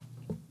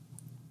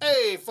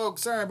Hey,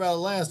 folks, sorry about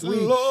last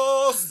week.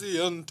 Lo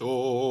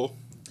siento.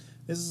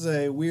 This is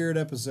a weird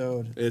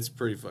episode. It's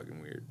pretty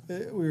fucking weird.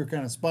 We were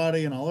kind of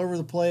spotty and all over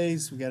the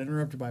place. We got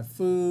interrupted by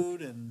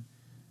food and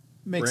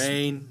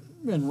Rain.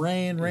 Rain's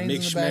in the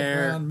Mixed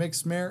background.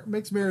 Mixed Mare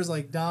has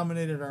like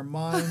dominated our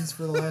minds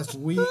for the last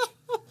week.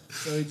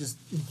 So he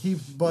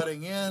keeps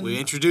butting in. We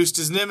introduced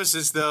his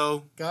nemesis,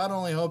 though. God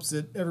only hopes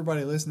that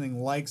everybody listening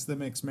likes the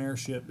Mixed Mare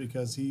shit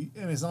because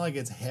it's not like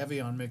it's heavy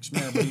on Mixed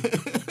Mare, but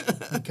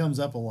he comes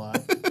up a lot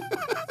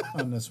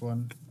on this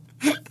one.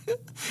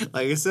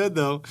 Like I said,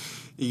 though,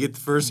 you get the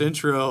first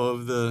intro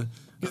of the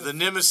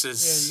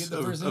nemesis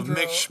of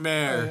Mick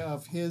Schmear.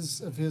 Of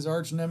his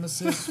arch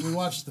nemesis. We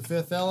watched The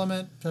Fifth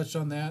Element, touched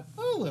on that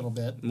a little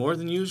bit. More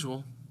than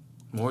usual.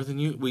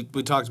 We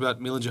talked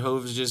about Mila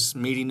Jovovich's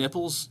meaty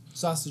nipples.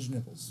 Sausage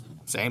nipples.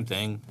 Same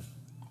thing.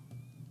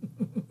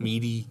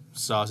 Meaty,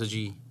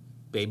 sausagey,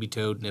 baby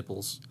toad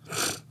nipples.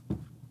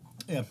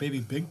 Yeah, baby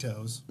big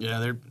toes.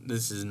 Yeah,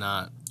 this is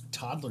not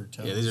toddler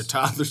toes. Yeah, these are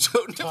toddler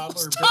toad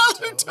nipples.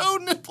 Toddler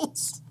toad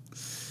nipples.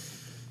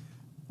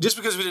 Just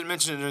because we didn't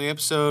mention it in the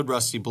episode,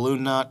 Rusty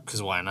Balloon Knot,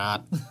 because why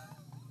not?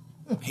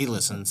 He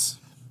listens.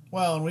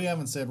 Well, and we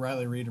haven't said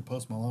Riley Reid or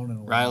Post Malone in a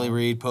while. Riley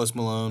Reid, Post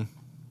Malone,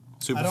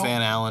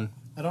 Superfan Allen.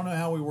 I don't know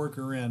how we work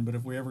her in, but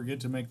if we ever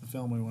get to make the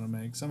film we want to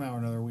make, somehow or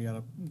another we got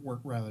to work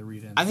Riley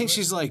Reid in. I think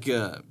she's like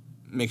Mick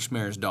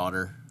Schmear's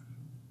daughter.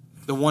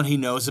 The one he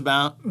knows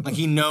about. Like,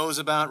 he knows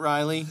about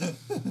Riley,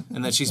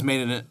 and that she's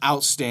made an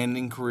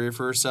outstanding career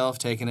for herself,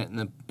 taking it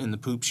in the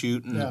poop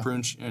shoot and the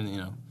prune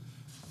and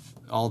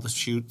all the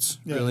shoots.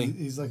 Yeah, really.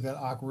 He's like that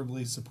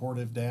awkwardly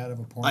supportive dad of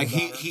a porn. Like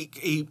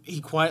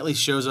he quietly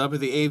shows up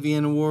at the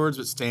AVN Awards,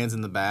 but stands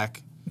in the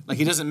back. Like,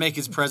 he doesn't make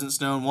his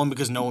presence known. One,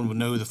 because no one would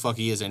know who the fuck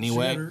he is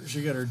anyway.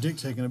 She got her dick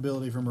taking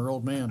ability from her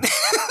old man.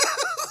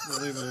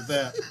 We'll leave it at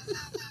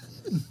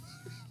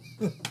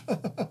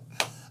that.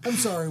 I'm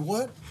sorry.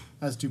 What?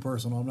 That's too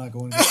personal. I'm not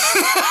going to.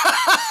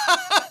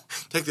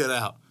 Take that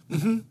out.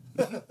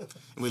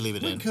 We leave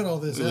it in. Cut all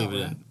this out. Leave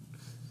it in.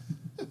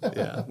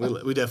 Yeah,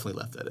 we definitely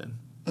left that in.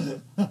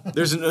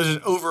 There's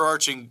an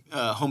overarching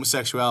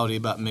homosexuality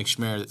about Mick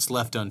Schmear that's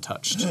left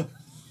untouched.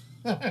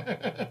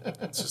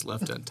 It's just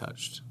left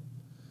untouched.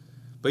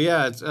 But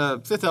yeah, it's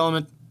Fifth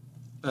Element,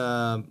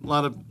 a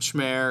lot of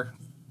Schmear,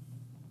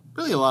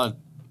 really a lot of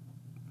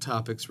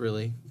topics,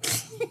 really.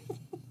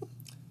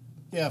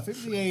 Yeah,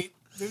 58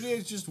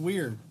 is just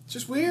weird. It's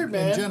just weird,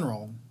 man. In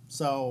general.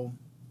 So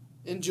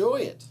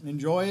enjoy it.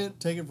 Enjoy it.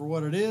 Take it for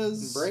what it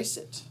is. Embrace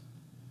it.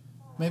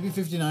 Maybe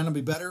 59 will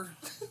be better.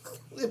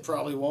 It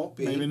probably won't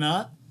be. Maybe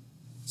not.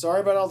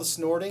 Sorry about all the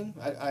snorting.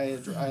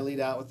 I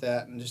lead out with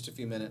that in just a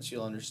few minutes.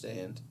 You'll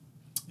understand.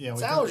 Yeah,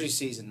 it's allergy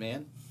season,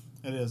 man.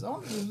 It is.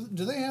 Oh,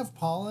 do they have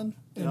pollen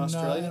in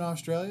Australia? In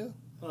Australia?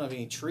 I don't have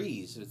any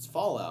trees. It's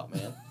fallout,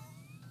 man.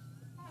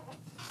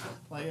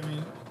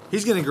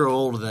 He's going to grow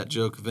old with that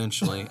joke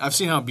eventually. I've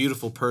seen how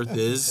beautiful Perth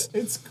is.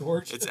 It's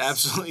gorgeous. It's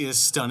absolutely a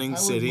stunning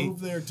city. I would move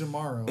there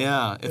tomorrow.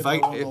 Yeah, if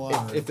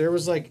there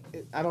was I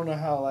don't know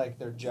how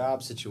their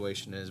job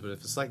situation is, but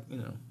if it's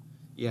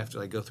you have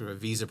to go through a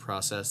visa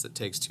process that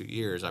takes 2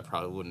 years, I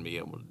probably wouldn't be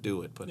able to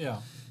do it. But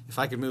if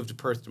I could move to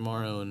Perth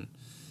tomorrow and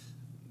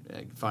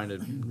find a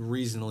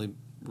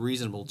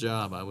reasonable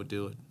job, I would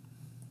do it.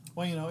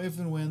 Well, if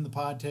and when the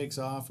pod takes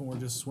off and we're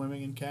just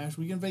swimming in cash,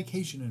 we can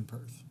vacation in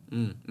Perth.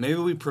 Maybe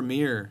we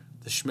premiere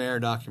the Schmear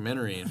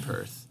documentary in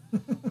Perth.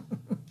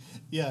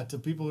 Yeah, to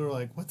people who are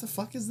like, what the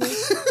fuck is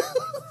this?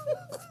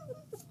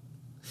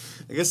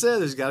 Like I said,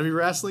 there's got to be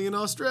wrestling in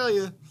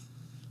Australia.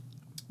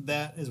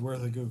 That is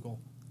worth a Google.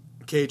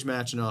 Cage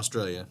match in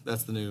Australia.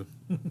 That's the new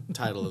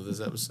title of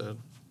this episode.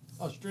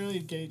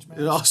 Australian cage match.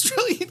 An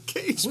Australian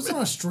cage match. What's an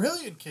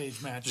Australian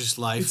cage match? Just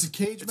life. It's a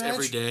cage match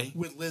every day.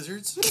 With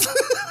lizards.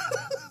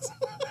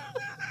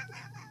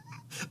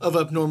 Of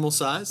abnormal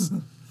size.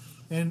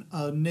 And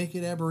a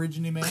naked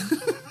Aborigine man.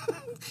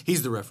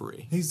 He's the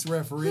referee. He's the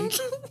referee.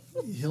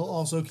 He'll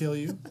also kill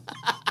you.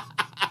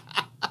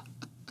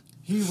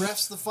 He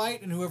refs the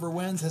fight, and whoever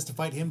wins has to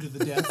fight him to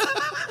the death.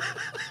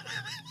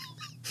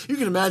 You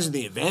can imagine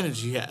the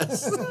advantage he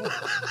has.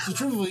 So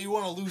truthfully, you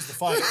want to lose the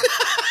fight.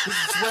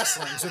 Because it's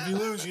wrestling, so if you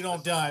lose, you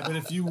don't die. But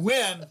if you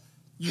win,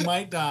 you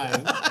might die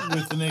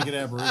with the naked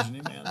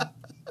Aborigine man.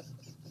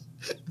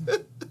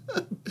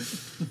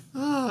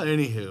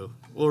 Anywho,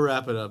 we'll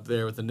wrap it up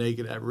there with the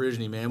naked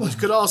Aborigine man, which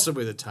could also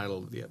be the title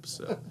of the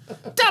episode.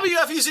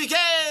 WFUCK!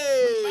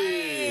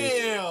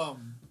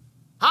 Bam!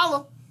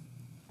 Holla!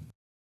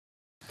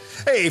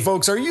 Hey,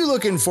 folks, are you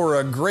looking for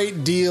a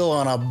great deal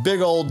on a big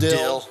old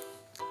dill?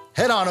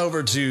 Head on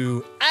over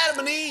to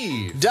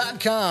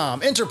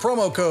AdamandEve.com. Enter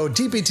promo code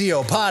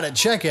TPTOPOD at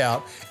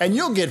checkout, and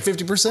you'll get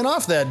 50%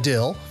 off that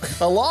dill,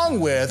 along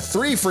with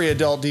 3 free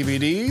adult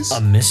DVDs, a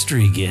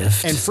mystery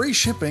gift, and free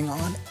shipping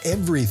on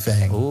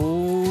everything.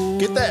 Ooh.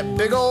 Get that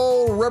big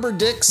old rubber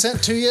dick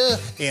sent to you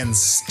in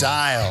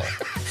style.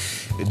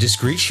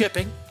 Discreet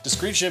shipping.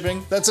 Discreet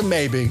shipping. That's a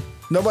maybe.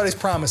 Nobody's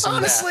promising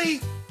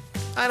Honestly,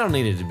 I don't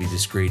need it to be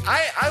discreet.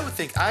 I would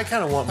think I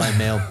kind of want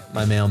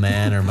my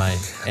mailman or my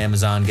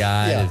Amazon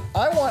guy. Yeah,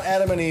 I want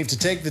Adam and Eve to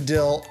take the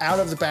dill out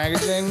of the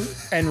packaging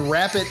and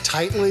wrap it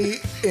tightly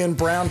in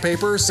brown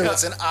paper so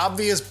it's an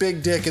obvious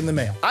big dick in the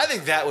mail. I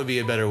think that would be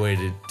a better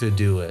way to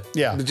do it.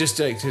 Yeah. But just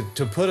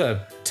to put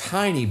a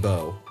tiny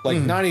bow,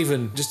 like not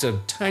even just a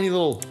tiny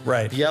little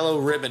yellow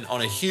ribbon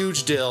on a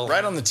huge dill.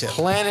 Right on the tip.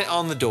 Plant it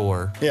on the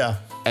door. Yeah.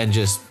 And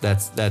just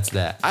that's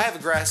that. I have a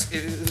grass.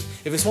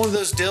 If it's one of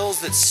those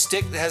dills that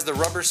has the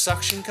rubber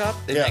suction cup,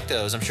 they make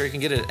those. I'm sure you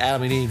can get it at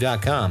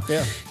adamandeve.com.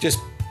 Yeah. Just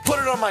put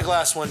it on my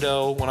glass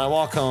window when I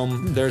walk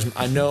home.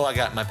 I know I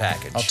got my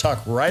package. I'll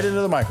tuck right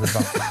into the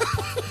microphone.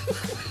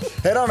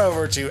 Head on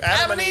over to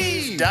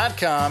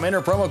adamandeve.com.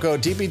 Enter promo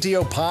code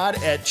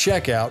TPTOPOD at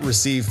checkout.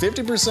 Receive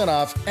 50%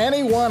 off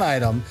any one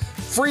item.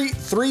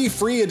 3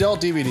 free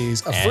adult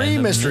DVDs, a free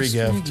mystery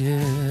gift.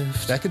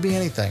 That could be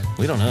anything.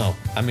 We don't know.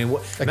 I mean,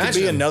 that could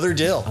be another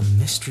dill. A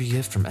mystery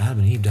gift from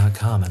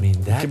adamandeve.com. I mean,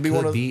 that could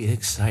be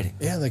exciting.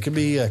 Yeah, that could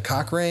be a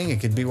cock ring. It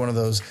could be one of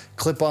those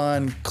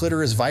clip-on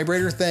clitoris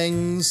vibrator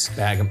things.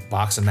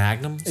 Box of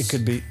Magnums. It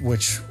could be,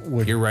 which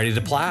would you're ready to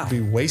plow.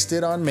 Be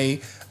wasted on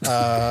me.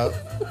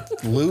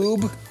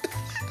 Lube.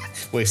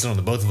 Wasted on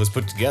the both of us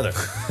put together.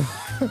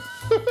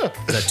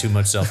 Is that too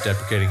much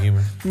self-deprecating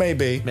humor?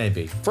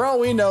 Maybe. For all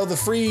we know, the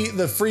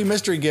free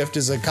mystery gift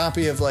is a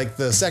copy of like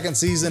the second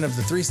season of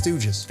The Three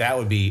Stooges. That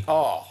would be,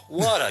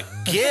 what a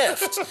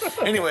gift.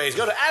 Anyways,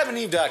 go to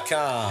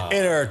adamandeve.com.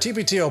 Enter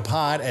TPTO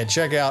Pod at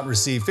checkout.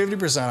 Receive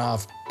 50%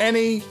 off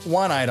any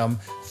one item,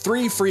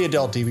 3 free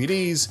adult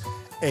DVDs,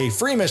 a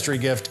free mystery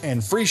gift,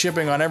 and free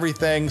shipping on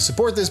everything.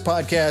 Support this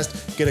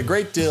podcast. Get a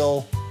great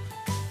deal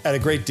at a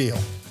great deal.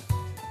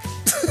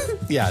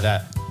 Yeah,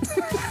 that.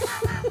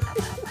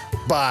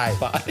 Bye.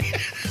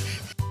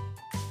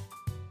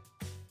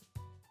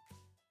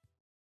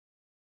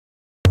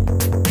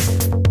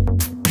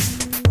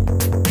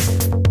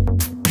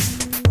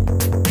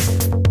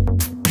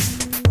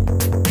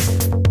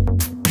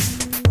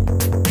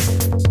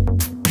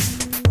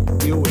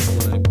 Deal with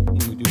when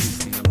we do these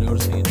things. I'm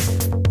noticing it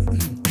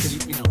because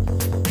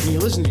when you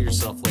listen to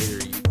yourself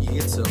later, you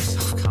get so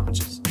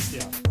self-conscious.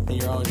 Yeah.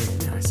 And you're always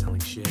like, man, I sound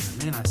like shit.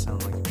 Or, man, I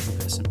sound like a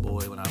pubescent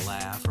boy when I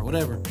laugh or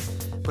whatever.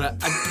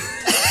 But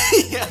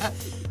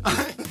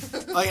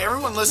like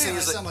everyone listening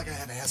is like I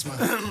have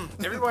asthma.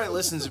 Everybody that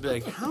listens will be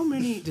like, how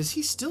many does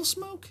he still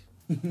smoke?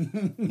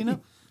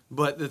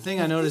 But the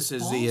thing I notice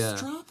is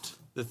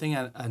the thing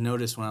I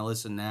notice when I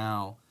listen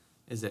now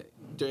is that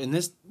in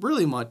this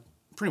pretty much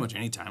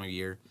any time of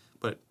year,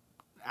 but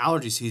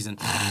allergy season,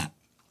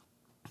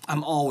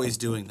 I'm always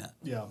doing that.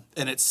 Yeah.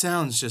 And it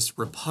sounds just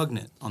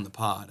repugnant on the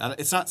pod.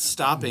 It's not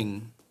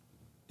stopping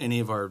any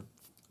of our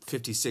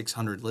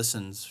 5,600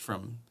 listens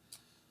from.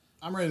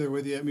 I'm right there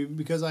with you. I mean,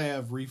 because I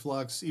have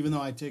reflux, even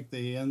though I take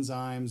the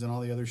enzymes and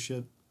all the other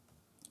shit,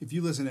 if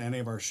you listen to any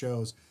of our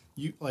shows,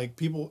 if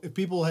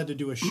people had to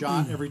do a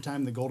shot every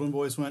time the Golden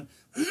Voice went,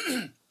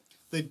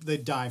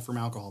 they'd die from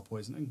alcohol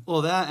poisoning.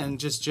 Well, that and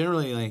just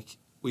generally, like,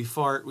 we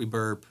fart, we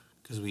burp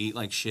because we eat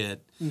like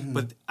shit. Mm-hmm.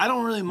 But I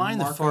don't really mind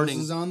Marcos the farting.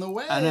 Is on the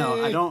way. I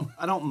know.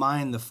 I don't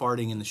mind the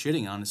farting and the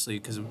shitting, honestly,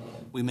 because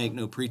we make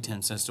no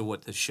pretense as to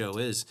what this show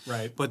is.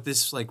 Right. But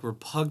this like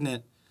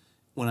repugnant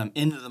when I'm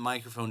into the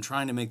microphone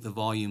trying to make the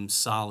volume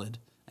solid,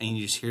 and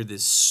you just hear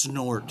this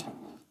snort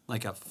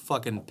like a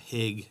fucking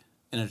pig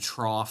in a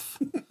trough.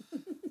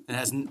 It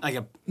has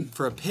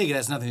for a pig, it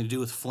has nothing to do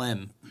with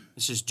phlegm.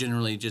 It's just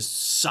generally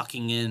just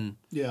sucking in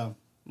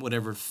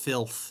whatever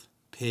filth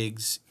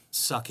pigs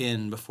suck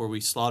in before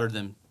we slaughter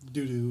them.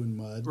 Doo-doo and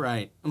mud.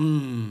 Right.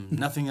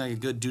 Nothing like a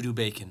good doo-doo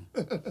bacon.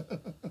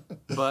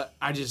 But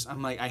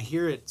I'm like, I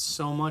hear it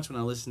so much when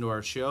I listen to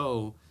our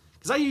show.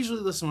 Because I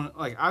usually listen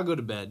when, I'll go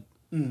to bed.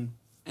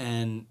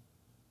 And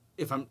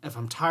if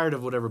I'm tired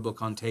of whatever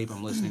book on tape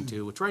I'm listening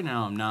to, which right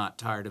now I'm not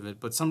tired of it,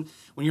 but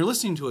when you're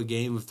listening to a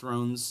Game of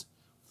Thrones,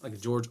 like a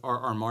George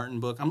R.R. Martin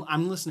book,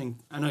 I'm listening.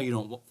 I know you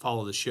don't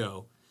follow the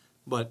show,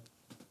 but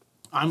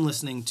I'm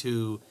listening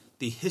to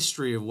the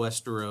history of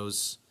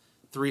Westeros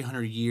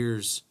 300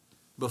 years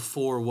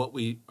before what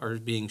we are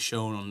being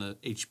shown on the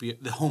HBO,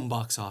 the home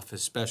box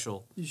office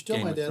special. You should tell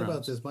my dad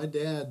about this. My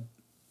dad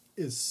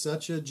is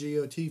such a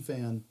GOT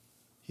fan.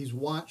 He's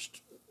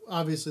watched,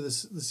 obviously the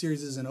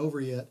series isn't over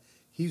yet.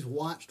 He's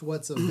watched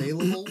what's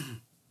available,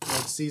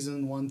 like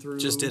season 1 through...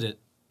 Just did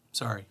it.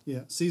 Sorry.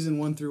 Yeah, season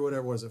 1 through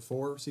whatever was it,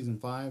 4? Season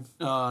 5?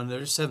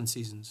 There's 7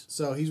 seasons.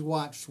 So he's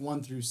watched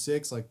 1 through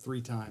 6 like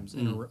 3 times,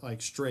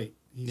 straight.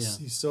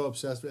 He's so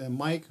obsessed with it. And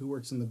Mike, who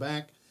works in the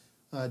back,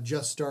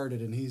 just started,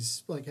 and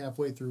he's like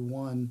halfway through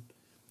 1.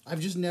 I've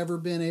just never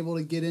been able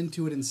to get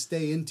into it and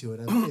stay into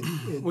it.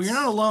 Well, you're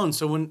not alone.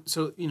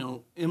 So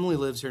Emily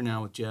lives here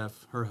now with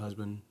Jeff, her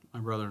husband, my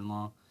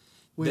brother-in-law.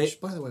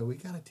 Which, by the way, we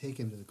got to take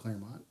him to the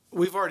Claremont.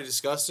 We've already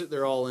discussed it.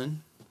 They're all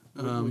in.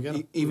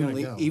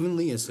 Even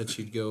Leah said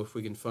she'd go if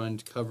we can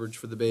find coverage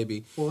for the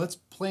baby. Well, let's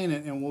plan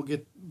it, and we'll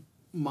get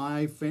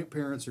my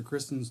parents or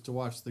Kristen's to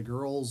watch the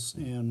girls,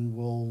 and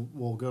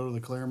we'll go to the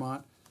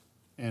Claremont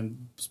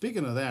And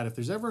speaking of that, if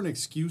there's ever an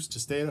excuse to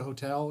stay at a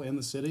hotel in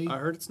the city, I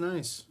heard it's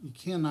nice. you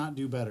cannot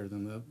do better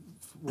than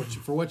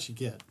for what you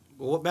get.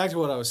 Well, back to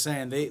what I was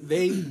saying.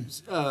 They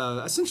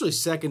essentially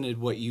seconded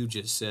what you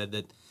just said,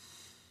 that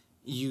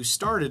you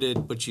started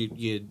it, but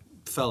you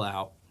fell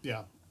out.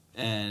 Yeah.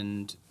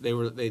 And they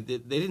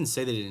didn't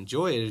say they didn't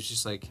enjoy it. It was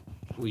just like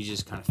we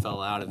just kind of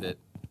fell out of it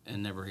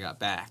and never got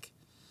back.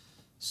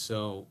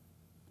 So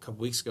a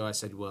couple weeks ago, I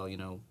said, well,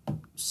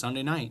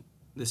 Sunday night,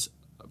 this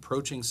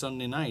approaching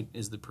Sunday night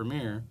is the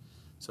premiere,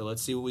 so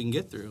let's see what we can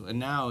get through. And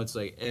now it's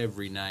like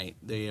every night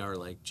they are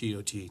like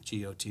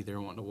GOT,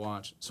 they're wanting to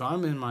watch. So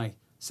I'm in my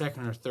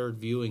second or third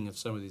viewing of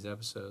some of these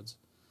episodes.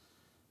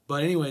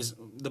 But anyways,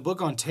 the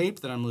book on tape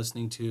that I'm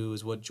listening to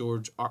is what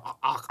George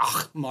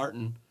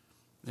Martin,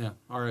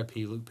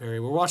 R.I.P. Luke Perry.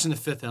 We're watching The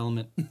Fifth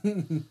Element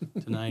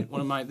tonight.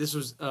 This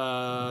was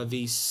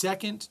the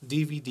second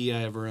DVD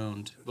I ever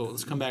owned. But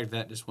let's come back to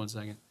that in just 1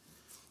 second.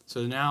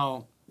 So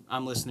now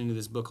I'm listening to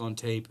this book on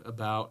tape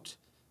about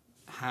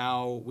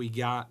how we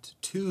got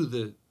to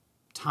the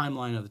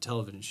timeline of the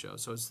television show.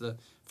 So it's the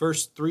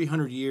first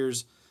 300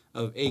 years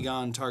of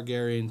Aegon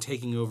Targaryen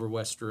taking over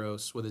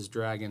Westeros with his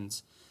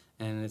dragons,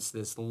 and it's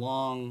this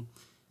long.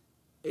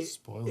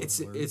 Spoiler alert.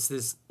 It's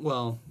this.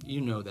 Well,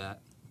 you know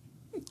that.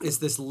 It's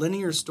this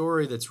linear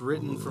story that's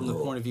written from the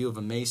point of view of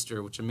a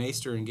maester, which a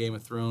maester in Game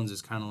of Thrones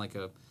is kind of like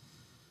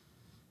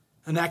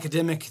an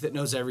academic that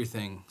knows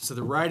everything. So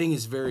the writing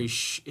is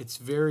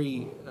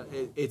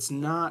it's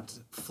not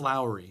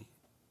flowery.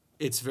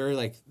 It's very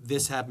like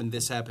this happened,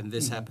 this happened,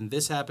 this happened,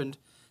 this happened.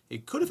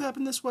 It could have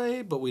happened this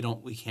way, but we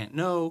can't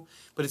know.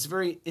 But it's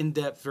very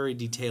in-depth, very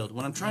detailed.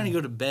 When I'm trying to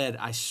go to bed,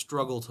 I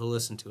struggle to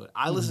listen to it.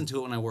 I listen to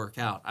it when I work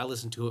out. I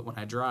listen to it when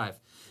I drive.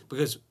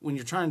 Because when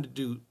you're trying to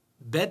do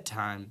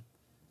bedtime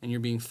and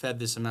you're being fed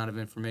this amount of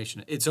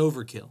information, it's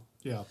overkill.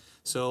 Yeah.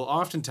 So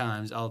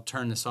oftentimes I'll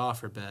turn this off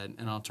for bed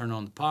and I'll turn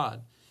on the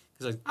pod.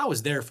 Because I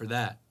was there for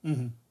that.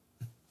 Mm-hmm.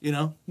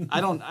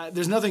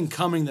 There's nothing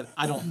coming that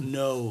I don't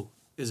know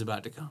is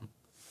about to come.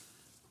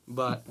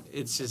 But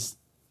it's just,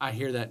 I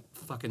hear that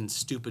fucking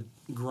stupid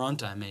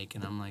grunt I make,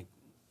 and I'm like,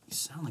 you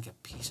sound like a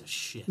piece of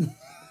shit.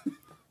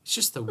 It's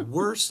just the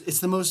worst. It's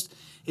the most.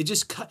 It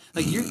just cut.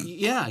 Like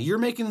you're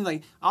making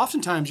like.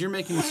 Oftentimes you're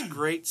making these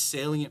great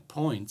salient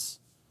points,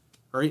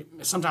 or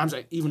sometimes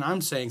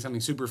I'm saying something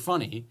super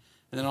funny,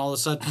 and then all of a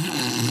sudden,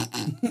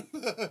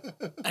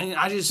 and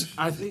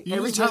I think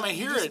every time I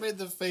hear you just it, made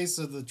the face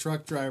of the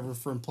truck driver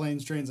from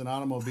Planes, Trains, and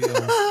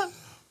Automobiles.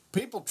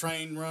 People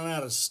train run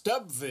out of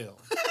Stubbville.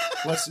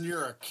 Listen,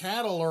 you're a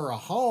cattle or a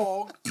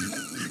hog.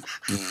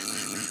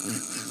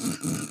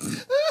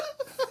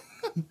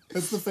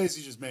 That's the face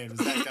you just made. It was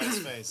that guy's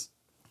face.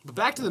 But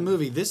back to the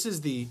movie. This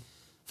is the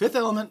Fifth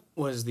Element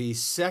was the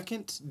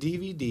second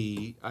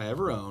DVD I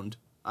ever owned.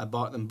 I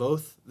bought them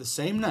both the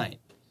same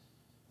night.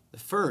 The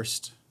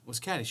first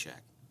was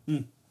Caddyshack,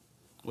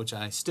 which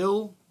I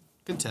still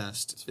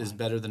contest is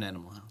better than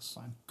Animal House.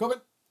 Fine. Go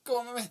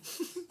on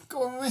with me.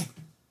 Go on with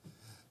me.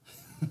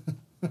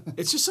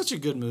 It's just such a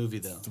good movie,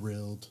 though.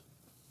 Thrilled.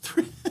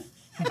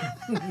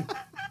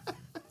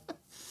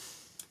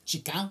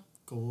 Chica.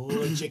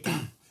 Good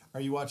chica.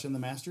 Are you watching the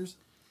Masters?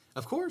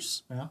 Of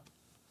course. Yeah.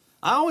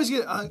 I always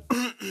get... I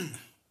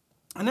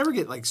never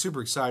get, like,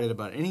 super excited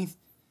about any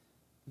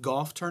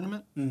golf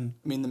tournament. I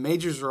mean, the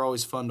majors are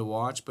always fun to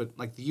watch, but,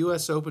 like, the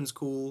U.S. Open's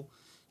cool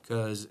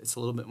because it's a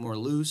little bit more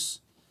loose.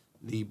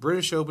 The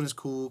British Open is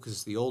cool because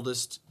it's the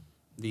oldest.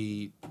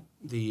 The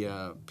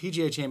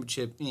PGA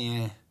Championship,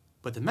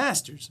 But the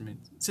Masters, I mean,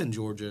 it's in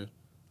Georgia.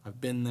 I've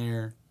been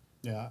there.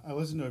 Yeah, I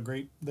listened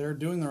to they're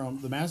doing their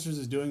own, the Masters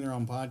is doing their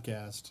own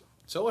podcast.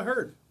 So I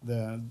heard.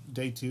 The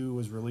day 2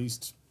 was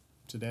released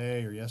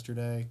today or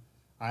yesterday.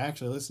 I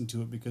actually listened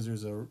to it because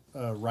there's a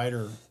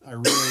writer I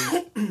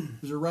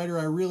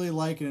really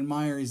like and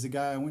admire. He's the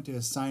guy I went to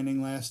a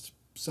signing last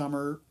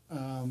summer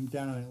down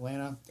in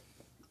Atlanta,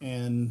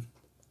 and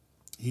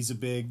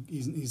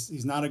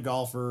he's not a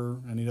golfer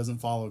and he doesn't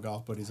follow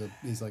golf, but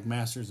he's like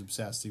Masters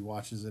obsessed. He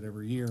watches it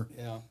every year.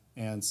 Yeah.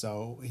 And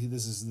so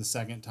this is the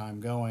second time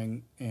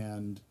going,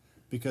 and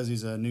because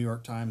he's a New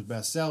York Times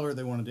bestseller,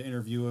 they wanted to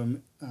interview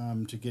him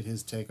to get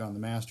his take on the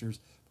Masters.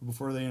 But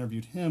before they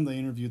interviewed him, they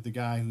interviewed the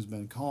guy who's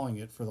been calling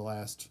it for the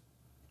last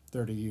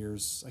 30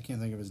 years. I can't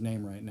think of his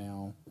name right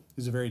now.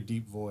 He's a very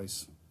deep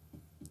voice.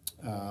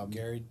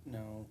 Gary,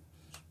 no.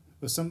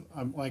 But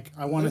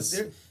I want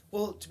to.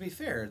 Well, to be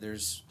fair,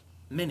 there's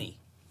many.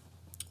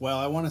 Well,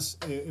 I want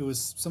to. It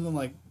was something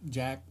like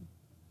Jack.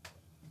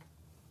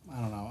 I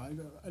don't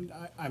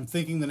know. I'm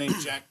thinking the name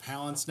Jack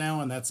Palance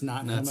now, and that's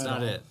not him. That's at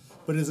not all. it.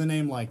 But is a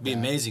name like It'd be that.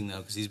 amazing though,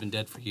 because he's been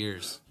dead for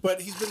years.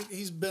 But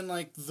he's been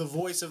like the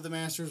voice of the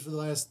Masters for the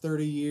last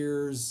 30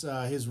 years.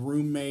 His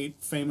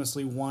roommate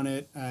famously won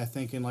it, I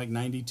think in like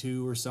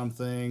 92 or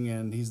something,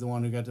 and he's the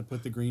one who got to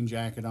put the green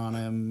jacket on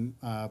him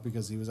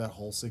because he was at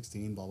hole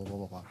 16. Blah blah blah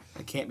blah blah.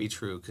 It can't be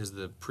true because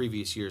the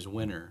previous year's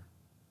winner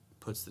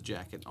puts the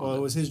jacket on. Well,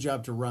 it was his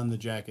job to run the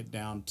jacket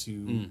down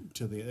to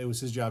the. It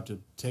was his job to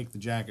take the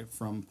jacket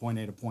from point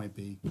A to point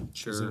B.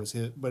 Sure.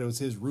 But it was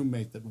his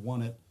roommate that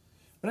won it.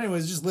 But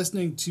anyways, just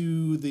listening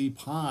to the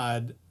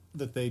pod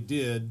that they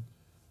did,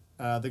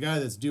 the guy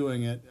that's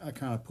doing it,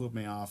 kind of put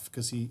me off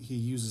because he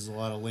uses a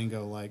lot of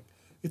lingo like,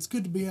 it's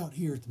good to be out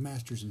here at the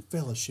Masters and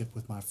fellowship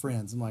with my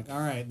friends. I'm like, all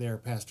right there,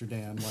 Pastor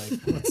Dan.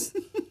 Like, what's...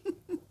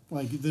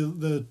 Like,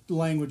 the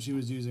language he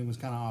was using was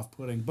kind of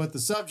off-putting. But the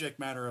subject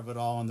matter of it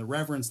all and the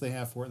reverence they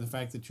have for it and the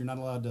fact that you're not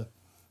allowed to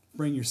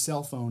bring your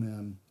cell phone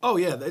in. Oh,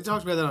 yeah. They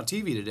talked about that on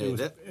TV today.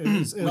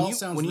 It all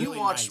sounds really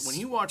nice. When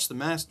you watch the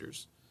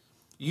Masters,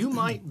 you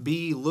might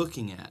be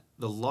looking at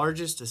the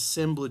largest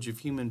assemblage of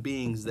human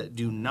beings that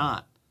do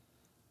not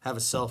have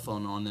a cell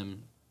phone on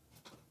them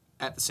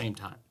at the same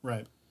time.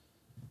 Right.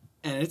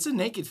 And it's a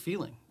naked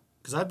feeling.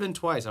 Because I've been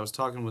twice. I was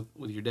talking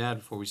with your dad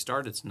before we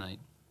started tonight.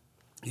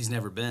 He's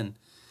never been.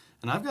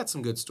 And I've got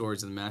some good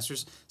stories of the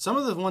Masters. Some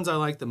of the ones I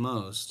liked the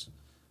most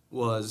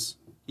was,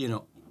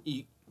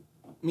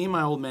 me and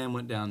my old man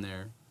went down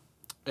there,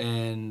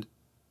 and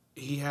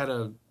he had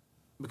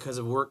because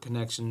of work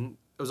connection,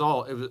 it was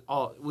all,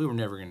 we were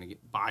never going to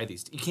buy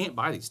these. You can't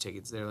buy these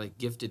tickets. They're like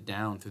gifted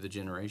down through the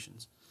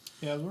generations.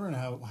 Yeah, I was wondering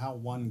how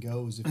one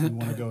goes if you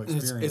want to go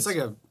experience. It's like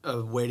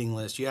a waiting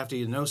list. You have to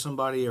either know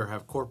somebody or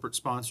have corporate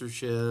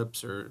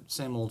sponsorships or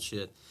same old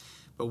shit.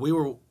 But we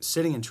were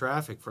sitting in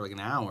traffic for like an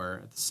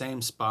hour at the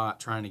same spot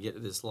trying to get to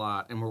this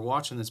lot, and we're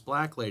watching this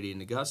black lady in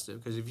Augusta.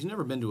 Because if you've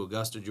never been to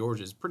Augusta,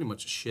 Georgia, it's pretty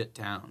much a shit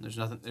town.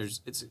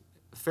 It's a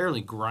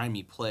fairly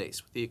grimy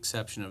place, with the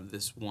exception of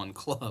this one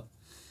club.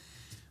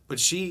 But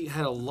she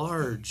had a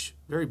large,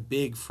 very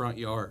big front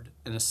yard,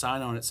 and a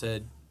sign on it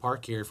said,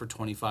 "Park here for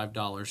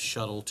 $25,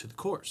 shuttle to the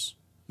course."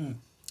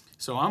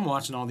 So I'm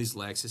watching all these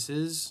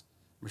Lexuses,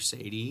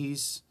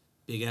 Mercedes,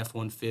 big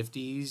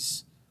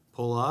F-150s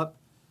pull up.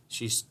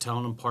 She's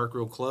telling them park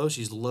real close.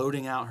 She's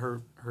loading out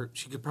her.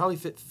 She could probably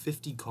fit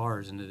 50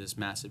 cars into this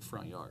massive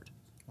front yard.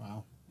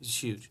 Wow.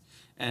 It's huge.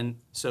 And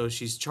so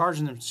she's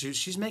charging them.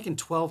 She's making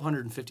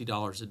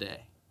 $1,250 a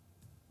day.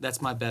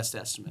 That's my best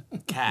estimate.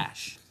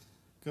 Cash.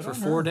 Good for on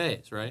 4 her.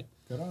 days, right?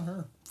 Good on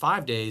her.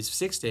 5 days,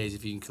 6 days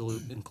if you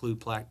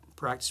include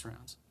practice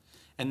rounds.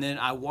 And then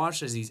I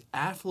watched as these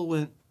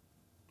affluent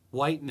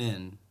white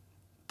men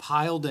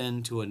piled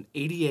into an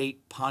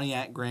 88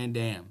 Pontiac Grand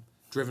Am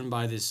driven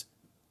by this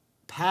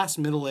past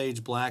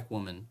middle-aged black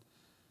woman,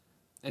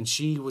 and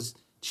she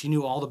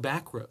knew all the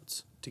back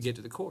roads to get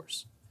to the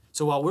course.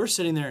 So while we're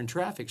sitting there in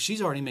traffic,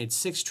 she's already made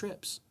 6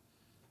 trips.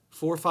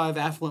 4 or 5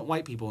 affluent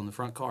white people in the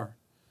front car.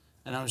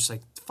 And I was just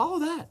like, follow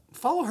that.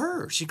 Follow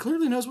her. She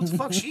clearly knows what the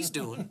fuck she's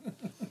doing.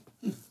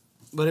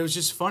 But it was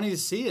just funny to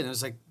see it. And it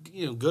was like,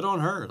 good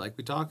on her, like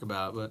we talk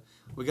about. But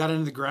we got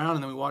into the ground,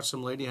 and then we watched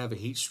some lady have a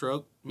heat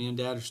stroke. Me and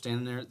Dad are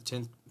standing there at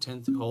the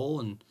 10th hole,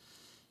 and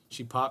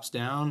she pops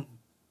down,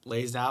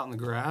 lays out in the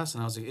grass,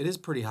 and I was like, it is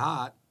pretty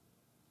hot.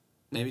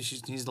 Maybe she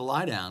needs to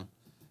lie down.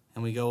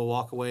 And we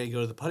walk away,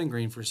 go to the putting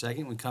green for a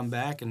second. We come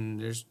back, and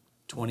there's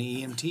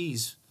 20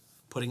 EMTs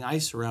putting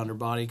ice around her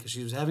body because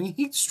she was having a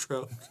heat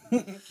stroke.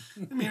 And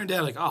me and her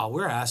dad are like, oh,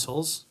 we're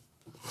assholes.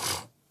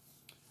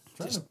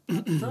 Trying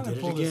to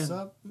pull this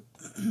up.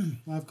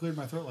 I've cleared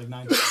my throat like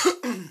 9 times.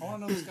 I want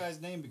to know this guy's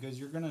name because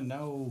you're gonna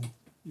know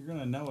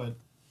it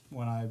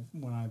when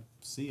I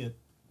see it,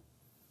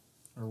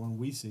 or when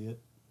we see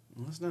it.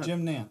 Well, that's not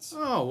Jim Nance.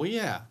 Oh, well,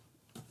 yeah.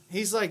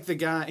 He's like the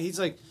guy. He's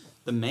like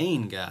the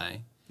main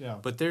guy. Yeah.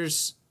 But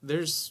there's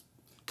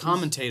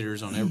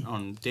commentators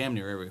on damn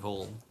near every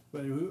hole.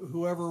 But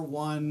whoever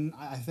won,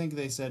 I think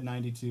they said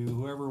 92.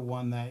 Whoever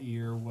won that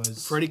year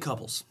was Freddie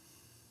Couples.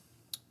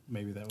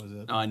 Maybe that was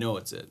it. Oh, I know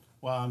it's it.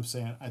 Well, I'm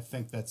saying I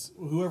think that's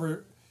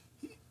whoever.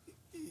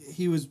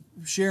 He was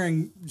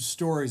sharing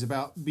stories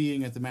about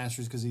being at the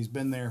Masters because he's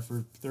been there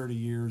for 30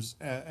 years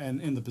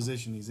and in the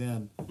position he's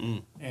in.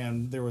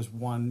 And there was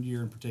one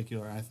year in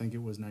particular, I think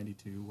it was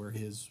 92, where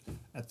his,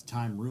 at the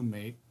time,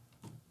 roommate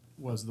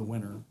was the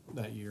winner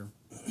that year.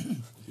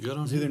 Good on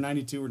It was him. either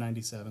 92 or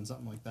 97,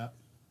 something like that.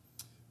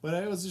 But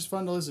it was just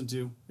fun to listen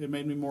to. It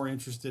made me more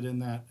interested in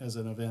that as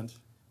an event.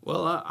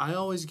 Well, I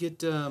always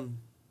get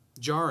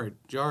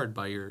jarred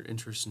by your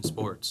interest in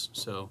sports.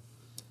 So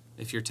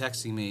if you're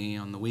texting me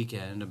on the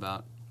weekend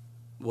about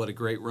what a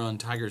great run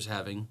Tiger's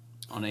having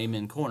on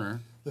Amen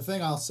Corner. The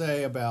thing I'll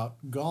say about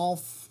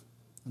golf,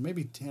 and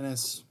maybe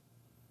tennis,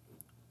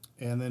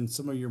 and then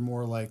some of your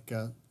more like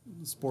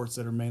sports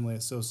that are mainly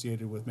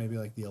associated with maybe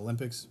like the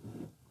Olympics,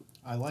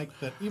 I like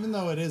that even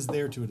though it is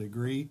there to a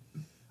degree,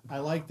 I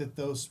like that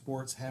those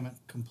sports haven't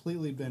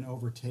completely been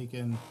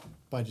overtaken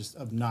by just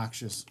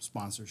obnoxious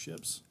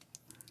sponsorships.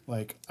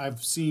 Like,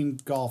 I've seen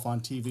golf on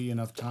TV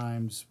enough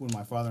times when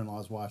my father-in-law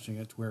is watching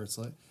it to where it's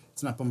like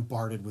it's not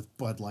bombarded with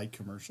Bud Light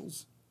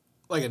commercials.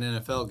 Like an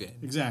NFL game.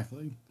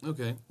 Exactly.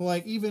 Okay.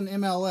 Like even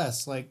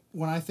MLS, like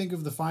when I think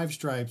of the Five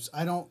Stripes,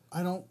 I don't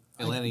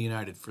Atlanta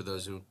United, for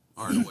those who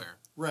aren't aware.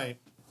 right.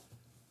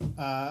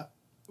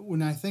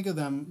 When I think of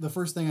them, the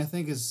first thing I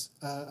think is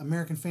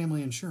American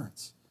Family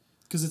Insurance,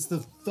 because it's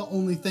the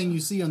only thing you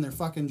see on their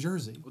fucking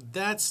jersey.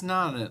 That's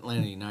not an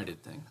Atlanta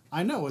United thing.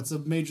 I know it's a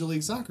Major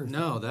League Soccer thing.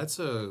 No, that's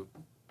a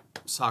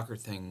soccer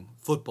thing,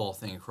 football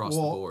thing across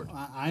the board.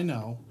 I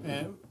know.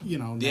 You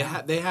know.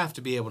 They have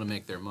to be able to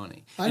make their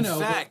money. In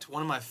fact,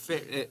 one of my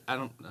favorite.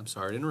 I'm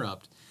sorry to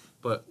interrupt,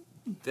 but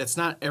that's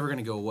not ever going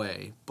to go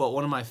away. But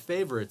one of my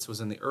favorites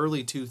was in the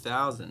early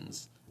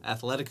 2000s.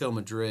 Atletico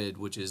Madrid,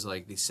 which is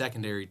like the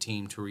secondary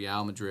team to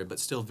Real Madrid, but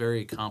still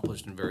very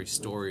accomplished and very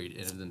storied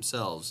in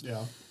themselves.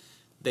 Yeah.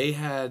 They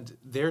had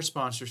their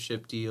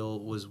sponsorship deal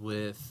was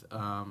with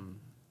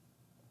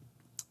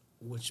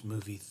which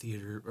movie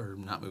theater, or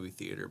not movie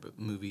theater, but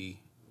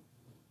movie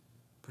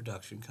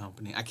production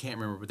company. I can't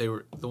remember, but they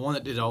were the one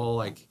that did all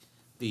like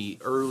the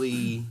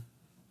early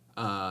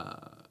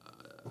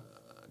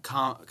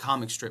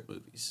comic strip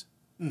movies.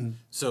 Mm-hmm.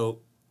 So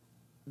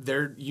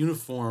their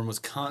uniform was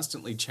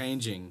constantly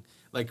changing.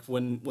 Like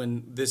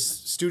when this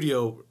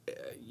studio,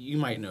 you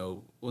might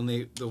know, when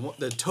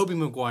the Tobey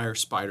Maguire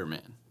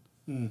Spider-Man.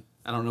 Mm.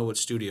 I don't know what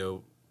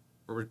studio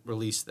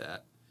released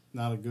that.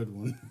 Not a good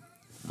one.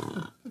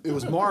 It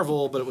was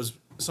Marvel, but it was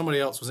somebody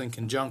else was in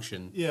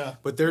conjunction. Yeah.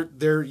 But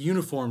their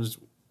uniforms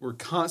were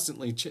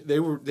constantly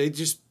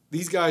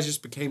these guys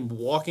just became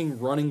walking,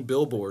 running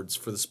billboards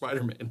for the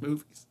Spider-Man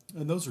movies.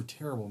 And those are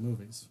terrible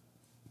movies.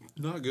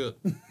 Not good.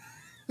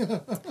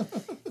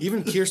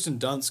 Even Kirsten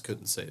Dunst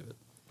couldn't save it.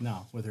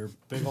 No, with her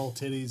big old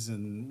titties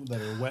and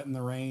that are wet in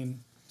the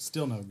rain,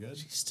 still no good.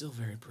 She's still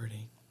very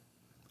pretty.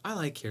 I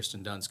like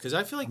Kirsten Dunst because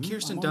I feel like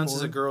Kirsten Dunst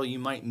is a girl you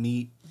might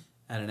meet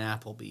at an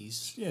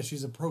Applebee's. Yeah,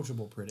 she's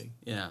approachable pretty.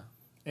 Yeah.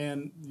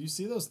 And you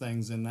see those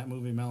things in that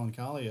movie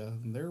Melancholia,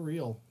 and they're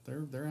real.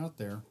 They're out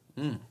there.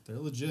 Mm. They're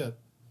legit.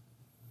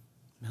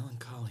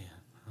 Melancholia,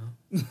 huh?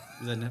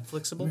 Is that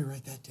Netflixable? Let me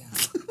write that down.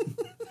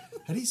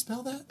 How do you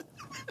spell that?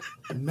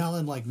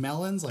 Melon like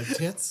melons, like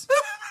tits?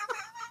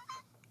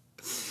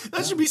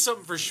 That should be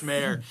something for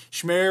Schmear.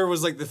 Schmear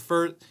was like the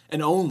first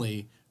and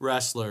only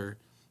wrestler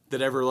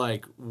that ever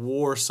like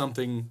wore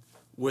something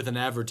with an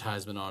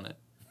advertisement on it.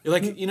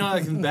 Like, you know,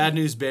 like in Bad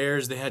News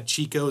Bears, they had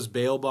Chico's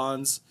bail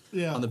bonds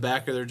on the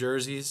back of their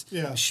jerseys.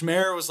 Yeah.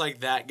 Schmear was like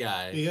that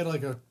guy. He had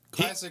like a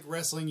classic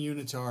wrestling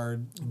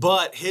unitard.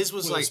 But his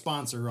was with like a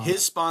sponsor on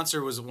his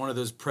sponsor was one of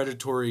those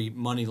predatory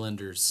money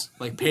lenders,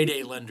 like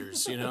payday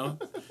lenders, you know?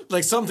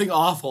 Like something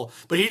awful.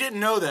 But he didn't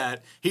know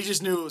that. He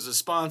just knew it was a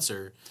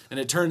sponsor. And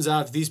it turns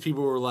out these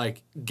people were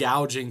like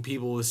gouging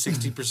people with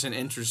 60%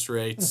 interest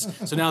rates.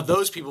 So now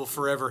those people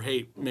forever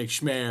hate Mick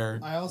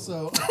Schmear. I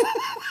also,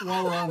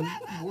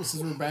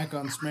 since we're back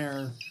on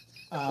Schmear,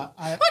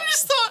 I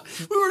just thought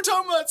we were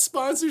talking about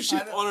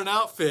sponsorship on an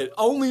outfit.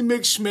 Only Mick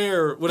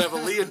Schmear would have a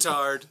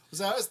leotard.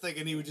 So I was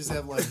thinking he would just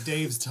have like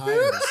Dave's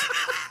tires.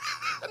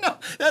 No,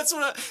 that's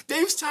what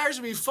Dave's tires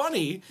would be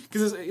funny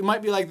because it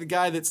might be like the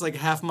guy that's like a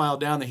half mile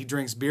down that he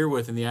drinks beer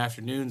with in the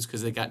afternoons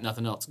because they got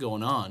nothing else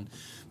going on.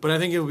 But I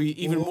think it would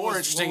be even more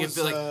interesting if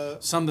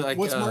like something like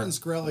what's Martin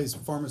Shkreli's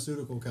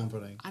pharmaceutical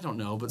company? I don't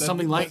know, but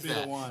something like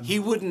that. He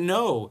wouldn't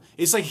know.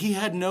 It's like he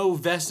had no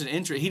vested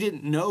interest. He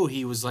didn't know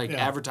he was like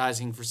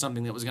advertising for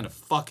something that was gonna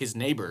fuck his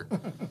neighbor.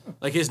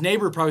 Like his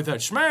neighbor probably thought,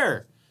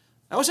 Schmear,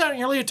 what's that in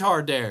your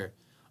leotard there?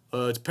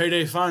 It's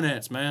Payday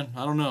Finance, man.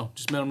 I don't know.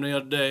 Just met him the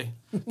other day.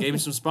 Gave me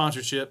some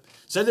sponsorship.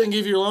 Said they can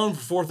give you a loan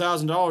for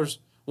 $4,000.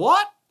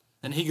 What?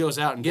 And he goes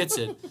out and gets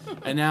it.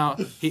 And now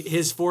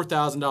his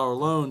 $4,000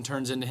 loan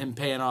turns into him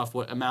paying off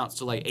what amounts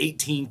to like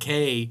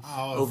 $18K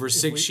over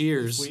 6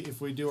 years. If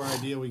we do our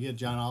idea, we get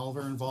John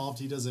Oliver involved.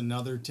 He does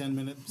another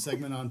 10-minute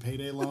segment on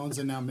payday loans,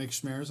 and now Mick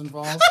Schmear's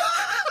involved.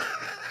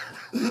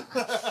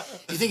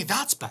 You think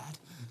that's bad?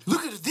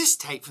 Look at this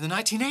tape from the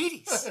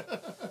 1980s.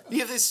 You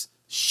have this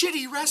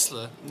shitty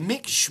wrestler,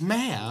 Mick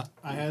Schmear.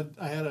 I had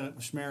a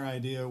Schmear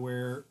idea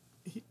where,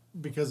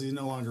 because he's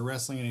no longer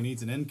wrestling and he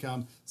needs an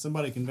income,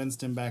 somebody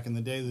convinced him back in the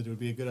day that it would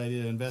be a good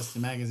idea to invest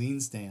in magazine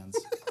stands.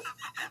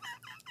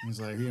 He's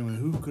like, you know,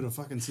 who could have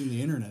fucking seen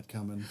the internet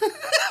coming?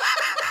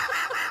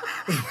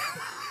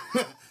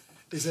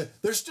 He said,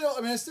 I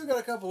still got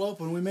a couple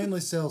open. We mainly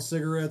sell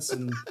cigarettes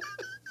and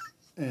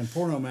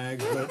porno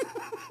mags, but,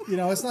 you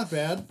know, it's not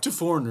bad. To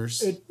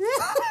foreigners. It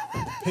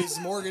pays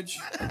the mortgage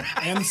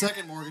and the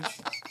second mortgage.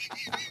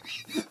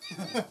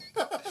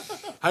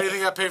 How do you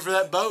think I paid for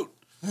that boat?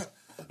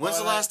 When's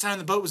the last time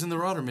the boat was in the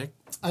water, Mick?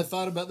 I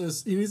thought about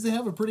this. He needs to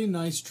have a pretty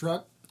nice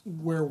truck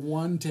where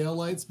one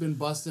taillight's been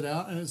busted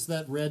out, and it's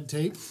that red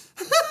tape.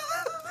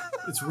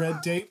 It's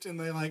red taped, and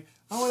they're like,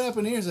 oh, what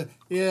happened here? He's like,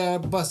 yeah, I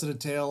busted a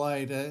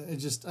taillight.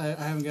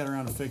 I haven't got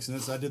around to fixing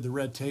it, so I did the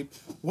red tape.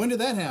 When did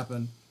that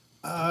happen?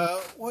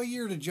 What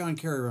year did John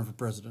Kerry run for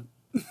president?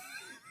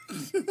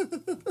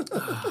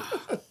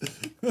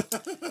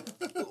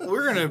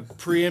 We're going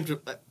to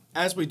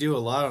as we do a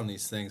lot on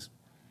these things,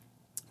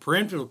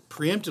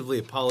 preemptively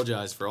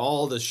apologize for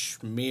all the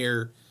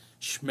schmear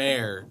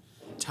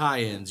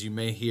tie-ins you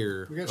may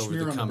hear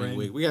over the coming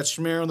week. We got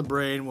Schmear on the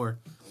brain where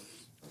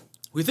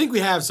we think we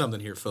have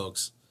something here,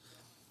 folks.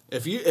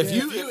 If you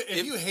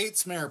hate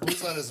Schmear,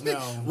 please let us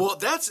know. Well,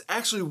 that's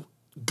actually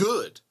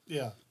good.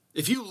 Yeah.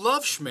 If you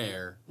love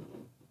Schmear,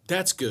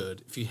 that's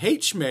good. If you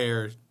hate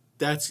Schmear,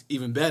 that's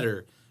even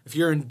better. If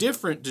you're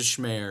indifferent to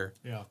Schmear,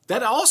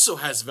 that also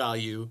has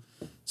value.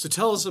 So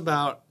tell us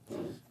about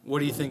What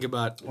do you think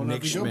about Well,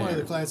 Nick if you go by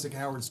the Schmear? classic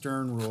Howard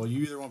Stern rule,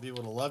 you either want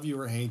people to love you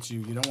or hate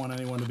you. You don't want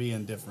anyone to be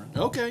indifferent.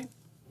 Okay.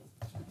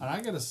 And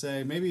I gotta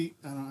say, maybe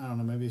I don't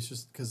know. Maybe it's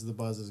just because the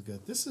buzz is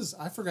good.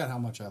 I forgot how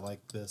much I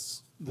like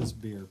this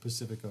beer,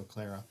 Pacifico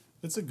Clara.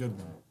 It's a good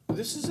one.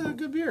 This is a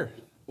good beer.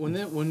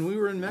 When we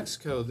were in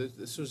Mexico,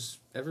 this was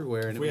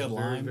everywhere, and it was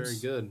very, very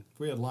good. If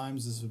we had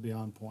limes, this would be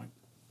on point.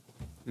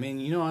 I mean,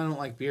 I don't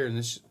like beer,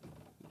 and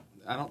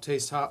I don't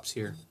taste hops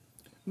here.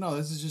 No,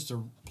 this is just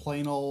a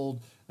plain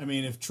old. I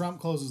mean, if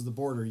Trump closes the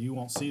border, you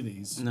won't see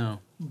these. No.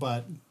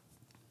 But,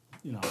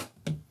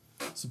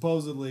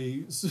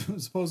 supposedly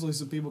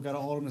some people got a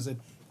hold of him and said,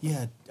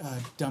 "Yeah,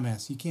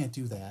 dumbass, you can't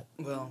do that."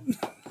 Well,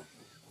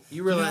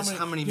 you realize many-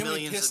 how many you know how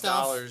many millions of pissed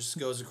off- dollars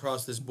goes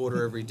across this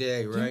border every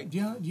day, right? Do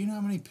you know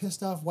how many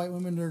pissed off white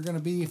women there are going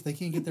to be if they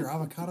can't get their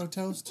avocado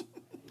toast?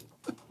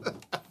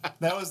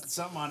 That was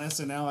something on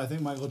SNL. I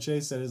think Michael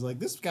Chase said, is like,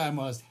 this guy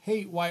must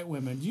hate white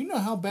women. Do you know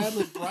how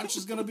badly brunch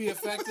is going to be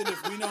affected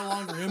if we no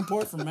longer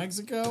import from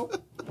Mexico?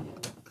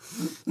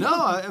 No,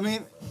 I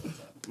mean,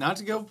 not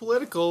to go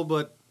political,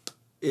 but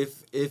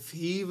if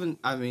he even,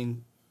 I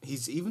mean,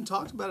 he's even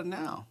talked about it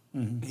now.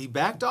 Mm-hmm. He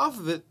backed off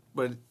of it,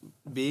 but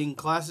being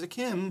classic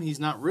him, he's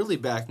not really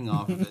backing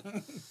off of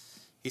it.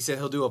 He said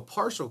he'll do a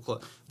partial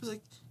close. It was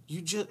like,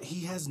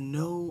 he has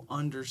no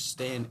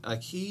understanding.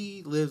 Like,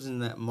 he lives in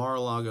that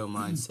Mar-a-Lago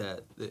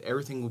mindset that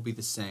everything will be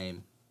the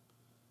same,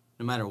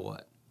 no matter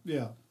what.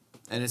 Yeah.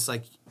 And it's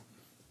like,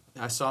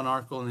 I saw an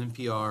article in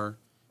NPR.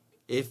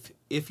 If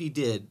he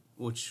did,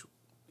 which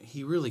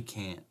he really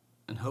can't,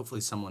 and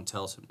hopefully someone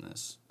tells him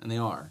this, and they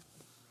are.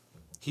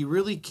 He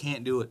really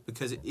can't do it,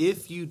 because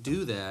if you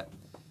do that,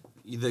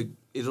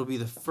 it'll be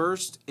the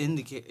first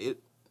indicator.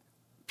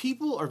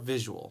 People are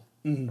visual,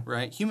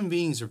 right? Human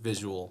beings are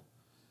visual.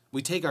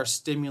 We take our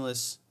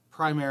stimulus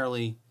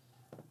primarily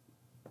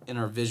in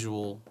our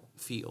visual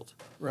field.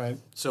 Right.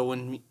 So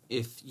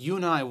if you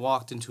and I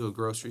walked into a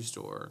grocery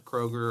store, a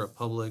Kroger, a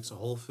Publix, a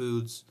Whole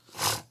Foods,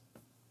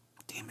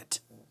 damn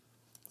it.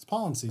 It's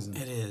pollen season.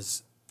 It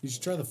is. You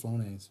should try the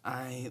Flonase.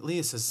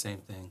 Leah says the same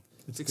thing.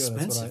 It's good, that's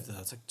what expensive, though.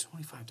 It's like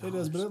 $25. It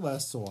does, but it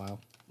lasts a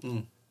while.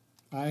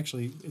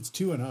 It's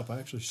 2 and up. I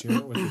actually share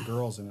it with the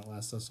girls, and it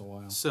lasts us a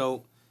while.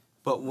 So,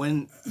 but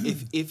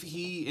if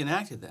he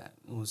enacted that,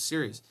 it was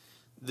serious,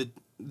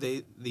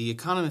 the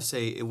economists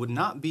say it would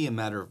not be a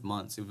matter of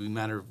months. It would be a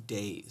matter of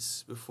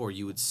days before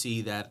you would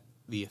see the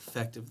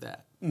effect of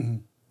that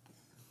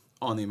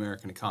on the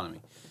American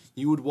economy.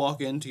 You would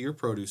walk into your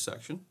produce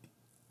section,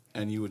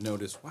 and you would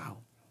notice, wow,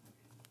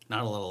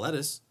 not a lot of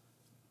lettuce,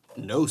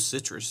 no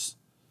citrus,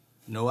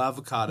 no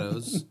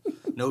avocados,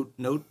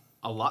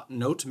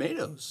 no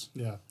tomatoes.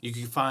 Yeah. You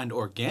can find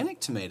organic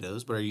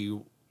tomatoes, but are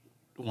you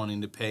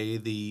wanting to pay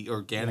the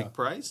organic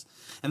price?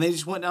 And they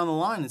just went down the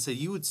line and said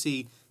you would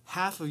see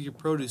half of your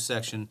produce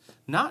section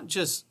not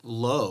just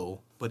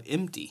low, but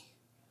empty.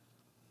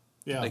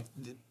 Yeah. Like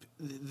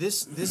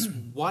this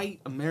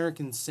white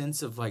American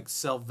sense of like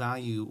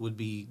self-value would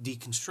be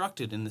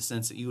deconstructed in the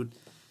sense that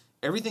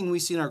everything we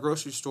see in our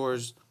grocery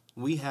stores,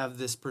 we have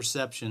this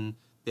perception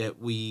that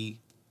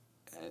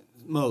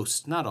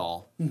most, not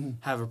all,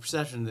 have a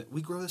perception that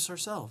we grow this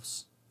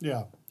ourselves.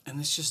 Yeah. And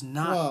it's just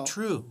not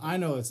true. I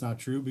know it's not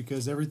true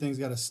because everything's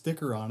got a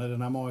sticker on it,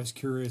 and I'm always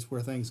curious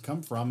where things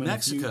come from. And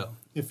Mexico.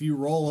 If you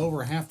roll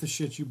over half the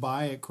shit you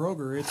buy at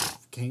Kroger, it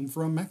came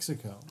from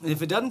Mexico. And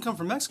if it doesn't come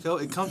from Mexico,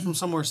 it comes from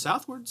somewhere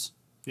southwards.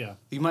 Yeah.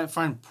 You might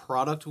find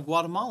product of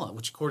Guatemala,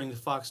 which according to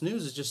Fox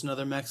News is just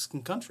another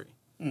Mexican country.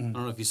 I don't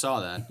know if you saw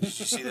that. Did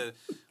you see that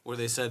where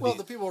they said Well,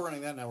 the people running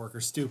that network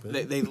are stupid.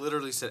 they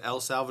literally said El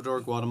Salvador,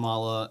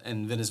 Guatemala,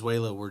 and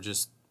Venezuela were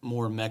just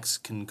more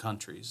Mexican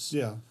countries.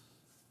 Yeah.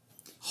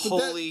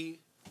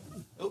 Holy.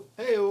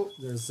 Hey-oh.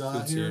 There's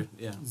Food's Zahir.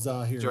 Yeah.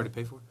 Zahir. Did you already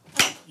pay for it?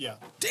 Yeah.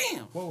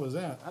 Damn. What was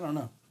that? I don't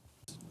know.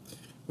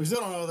 We still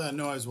don't know what that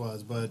noise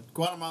was, but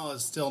Guatemala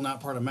is still not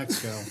part of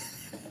Mexico.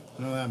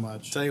 I know that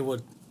much. Tell you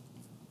what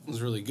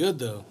was really good,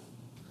 though.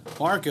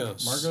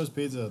 Marco's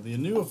Pizza, the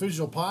new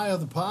official pie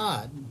of the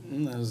pod.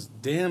 That was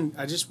damn.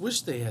 I just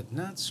wish they had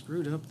not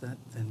screwed up that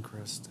thin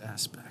crust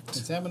aspect.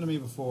 It's happened to me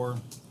before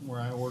where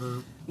I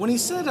order. When he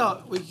said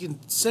we can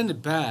send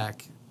it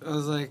back, I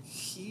was like,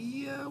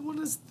 yeah, what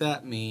does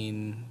that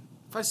mean?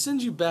 If I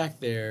send you back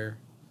there,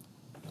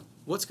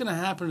 what's going to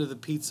happen to the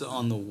pizza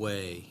on the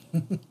way?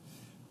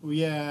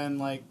 Yeah, and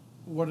like,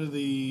 what are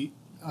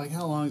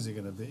how long is it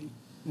going to be?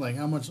 Like,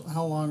 how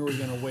long are we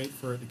going to wait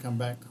for it to come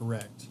back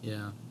correct?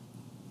 Yeah.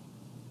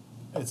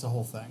 It's a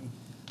whole thing.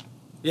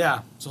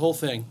 Yeah, it's a whole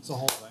thing. It's a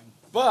whole thing.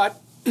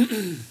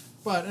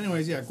 But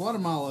anyways, yeah,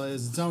 Guatemala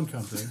is its own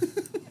country.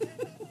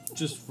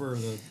 Just for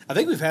the... I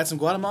think we've had some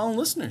Guatemalan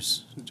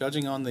listeners,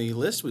 judging on the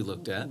list we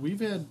looked at. We've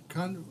had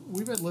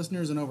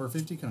listeners in over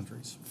 50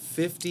 countries.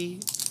 50.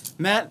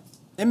 Matt,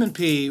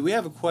 M&P, we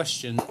have a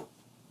question.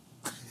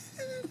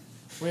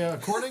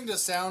 According to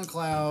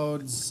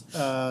SoundCloud's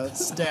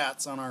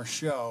stats on our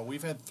show,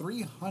 we've had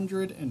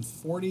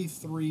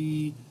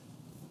 343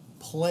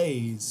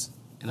 plays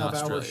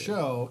of our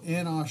show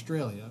in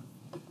Australia.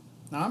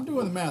 Now, I'm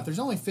doing the math. There's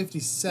only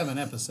 57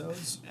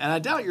 episodes. And I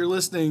doubt you're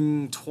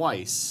listening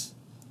twice.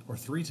 Or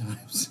 3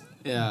 times.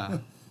 Yeah.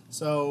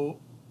 So,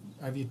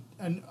 have you...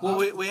 Well,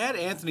 we had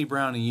Anthony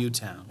Brown in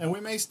U-Town. And we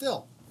may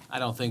still. I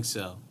don't think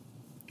so.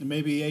 And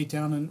maybe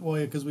A-Town and... Well,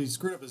 yeah, because we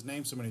screwed up his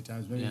name so many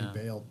times. Maybe Yeah. he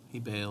bailed. He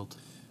bailed.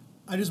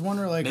 I just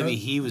wonder, like... Maybe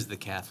he was the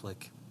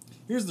Catholic.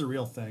 Here's the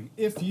real thing.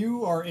 If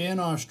you are in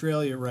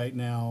Australia right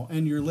now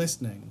and you're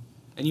listening...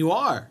 And you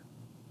are.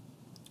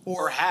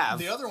 Or have.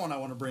 The other one I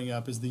want to bring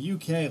up is the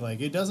UK.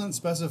 Like, it doesn't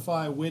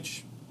specify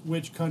which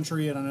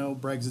country, and I know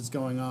Brexit's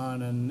going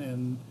on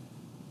and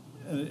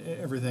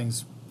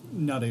everything's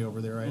nutty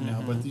over there right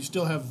now, but you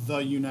still have the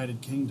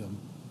United Kingdom.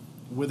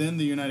 Within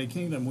the United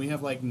Kingdom, we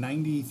have like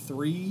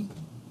 93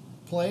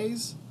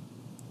 plays.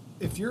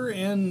 If you're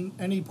in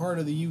any part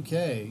of the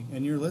UK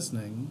and you're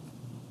listening,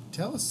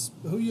 tell us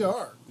who you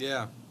are.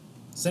 Yeah.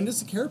 Send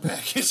us a care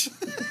package.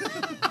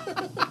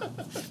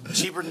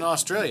 Cheaper than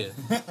Australia.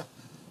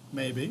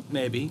 Maybe.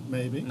 Maybe.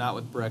 Maybe. Not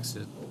with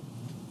Brexit.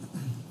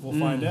 We'll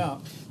find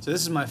out. So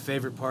this is my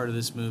favorite part of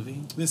this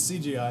movie. This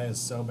CGI is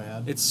so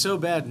bad. It's so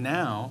bad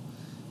now,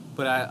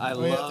 but I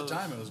Oh, yeah, love... at the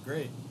time, it was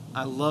great.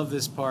 I love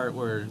this part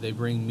where they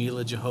bring Mia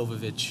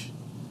Jovovich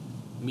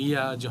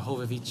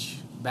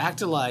back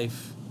to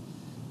life,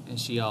 and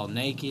she all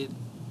naked.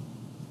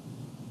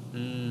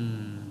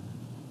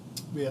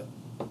 Yeah.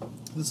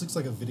 This looks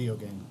like a video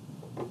game.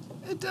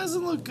 It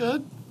doesn't look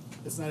good.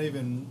 It's not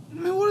even... I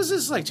mean, what is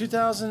this, like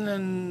 2000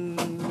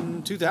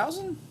 and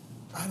 2000?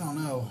 I don't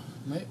know.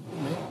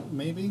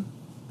 Maybe.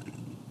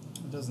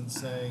 It doesn't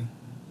say.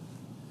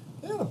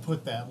 They ought to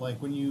put that, like,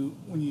 when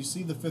you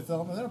see the Fifth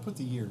Element, they ought to put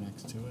the year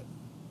next to it.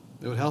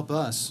 It would help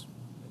us,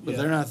 but Yeah.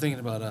 they're not thinking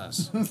about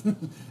us.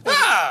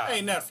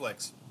 Hey,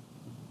 Netflix.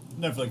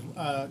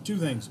 2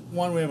 things.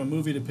 1, we have a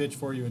movie to pitch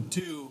for you, and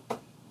 2,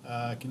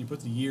 can you put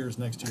the years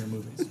next to your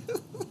movies?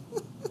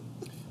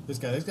 This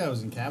guy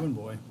was in Cabin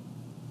Boy.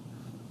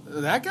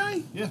 That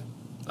guy? Yeah.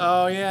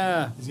 Oh,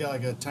 yeah. He's got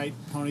like a tight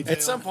ponytail.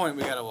 At some point,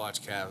 we gotta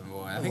watch Cabin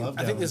Boy. I love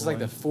think this is like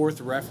Cabin the Boy.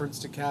 4th reference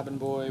to Cabin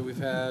Boy we've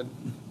had.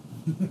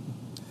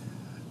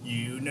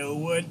 You know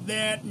what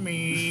that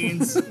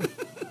means.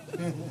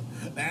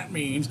 That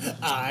means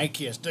I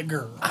kissed a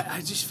girl.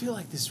 I just feel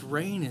like this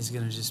rain is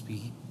gonna just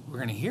be... We're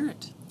gonna hear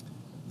it.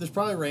 There's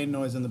probably rain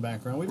noise in the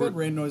background. We've had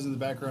rain noise in the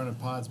background of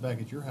pods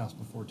back at your house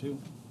before, too.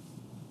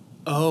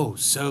 Oh,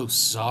 so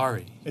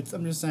sorry.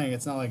 I'm just saying,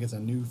 it's not like it's a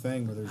new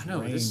thing where there's I know,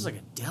 rain. but this is like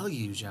a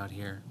deluge out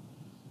here.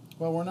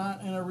 Well, we're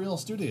not in a real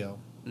studio.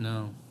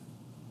 No.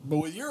 But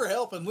with your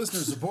help and listener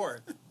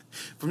support,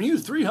 From you,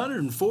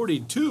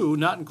 342,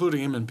 not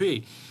including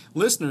M&P,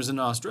 listeners in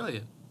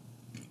Australia.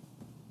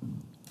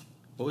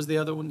 What was the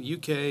other one?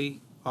 UK,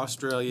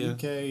 Australia.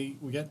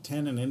 UK, we got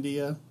 10 in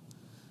India.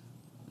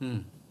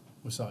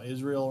 We saw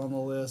Israel on the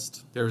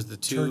list. There was the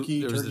two.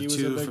 Turkey was a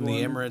two big from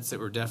the one. Emirates that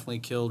were definitely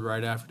killed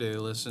right after they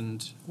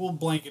listened. We'll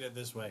blanket it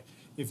this way.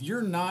 If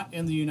you're not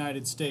in the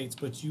United States,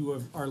 but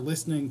you are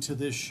listening to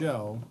this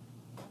show,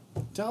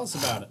 tell us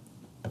about it.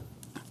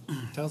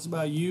 Tell us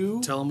about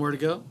you. Tell them where to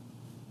go.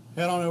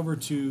 Head on over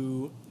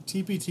to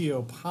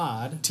TPTO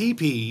Pod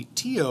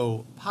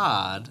TPTO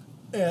Pod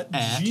at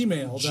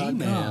gmail.com.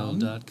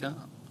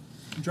 gmail.com.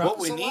 Drop What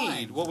us we a need,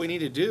 line. what we need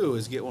to do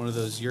is get one of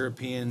those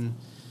European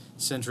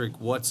centric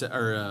WhatsApp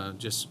or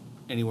just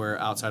anywhere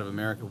outside of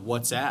America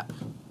WhatsApp.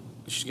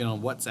 We should get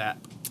on WhatsApp.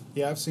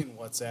 Yeah, I've seen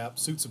WhatsApp.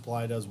 Suit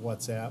Supply does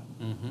WhatsApp,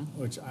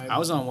 which I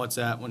was on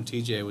WhatsApp when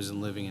TJ was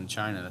living in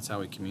China. That's how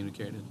we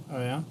communicated. Oh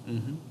yeah.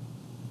 Mm-hmm.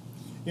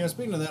 You know,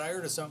 speaking of that, I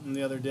heard of something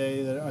the other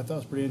day that I thought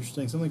was pretty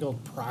interesting. Something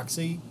called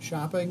proxy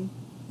shopping.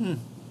 I don't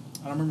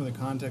remember the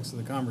context of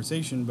the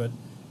conversation, but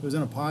it was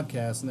in a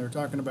podcast, and they were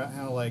talking about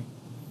how like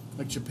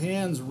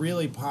Japan's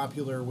really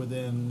popular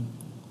within,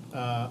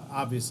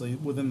 obviously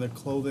within the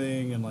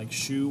clothing and like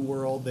shoe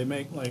world. They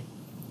make like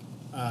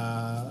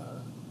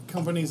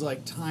companies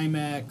like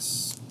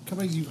Timex,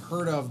 companies you've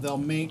heard of. They'll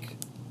make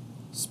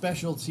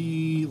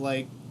specialty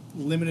like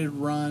limited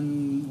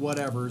run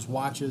whatevers,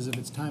 watches if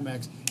it's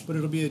Timex, but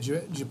it'll be a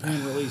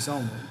Japan release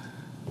only.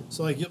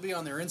 So like you'll be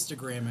on their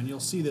Instagram and you'll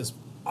see this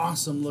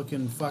awesome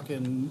looking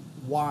fucking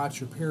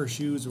watch or pair of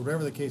shoes or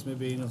whatever the case may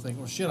be, and you'll think,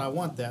 well shit, I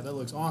want that. That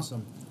looks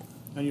awesome.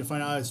 And you'll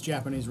find out it's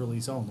Japanese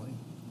release only.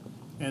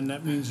 And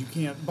that means you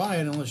can't buy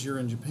it unless you're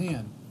in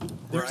Japan.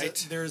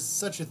 There's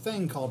such a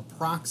thing called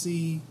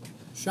proxy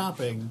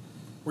shopping,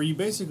 where you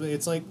basically,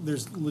 it's like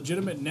there's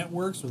legitimate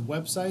networks with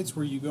websites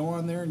where you go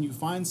on there and you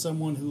find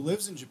someone who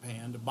lives in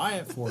Japan to buy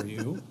it for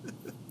you,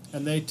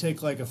 and they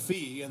take like a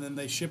fee, and then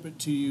they ship it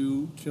to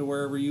you to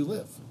wherever you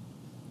live.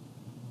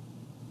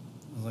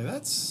 I was like,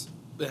 that's...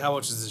 But how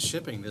much is the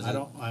shipping? I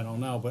don't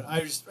know, but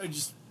I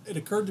just it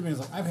occurred to me, I was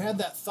like, I've had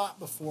that thought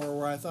before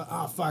where I thought,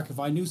 oh fuck, if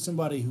I knew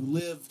somebody who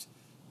lived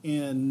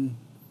in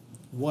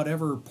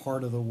whatever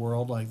part of the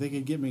world, like they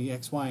could get me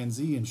X, Y, and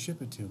Z and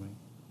ship it to me.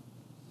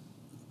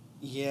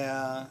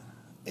 Yeah,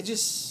 it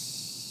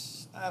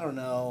just, I don't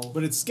know.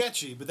 But it's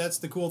sketchy. But that's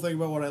the cool thing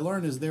about what I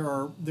learned is there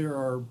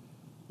are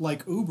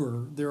like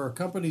Uber, there are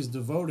companies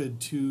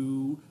devoted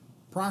to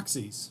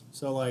proxies.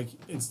 So like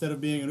instead of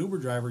being an Uber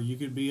driver, you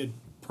could be a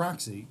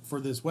proxy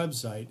for this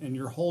website, and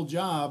your whole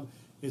job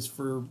is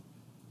for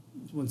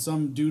when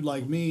some dude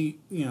like me,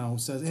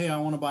 says, "Hey, I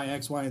want to buy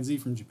X, Y, and Z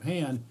from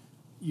Japan,"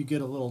 you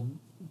get a little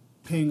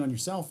ping on your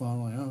cell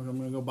phone like, "Oh, I'm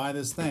going to go buy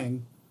this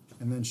thing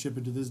and then ship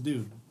it to this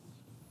dude."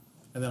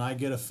 And then I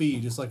get a fee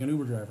just like an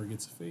Uber driver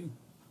gets a fee.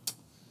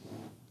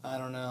 I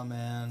don't know,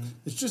 man.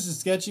 It's just as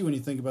sketchy when you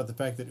think about the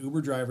fact that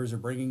Uber drivers are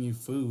bringing you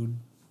food.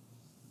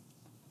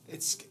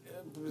 It's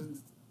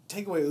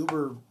take away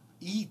Uber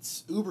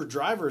Eats. Uber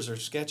drivers are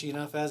sketchy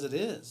enough as it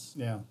is.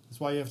 Yeah, that's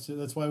why you have to.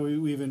 That's why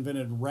we've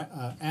invented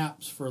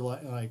apps for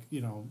like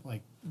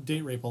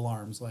date rape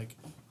alarms. Like,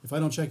 if I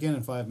don't check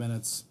in 5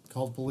 minutes,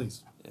 call the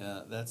police.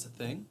 Yeah, that's a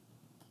thing.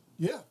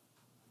 Yeah,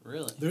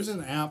 really. There's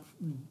an app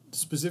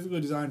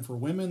specifically designed for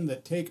women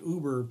that take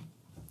Uber,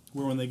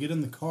 where when they get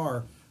in the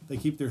car, they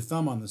keep their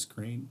thumb on the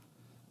screen,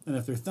 and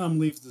if their thumb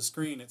leaves the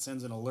screen, it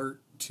sends an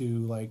alert to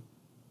like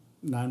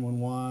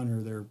 911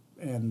 or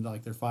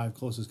their 5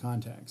 closest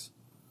contacts.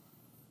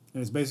 And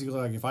it's basically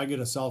like if I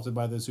get assaulted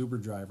by this Uber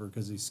driver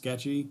because he's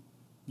sketchy,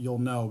 you'll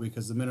know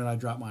because the minute I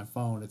drop my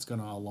phone, it's going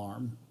to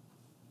alarm.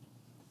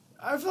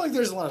 I feel like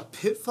there's a lot of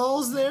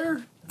pitfalls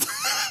there.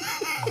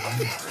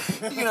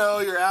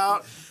 You're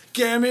out.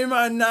 Give me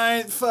my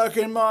 9th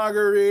fucking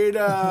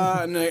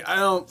margarita. And I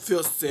don't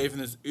feel safe in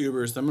this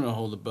Uber, so I'm going to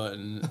hold the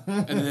button.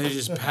 And then they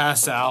just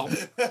pass out.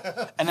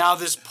 And now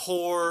this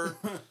poor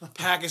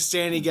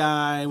Pakistani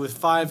guy with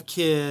 5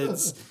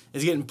 kids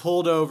is getting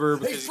pulled over.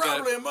 Because He's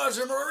probably a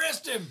Muslim.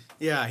 Arrest him.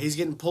 Yeah, he's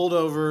getting pulled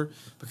over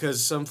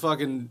because some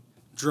fucking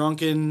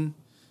drunken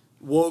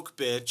woke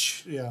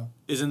bitch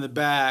is in the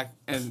back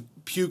and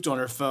puked on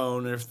her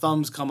phone and her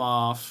thumbs come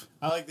off.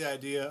 I like the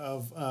idea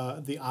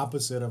of the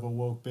opposite of a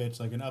woke bitch,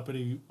 like an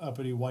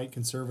uppity white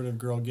conservative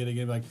girl getting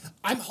in like,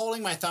 "I'm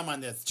holding my thumb on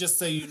this, just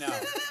so you know."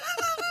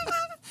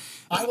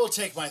 I will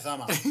take my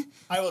thumb out.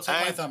 I will take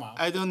my thumb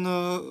out. I don't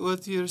know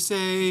what you're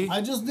saying.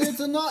 I just need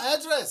to know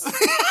address.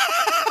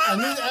 I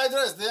need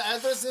address. The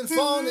address in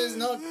phone is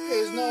not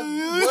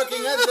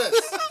working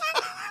address.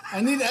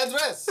 I need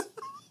address.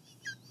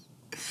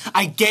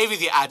 I gave you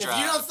the address. If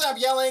you don't stop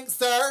yelling,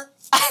 sir,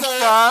 if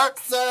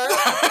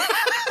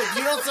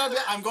you don't stop,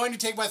 I'm going to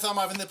take my thumb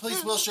off, and the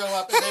police will show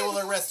up, and they will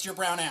arrest your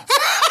brown ass.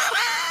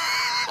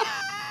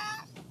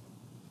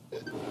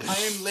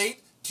 I am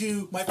late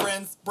to my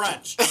friend's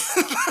brunch.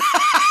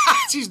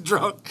 She's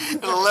drunk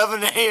at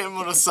 11 a.m.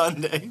 on a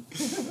Sunday.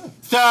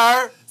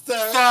 Sir.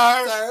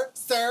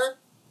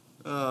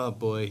 Oh,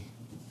 boy.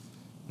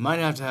 Might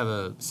have to have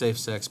a safe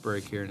sex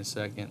break here in a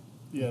second.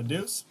 Yeah,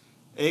 Deuce.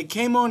 It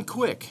came on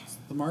quick.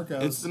 The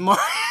Marcos. It's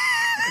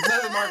It's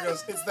not the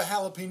Marcos. It's the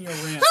jalapeno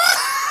ranch.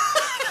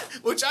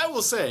 Which I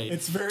will say,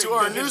 It's very to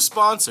our good. new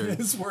sponsor,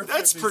 It's worth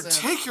that's 50 cents.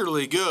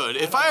 particularly good.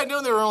 If I had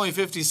known they were only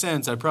 50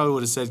 cents, I probably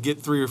would have said get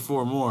 3 or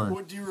 4 more.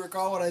 What, do you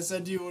recall what I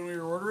said to you when we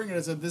were ordering? And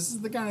I said, this is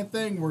the kind of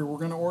thing where we're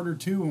going to order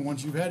 2, and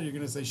once you've had it, you're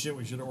going to say, shit,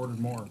 we should have ordered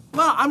more.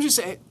 Well, I'm just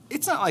saying,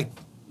 it's not like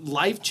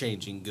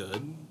life-changing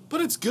good,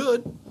 but it's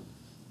good.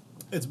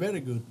 It's very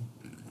good.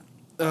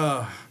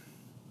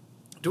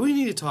 Do we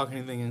need to talk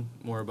anything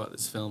more about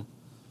this film?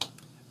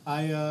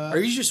 Are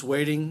you just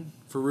waiting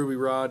for Ruby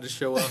Rod to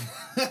show up?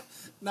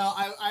 No,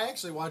 I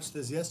actually watched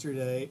this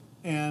yesterday,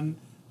 and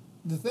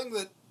the thing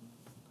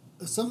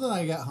something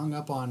I got hung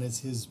up on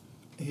is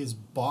his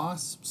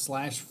boss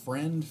 /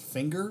 friend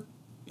Finger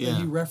that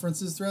he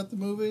references throughout the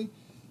movie.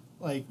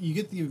 Like, you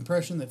get the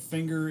impression that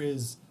Finger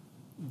is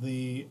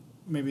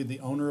maybe the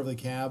owner of the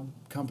cab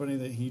company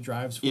that he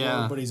drives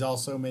for, but he's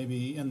also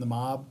maybe in the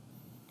mob.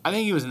 I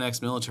think he was an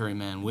ex-military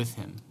man with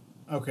him.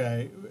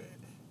 Okay.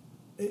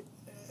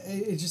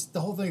 It just,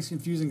 the whole thing's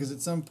confusing because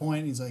at some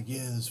point he's like,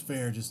 yeah, this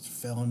fare just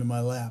fell into my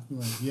lap.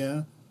 I'm like,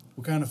 yeah?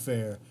 What kind of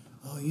fare?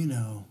 Oh,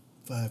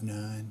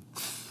 5'9",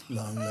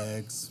 long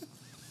legs,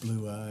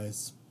 blue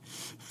eyes,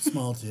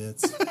 small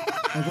tits,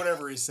 like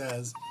whatever he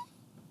says.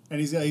 And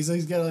he's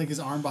got like his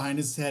arm behind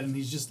his head and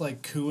he's just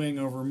like cooing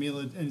over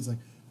Mila, and he's like,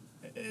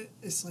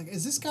 it's like,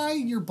 is this guy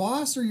your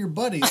boss or your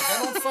buddy? Like,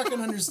 I don't fucking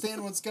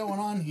understand what's going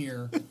on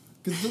here.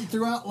 Because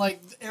throughout, like,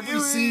 every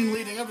scene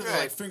leading up to that,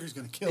 like, Finger's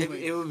gonna kill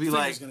me. It would be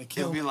Finger's gonna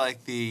kill me. like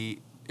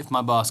if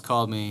my boss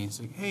called me, he's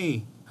like,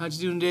 hey, how'd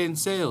you do today in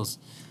sales?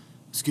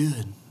 It's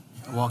good.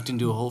 I walked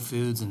into a Whole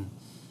Foods and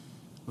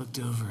looked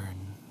over,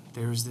 and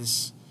there was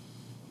this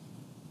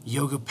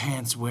yoga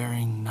pants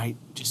wearing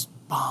just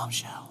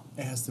bombshell.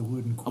 Ass the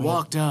wooden I quit.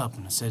 walked up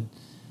and I said,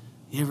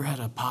 you ever had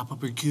a pop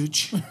up your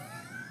cooch?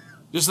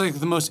 Just like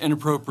the most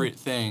inappropriate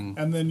thing.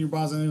 And then your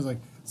boss was like,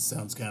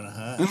 sounds kind of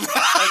hot. Because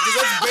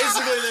that's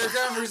basically their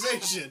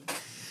conversation.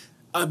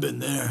 I've been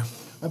there.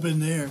 I've been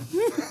there.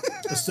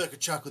 I stuck a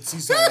chocolate sea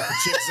salt up a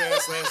chick's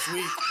ass last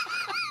week,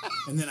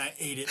 and then I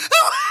ate it.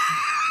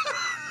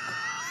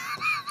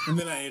 And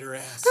then I ate her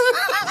ass.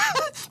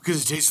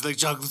 Because it tasted like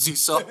chocolate sea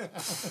salt.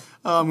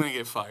 Oh, I'm going to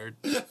get fired.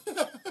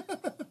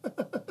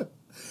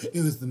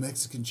 It was the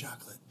Mexican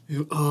chocolate.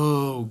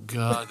 Oh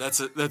God,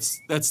 that's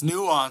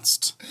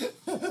nuanced.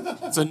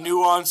 It's a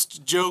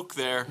nuanced joke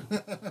there.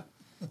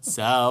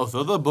 South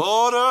of the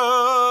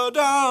border,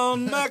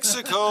 down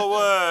Mexico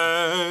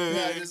way.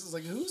 Yeah, this is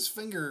like, who's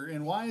Finger,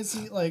 and why is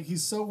he like,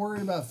 he's so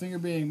worried about Finger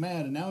being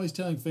mad, and now he's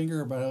telling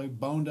Finger about how he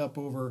boned up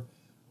over,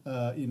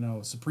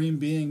 Supreme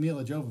Being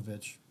Mila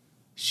Jovovich.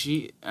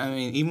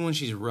 Even when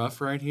she's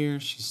rough right here,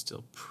 she's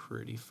still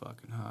pretty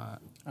fucking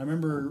hot. I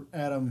remember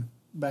Adam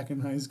back in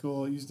high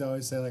school used to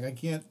always say, like,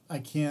 I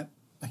can't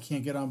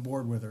get on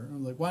board with her. I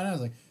was like, why not? I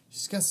was like,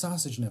 she's got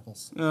sausage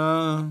nipples.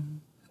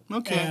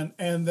 Okay.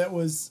 And that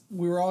was,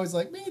 we were always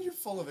like, man, you're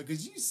full of it,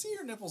 because you see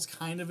her nipples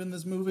kind of in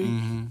this movie,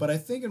 but I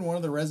think in one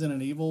of the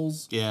Resident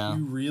Evils,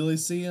 you really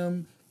see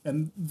them,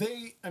 and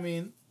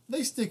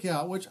they stick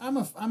out, which I'm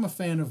a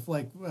fan of,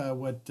 like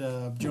what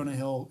Jonah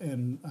Hill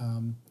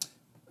and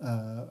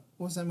what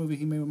was that movie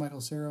he made with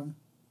Michael Cera?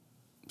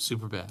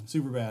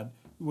 Superbad.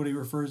 What he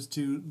refers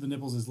to the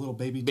nipples as little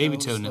baby toe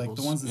nipples, like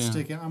the ones that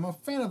stick out. I'm a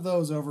fan of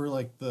those over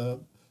like the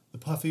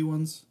puffy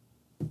ones.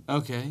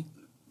 Okay.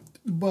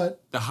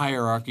 But the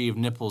hierarchy of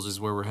nipples is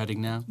where we're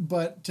heading now.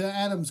 But to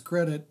Adam's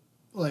credit,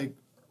 like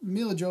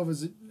Mila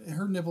Jovovich,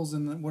 her nipples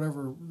in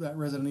whatever that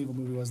Resident Evil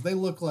movie was, they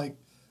look like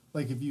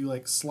if you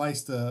like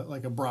sliced a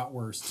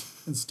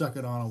bratwurst and stuck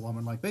it on a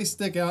woman. Like they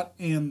stick out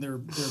and they're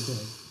big.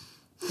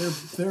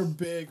 They're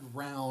big,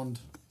 round,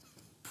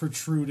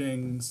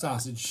 protruding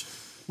sausage.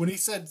 When he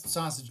said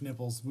sausage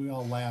nipples, we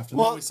all laughed. And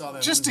then we saw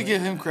that. Just to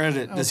give him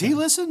credit, does he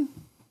listen?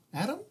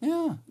 Adam?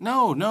 Yeah.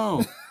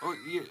 No.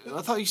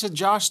 I thought you said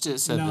Josh said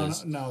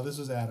this. No, this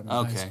was Adam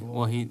in high school.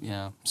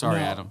 Well, sorry,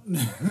 Adam.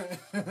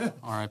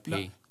 R.I.P.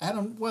 No,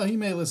 Adam, well, he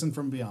may listen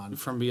from beyond.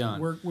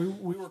 We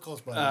were close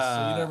buddies,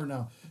 so you never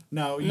know.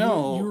 No,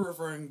 you were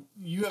referring,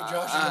 you have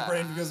Josh in the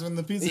brain because when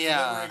the pizza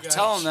delivery guy...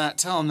 Tell him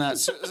that.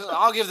 So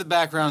I'll give the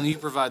background, you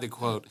provide the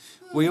quote.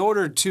 We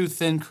ordered 2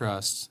 thin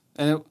crusts,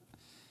 and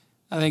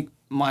I think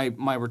my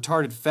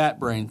retarded fat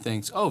brain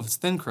thinks, if it's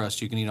thin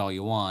crust, you can eat all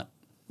you want.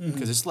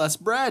 Because it's less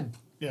bread.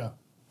 Yeah.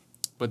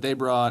 But they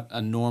brought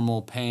a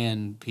normal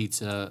pan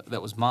pizza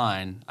that was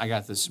mine. I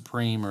got the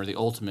Supreme or the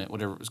Ultimate,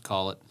 whatever it was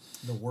called.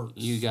 The works.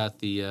 You got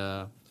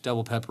the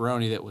double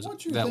pepperoni that was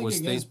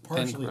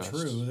partially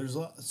true. There's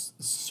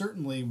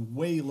certainly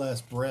way less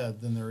bread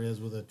than there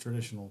is with a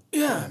traditional.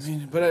 Yeah,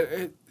 crust.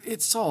 But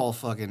it's all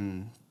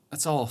fucking.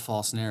 It's all a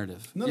false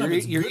narrative.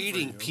 You're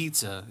eating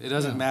pizza. It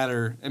doesn't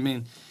matter.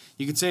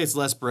 You could say it's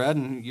less bread,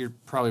 and you're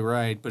probably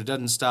right, but it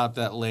doesn't stop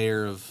that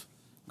layer of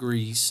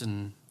grease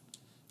and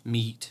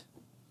meat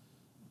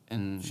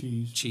and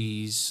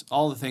cheese,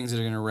 all the things that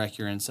are going to wreck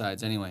your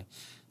insides anyway.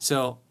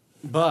 So,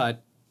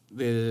 but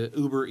the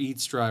Uber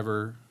Eats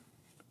driver,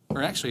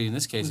 or actually in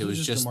this case it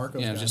was just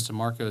a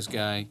Marcos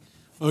guy.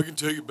 I can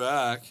take it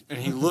back, and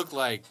he looked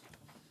like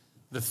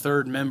the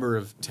third member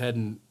of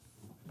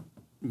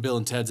Bill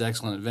and Ted's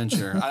Excellent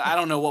Adventure. I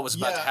don't know what was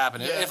about to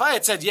happen. Yeah. If I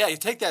had said, you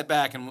take that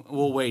back and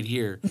we'll wait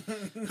here,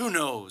 who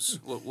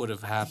knows what would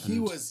have happened. He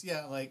was,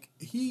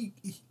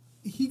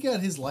 he got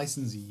his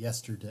license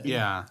yesterday.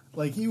 Yeah.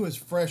 Like, he was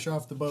fresh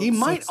off the boat. He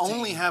might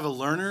only have a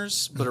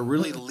learner's, but a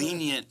really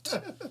lenient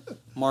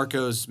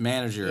Marcos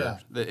manager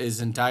that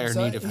is in dire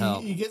need of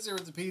help. He gets there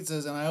with the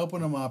pizzas, and I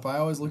open them up. I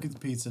always look at the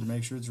pizza to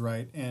make sure it's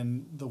right,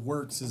 and the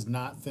works is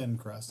not thin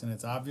crust. And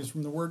it's obvious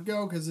from the word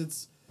go because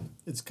it's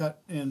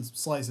cut in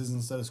slices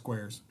instead of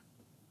squares.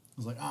 I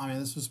was like, oh, man,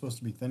 this was supposed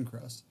to be thin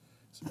crust.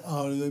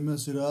 So, did they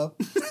mess it up?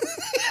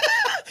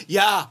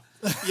 Yeah.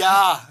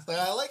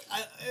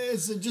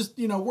 It's just,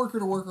 worker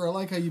to worker. I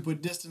like how you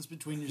put distance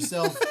between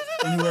yourself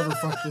and whoever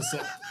fucked this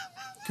up.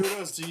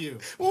 Kudos to you.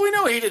 Well, we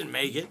know he didn't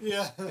make it.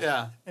 Yeah.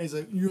 Yeah. And he's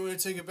like, you want me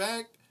to take it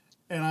back?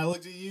 And I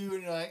looked at you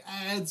and you're like,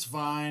 it's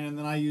fine. And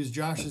then I used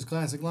Josh's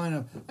classic line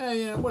of,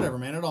 whatever,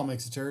 man. It all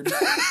makes a turd.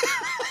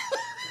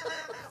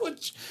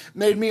 Which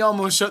made me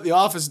almost shut the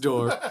office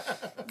door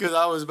because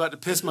I was about to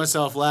piss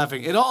myself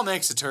laughing. It all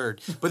makes a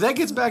turd. But that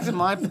gets back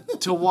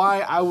to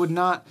why I would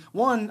not.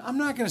 One, I'm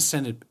not going to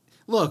send it.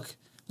 Look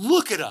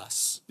at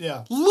us.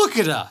 Yeah. Look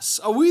at us.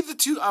 Are we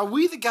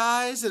the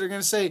guys that are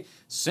going to say,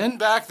 send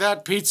back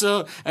that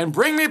pizza and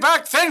bring me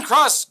back thin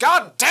crust?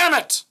 God damn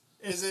it.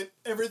 Is it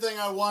everything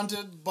I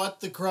wanted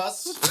but the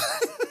crust?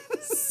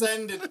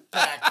 Send it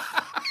back.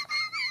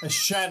 I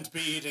shan't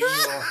be eating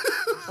your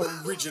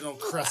original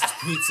crust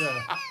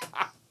pizza.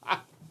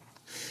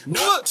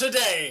 Not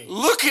today.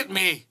 Look at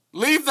me.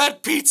 Leave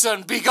that pizza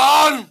and be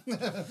gone.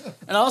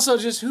 And also,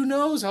 just who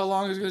knows how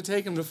long it's going to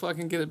take him to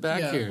fucking get it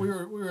back here. We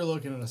were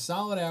looking at a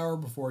solid hour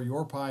before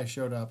your pie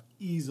showed up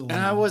easily. And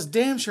I was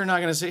damn sure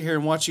not going to sit here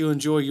and watch you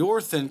enjoy your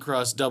thin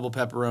crust double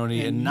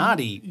pepperoni and not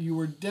eat. You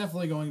were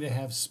definitely going to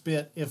have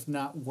spit, if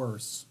not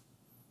worse,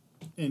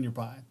 in your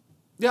pie.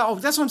 Yeah,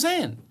 that's what I'm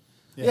saying.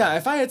 Yeah,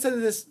 if I had said to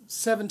this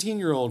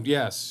 17-year-old,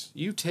 yes,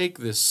 you take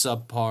this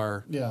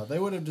subpar. Yeah, they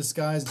would have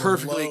disguised the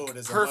load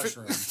as a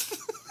mushroom.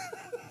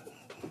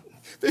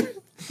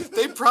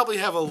 They probably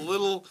have a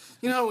little,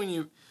 when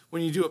you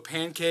do a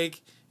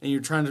pancake and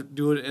you're trying to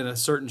do it in a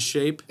certain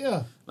shape.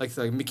 Yeah. Like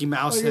Mickey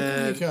Mouse head.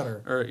 A cookie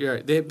cutter.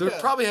 Or they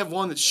probably have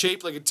one that's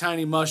shaped like a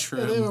tiny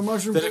mushroom. Yeah, they have a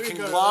mushroom that a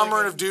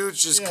conglomerate of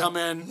dudes just come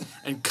in,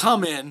 and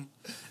then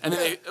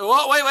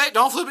wait,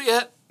 don't flip it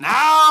yet.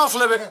 Now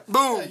flip it.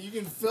 Boom. Yeah, you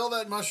can fill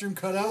that mushroom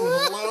cutout with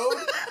a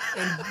load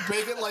and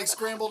bake it like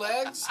scrambled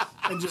eggs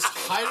and just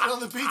hide it on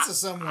the pizza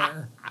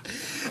somewhere.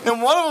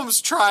 And one of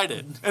them's tried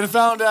it and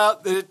found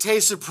out that it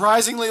tastes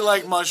surprisingly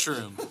like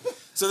mushroom.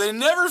 So they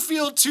never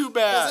feel too It's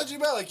bad. not too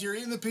bad. Like you're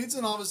eating the pizza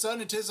and all of a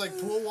sudden it tastes like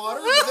pool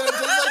water, but then it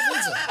tastes like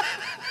pizza.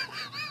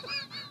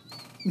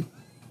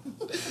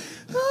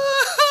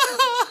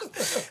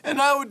 And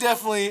I would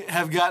definitely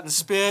have gotten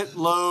spit,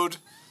 load,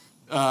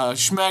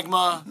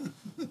 schmegma.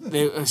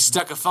 They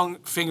stuck a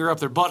finger up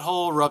their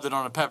butthole, rubbed it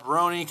on a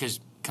pepperoni, because,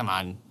 come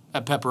on,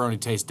 that pepperoni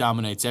taste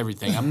dominates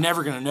everything. I'm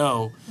never going to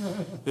know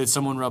that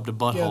someone rubbed a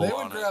butthole Yeah, they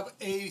on would it. grab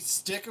a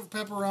stick of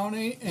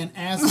pepperoni and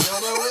ass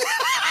dildo it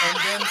and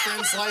then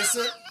thin slice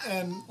it,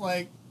 and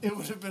like it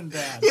would have been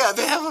bad. Yeah,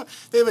 they have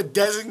a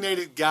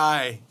designated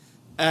guy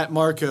at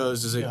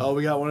Marco's. Is like, Yeah. oh,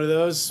 we got one of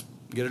those.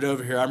 Get it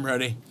over here. I'm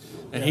ready.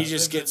 And he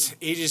just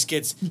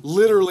gets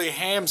literally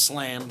ham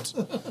slammed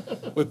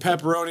with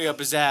pepperoni up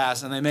his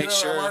ass, and they make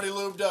sure. I'm already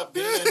lubed up.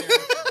 Get it in here.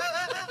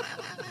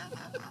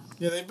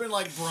 Yeah, they've been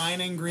like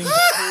brining green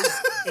peppers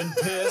in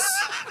piss.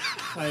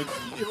 Like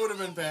it would have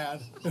been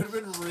bad. It would have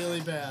been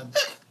really bad.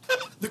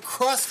 The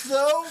crust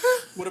though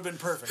would have been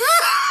perfect.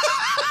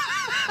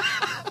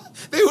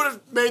 They would have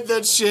made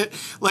that shit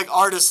like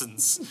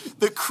artisans.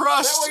 The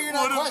crust. That way you're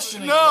not would've-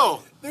 questioning.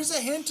 No. it. There's a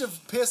hint of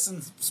piss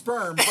and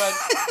sperm, but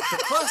the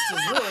crust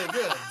is really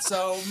good.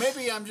 So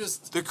maybe I'm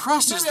just. The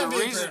crust is Maybe the I'm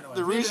being reason. paranoid.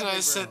 The Maybe reason I'm I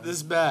being sent paranoid.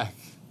 this back.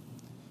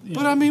 you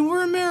But know. I mean,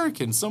 we're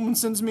American. Someone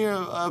sends me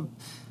a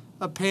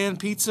pan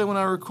pizza when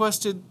I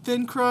requested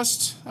thin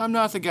crust. I'm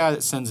not the guy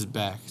that sends it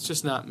back. It's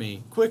just not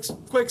me.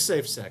 Quick,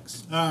 safe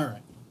sex. All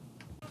right.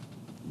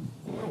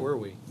 Where were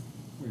we?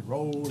 We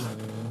roll.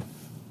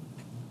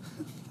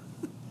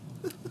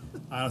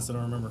 I honestly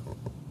don't remember.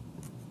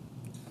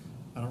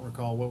 I don't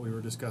recall what we were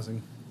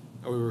discussing.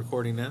 Are we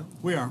recording now?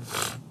 We are.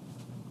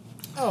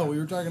 Oh, we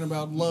were talking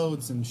about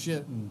loads and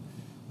shit and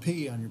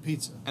pee on your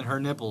pizza And her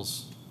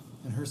nipples.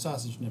 and her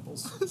sausage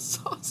nipples.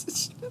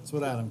 Sausage. That's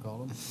what Adam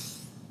called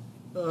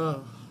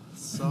them.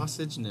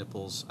 Sausage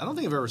nipples. I don't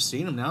think I've ever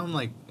seen them. Now I'm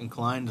like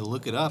inclined to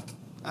look it up.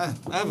 I have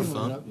a You can look it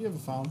phone. up. You have a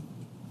phone.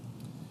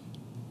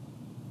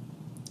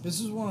 This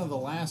is one of the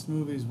last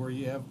movies where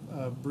you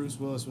have Bruce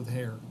Willis with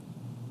hair.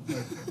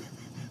 Like,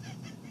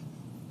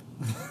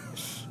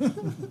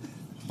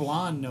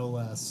 blonde, no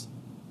less.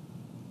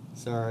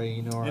 Sorry,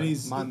 you know, And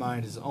he's- my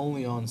mind is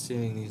only on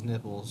seeing these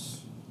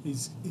nipples.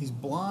 He's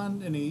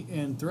blonde,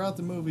 and throughout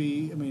the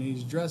movie, I mean,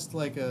 he's dressed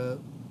like a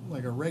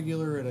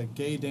regular at a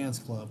gay dance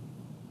club.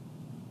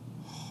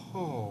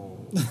 Oh,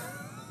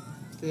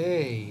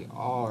 they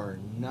are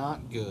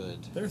not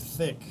good. They're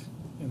thick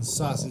and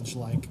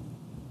sausage-like.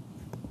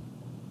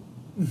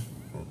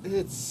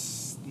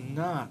 It's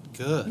not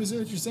Let me good. see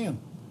what you're saying.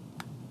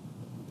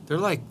 They're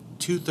like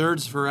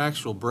 2/3 of her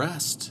actual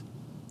breast.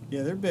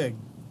 Yeah, they're big.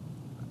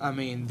 I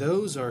mean,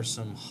 those are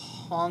some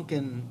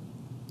honking.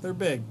 They're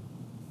big.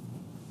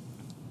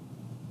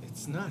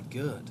 It's not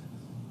good.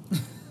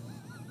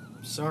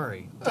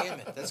 Sorry. Damn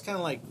it. That's kind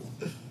of like.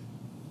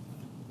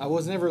 I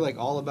was never like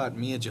all about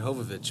Mia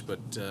Jovovich, but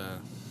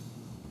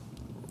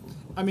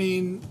I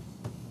mean,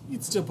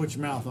 you'd still put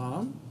your mouth on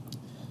them.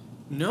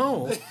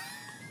 no.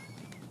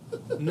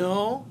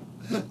 No.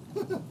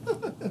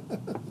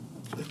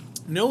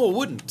 No, I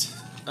wouldn't.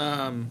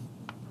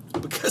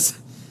 Because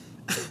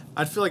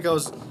I'd feel like I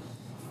was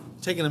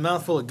taking a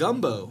mouthful of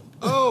gumbo.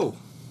 Oh,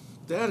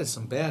 that is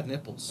some bad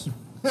nipples.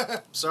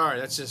 Sorry,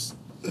 that's just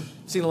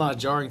seen a lot of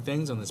jarring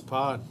things on this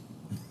pod.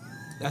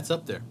 That's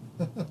up there.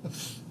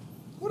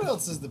 What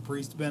else has the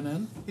priest been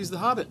in? He's the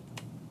Hobbit.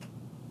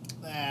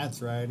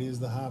 That's right, he's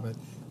the Hobbit.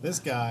 This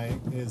guy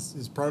is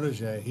his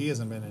protege. He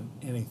hasn't been in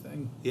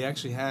anything. He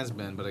actually has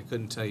been, but I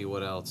couldn't tell you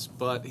what else.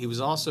 But he was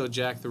also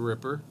Jack the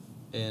Ripper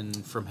in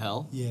From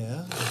Hell.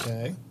 Yeah.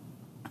 Okay.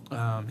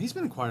 He's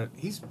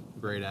a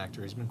great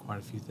actor. He's been quite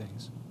a few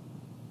things.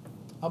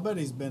 I'll bet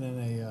he's been in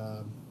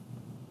a.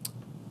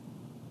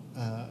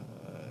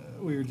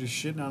 We were just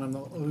shitting on him.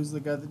 Who's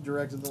the guy that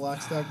directed the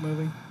Lock, Stock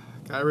movie?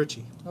 Guy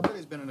Ritchie. I bet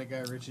he's been in a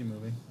Guy Ritchie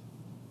movie.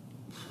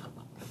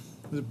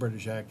 He's a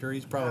British actor.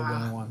 He's probably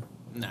been in one.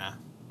 Nah.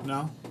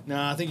 No? No,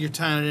 I think you're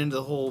tying it into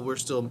the whole we're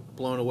still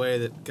blown away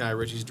that Guy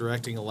Ritchie's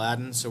directing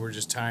Aladdin, so we're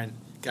just tying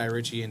Guy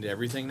Ritchie into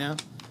everything now.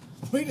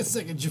 Wait a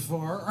second,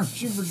 Jafar.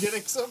 Aren't you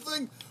forgetting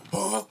something?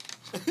 Huh?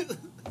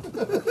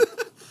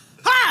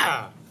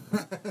 Ha!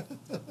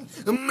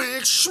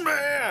 Mick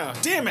Schmear!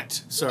 Damn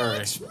it! Sorry.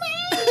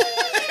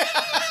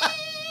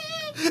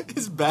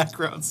 His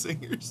background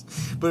singers.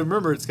 But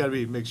remember, it's got to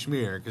be Mick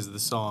Schmear because of the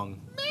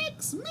song.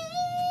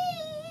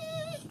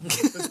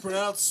 It's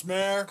pronounced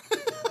Smear.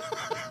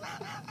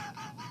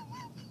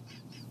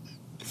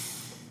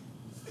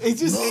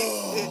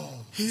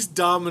 He's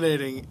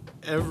dominating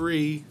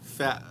every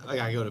like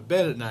I go to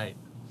bed at night.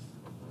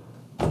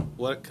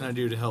 What can I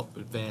do to help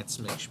advance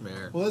Mick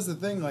Schmear? Well, that's the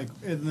thing. Like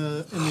in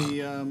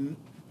the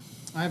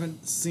I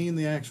haven't seen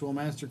the actual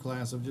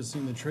masterclass. I've just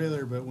seen the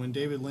trailer. But when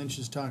David Lynch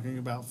is talking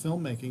about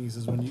filmmaking, he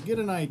says when you get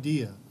an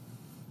idea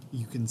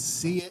You can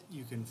see it,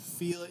 you can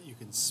feel it, you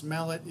can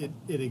smell it.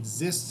 It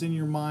exists in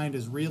your mind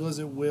as real as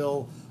it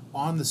will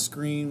on the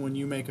screen when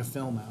you make a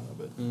film out of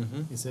it.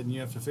 Mm-hmm. He said, and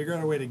you have to figure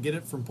out a way to get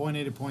it from point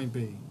A to point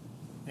B.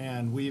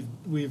 And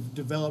we've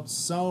developed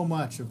so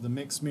much of the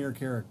Mick Smear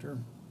character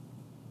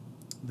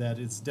that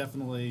it's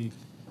definitely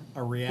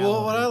a reality.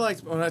 Well, what I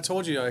liked when I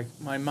told you, like,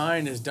 my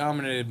mind is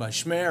dominated by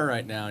Schmear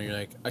right now, and you're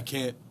like,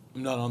 I'm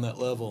not on that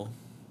level.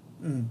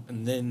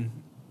 And then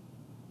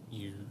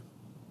you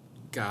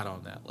got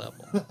on that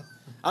level.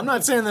 I'm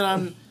not saying that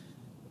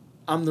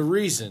I'm the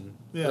reason,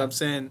 but I'm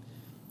saying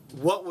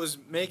what was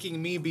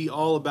making me be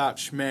all about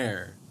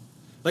Schmear.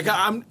 Like,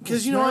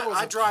 because you know what?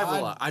 I drive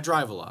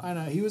a lot. I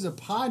know. He was a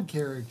pod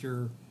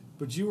character,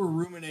 but you were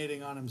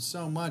ruminating on him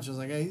so much. I was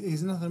like,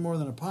 he's nothing more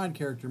than a pod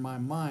character in my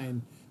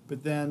mind.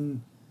 But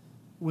then,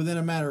 within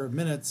a matter of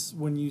minutes,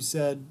 when you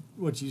said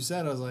what you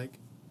said, I was like,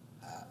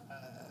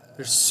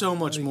 there's so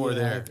much more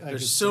there.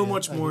 There's so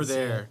much more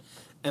there.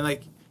 And,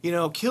 like, you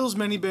know, Kills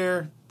Many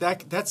Bear,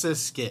 that's a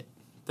skit.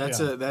 That's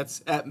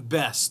at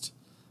best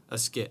a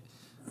skit.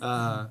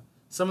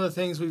 Some of the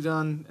things we've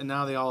done, and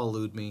now they all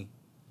elude me.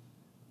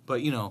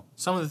 But, you know,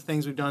 some of the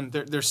things we've done,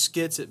 they're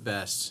skits at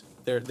best.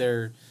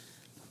 They're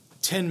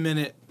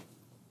 10-minute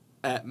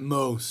at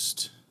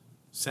most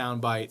sound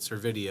bites or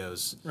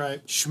videos.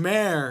 right,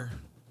 Schmear,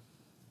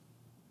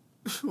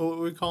 what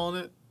were we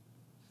calling it?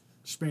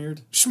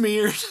 smeared.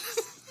 Schmeared.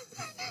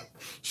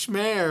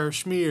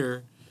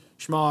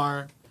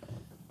 Schmar.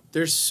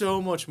 There's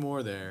so much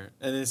more there.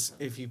 And it's,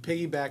 if you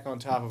piggyback on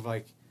top of,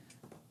 like,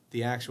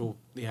 the actual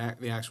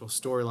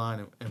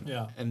storyline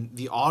and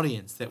the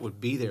audience that would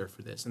be there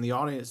for this, and the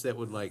audience that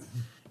would, like,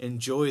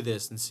 enjoy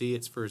this and see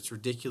it for its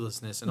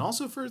ridiculousness and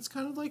also for its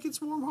kind of, like,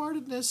 its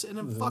warm-heartedness in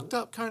a fucked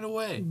up kind of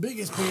way.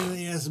 Biggest pain in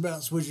the ass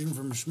about switching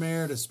from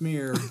Schmear to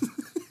Smear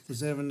was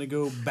having to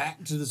go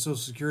back to the Social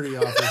Security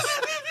office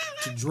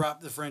to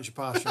drop the French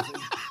apostrophe.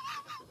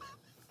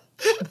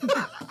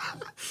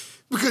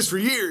 Because for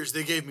years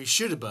they gave me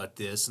shit about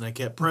this, and I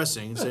kept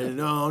pressing and saying,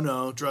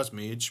 no, trust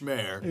me, it's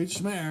Schmear. It's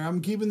Schmear.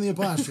 I'm keeping the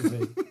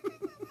apostrophe.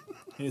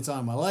 And it's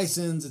on my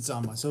license. It's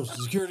on my Social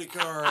Security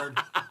card.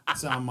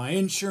 It's on my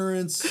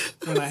insurance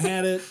when I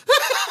had it.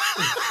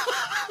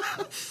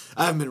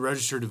 I haven't been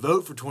registered to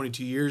vote for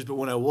 22 years, but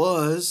when I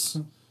was,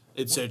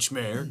 it said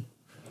Schmear.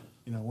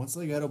 You know, once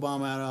they got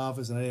Obama out of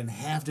office and I didn't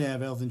have to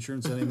have health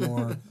insurance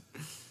anymore,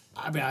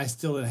 I mean, I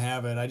still didn't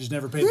have it. I just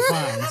never paid the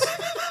fines.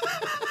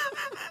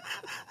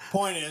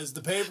 Point is,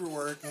 the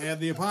paperwork had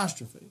the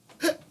apostrophe.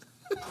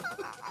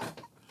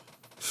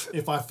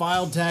 If I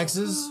filed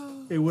taxes,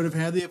 it would have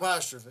had the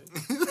apostrophe.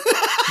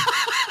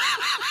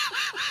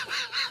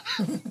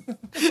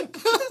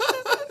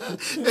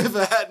 If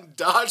I hadn't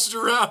dodged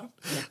around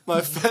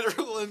my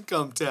federal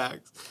income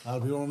tax. A lot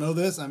of people don't know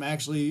this. I'm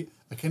actually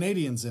a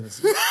Canadian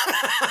citizen.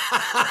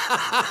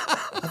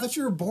 I thought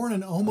you were born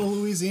in Houma,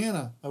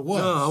 Louisiana. I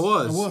was. No, I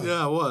was.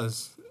 Yeah, I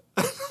was.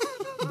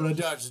 But I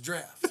dodged the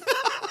draft.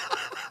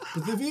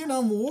 But the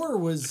Vietnam War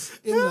was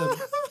in the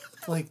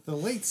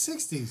late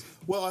 60s.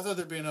 Well, I thought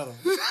there'd be another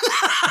one.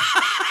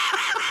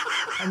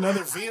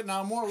 Another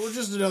Vietnam War? Or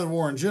just another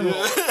war in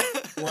general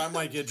where I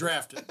might get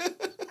drafted.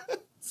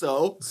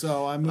 So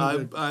I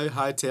moved I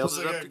hightailed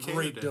it like up a to Canada.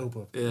 great dope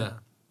up Yeah.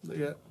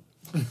 Yeah.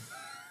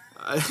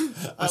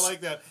 I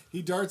like that.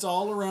 He darts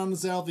all around the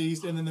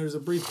Southeast, and then there's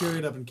a brief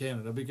period up in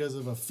Canada because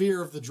of a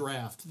fear of the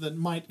draft that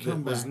might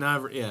come back.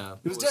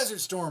 It was Desert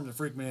Storm that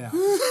freaked me out.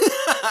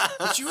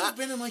 But you would have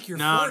been in like your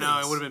 40s. No,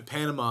 it would have been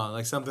Panama,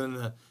 like something in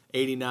the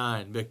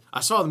 89. But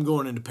I saw them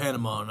going into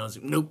Panama, and I was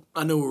like, nope,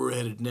 I know where we're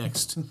headed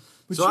next.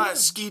 So I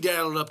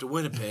ski-daddled up to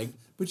Winnipeg.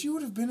 But you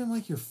would have been in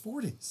like your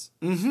 40s.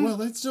 Mm-hmm. Well,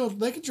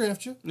 they could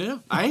draft you. Yeah.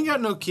 I ain't got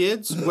no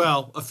kids.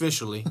 Well,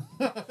 officially.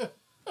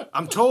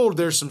 I'm told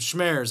there's some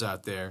schmears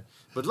out there,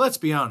 but let's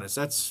be honest,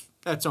 that's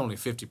only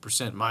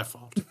 50% my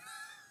fault.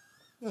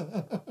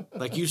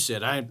 Like you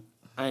said, I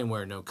ain't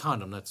wearing no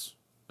condom. That's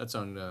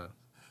on that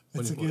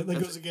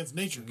goes against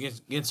nature.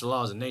 Against the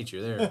laws of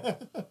nature there.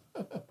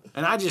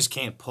 And I just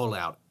can't pull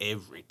out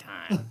every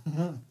time.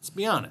 Let's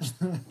be honest.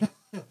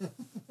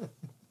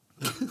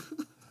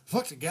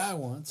 Fucked a guy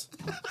once.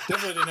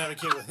 Definitely didn't have a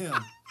kid with him.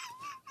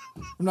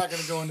 I'm not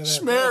going to go into that.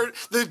 Schmear,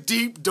 the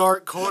deep,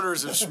 dark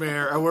corners of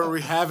Schmear are where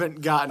we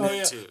haven't gotten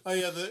into. Oh,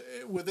 yeah.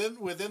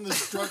 Within the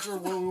structure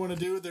of what we want to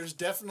do, there's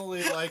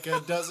definitely like a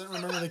doesn't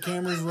remember the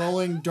camera's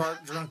rolling,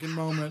 dark, drunken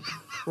moment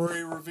where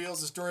he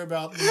reveals a story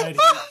about the night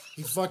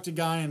he fucked a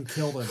guy and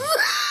killed him.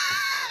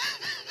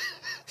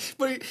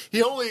 But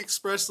he only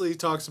expressly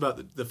talks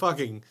about the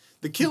fucking...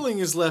 The killing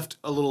is left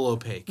a little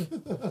opaque. Wait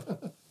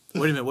a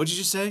minute, what'd you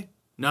just say?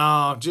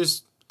 No,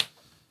 just...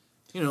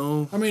 You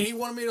know, I mean, he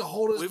wanted me to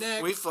hold his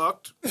neck. We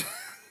fucked,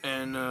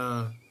 and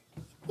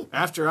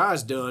after I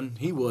was done,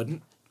 he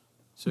wouldn't.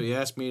 So he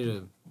asked me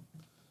to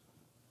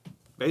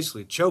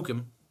basically choke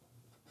him.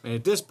 And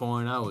at this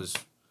point, I was,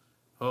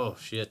 oh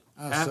shit,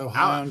 I was so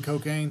high on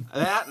cocaine.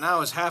 That, and I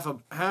was half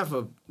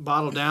a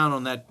bottle down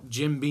on that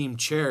Jim Beam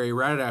cherry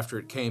right after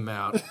it came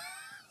out,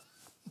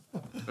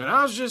 and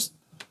I was just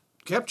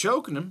kept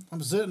choking him.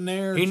 I'm sitting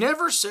there. He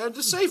never said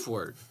the safe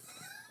word,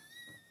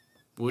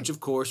 which of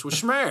course was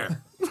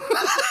schmear.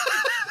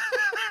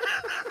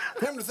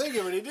 Come to think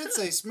of it, he did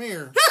say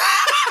smear.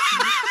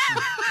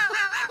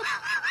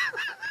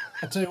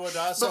 I'll tell you what,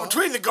 I saw. But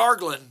between the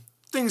gargling,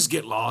 things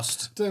get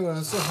lost. Tell you what, I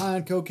was so high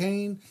on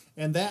cocaine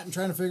and that and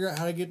trying to figure out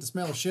how to get the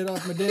smell of shit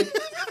off my dick,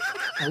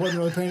 I wasn't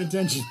really paying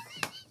attention.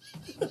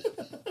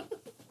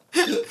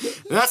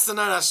 That's the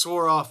night I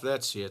swore off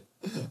that shit.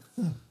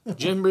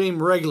 Jim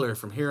Beam regular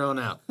from here on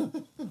out.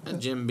 That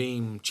Jim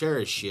Beam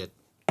cherish shit.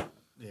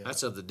 Yeah.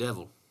 That's of the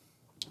devil.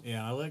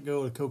 Yeah, I let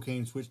go of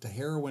cocaine, switched to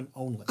heroin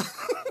only.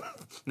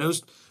 No,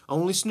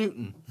 only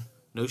snooting,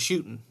 no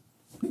shooting.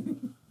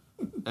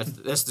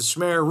 That's the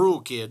schmear rule,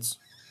 kids.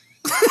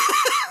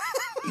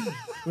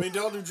 I mean,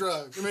 don't do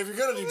drugs. I mean, if you're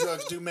gonna do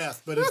drugs, do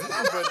meth, but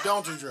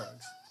don't do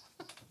drugs.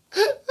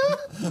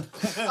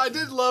 I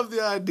did love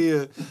the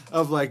idea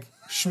of like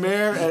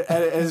schmear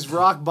at his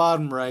rock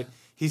bottom, right?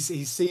 He's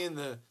seeing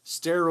the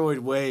steroid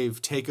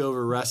wave take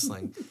over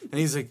wrestling, and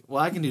he's like,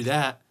 "Well, I can do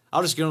that.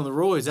 I'll just get on the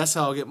roids. That's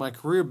how I'll get my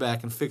career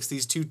back and fix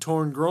these 2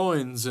 torn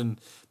groins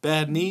and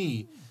bad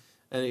knee."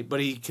 But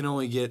he can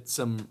only get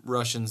some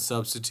Russian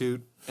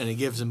substitute, and it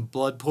gives him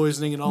blood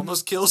poisoning and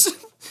almost kills him.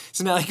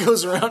 So now he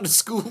goes around to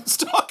schools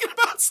talking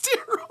about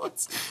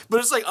steroids.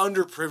 But it's like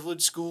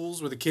underprivileged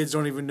schools where the kids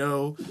don't even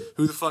know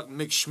who the fuck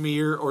Mick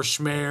Schmear or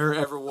Schmear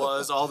ever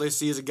was. All they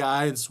see is a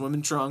guy in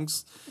swimming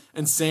trunks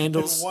and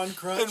sandals. And one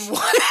crutch.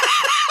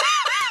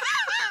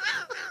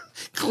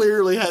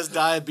 Clearly has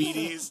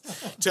diabetes,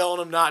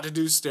 telling him not to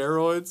do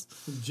steroids.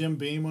 Jim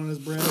Beam on his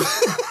breast.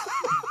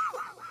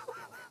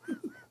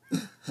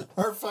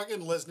 Our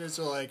fucking listeners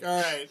are like,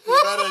 all right,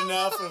 we've had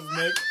enough of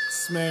Mick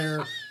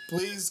Schmear.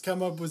 Please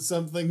come up with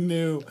something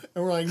new.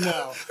 And we're like,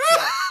 no.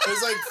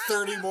 There's like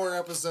 30 more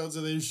episodes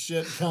of this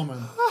shit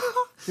coming.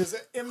 Because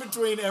in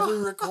between every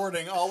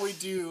recording, all we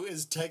do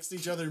is text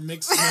each other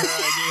Mick Schmear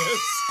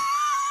ideas.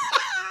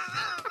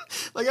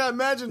 Like, I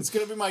imagine It's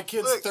going to be my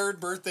kid's third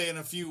birthday in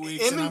a few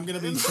weeks, and I'm going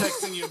to be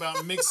texting you about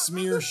Mick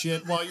Schmear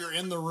shit while you're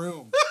in the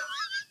room.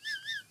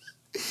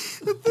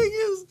 The thing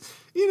is,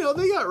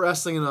 they got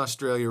wrestling in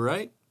Australia,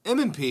 right?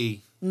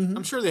 M&P. Mm-hmm.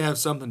 I'm sure they have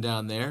something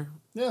down there.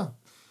 Yeah.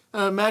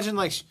 Imagine,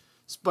 like,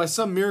 by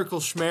some miracle,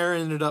 Schmear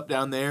ended up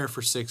down there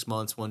for 6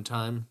 months one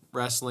time,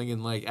 wrestling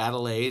in, like,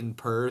 Adelaide and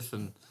Perth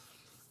and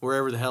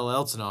wherever the hell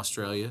else in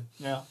Australia.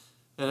 Yeah.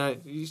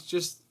 And he's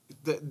just,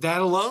 that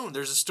alone,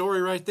 there's a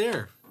story right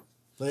there.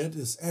 They had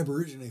this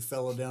Aborigine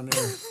fellow down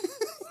there.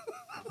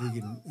 He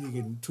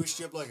can twist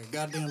you up like a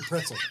goddamn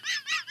pretzel.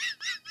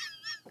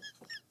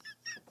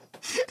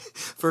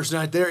 First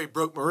night there, he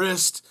broke my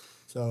wrist.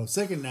 So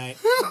second night,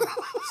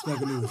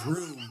 snuck into his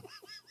room,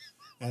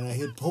 and I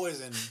hid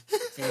poison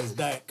in his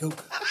Diet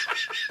Coke.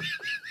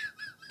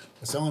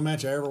 That's the only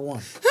match I ever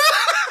won.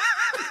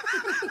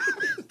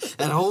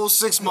 That whole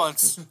 6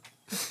 months,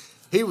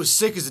 he was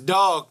sick as a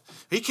dog.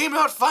 He came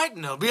out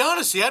fighting, though. Be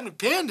honest, he had me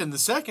pinned in the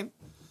second.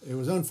 It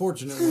was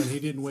unfortunate when he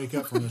didn't wake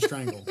up from the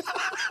strangle.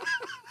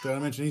 Did I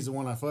mention he's the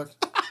one I fucked?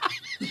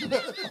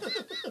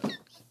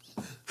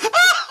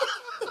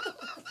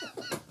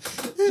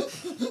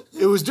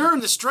 It was during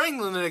the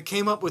strangling that I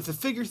came up with the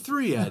figure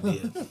 3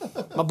 idea.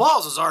 My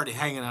balls was already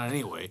hanging out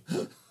anyway.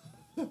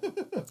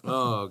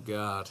 Oh,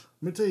 God.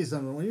 Let me tell you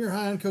something. When you're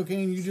high on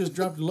cocaine, you just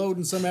dropped a load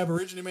in some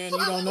Aborigine man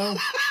you don't know.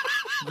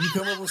 You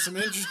come up with some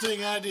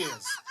interesting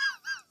ideas.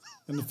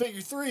 And the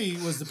figure 3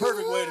 was the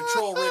perfect way to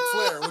troll Ric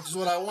Flair, which is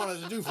what I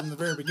wanted to do from the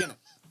very beginning.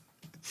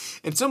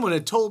 And someone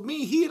had told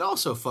me he had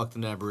also fucked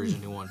an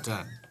Aborigine one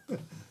time.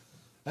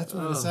 That's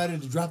when I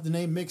decided to drop the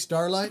name Mick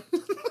Starlight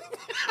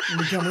and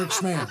become Rick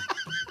Schmear.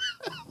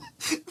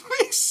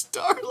 Mick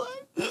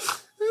Starlight? This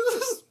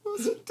is the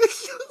most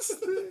ridiculous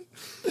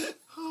thing.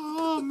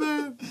 Oh,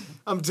 man.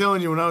 I'm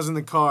telling you, when I was in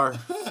the car,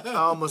 I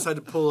almost had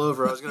to pull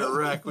over. I was going to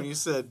wreck when you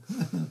said,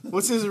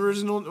 what's his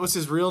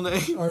real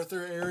name?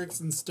 Arthur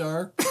Erickson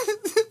Starr.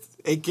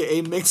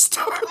 A.K.A. Mick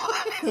Starlight.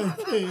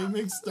 A.K.A.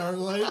 Mick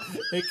Starlight.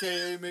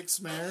 A.K.A. Mick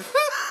Schmear.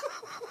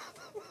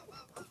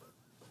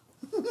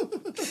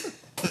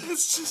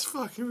 It's just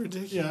fucking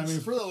ridiculous. Yeah, I mean,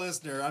 for the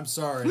listener, I'm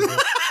sorry.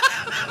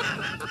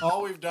 But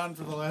all we've done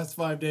for the last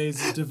 5 days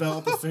is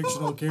develop a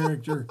fictional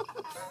character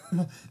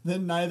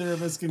that neither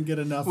of us can get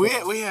enough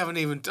of. We haven't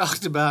even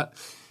talked about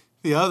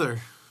the other.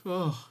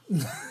 Oh.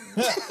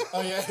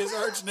 Oh, yeah, his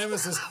arch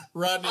nemesis,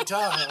 Rodney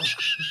Tahoe.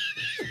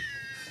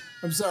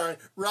 I'm sorry,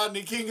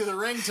 Rodney King of the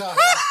Ring Tahoe.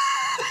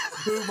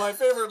 Who, my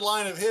favorite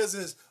line of his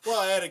is, well,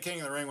 I had a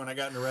King of the Ring when I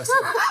got into wrestling.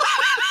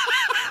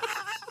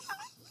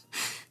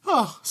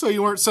 Oh, so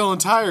you weren't selling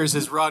tires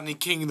as Rodney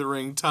King of the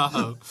Ring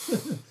Tahoe.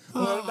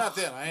 Well, not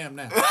then. I am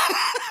now.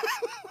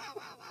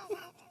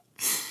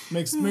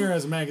 Mick Schmear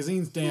has a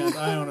magazine stand.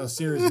 I own a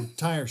series of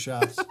tire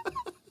shops.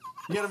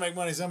 You got to make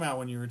money somehow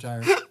when you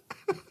retire.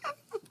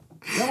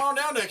 Come on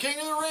down to King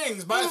of the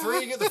Rings. Buy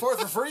 3, get the 4th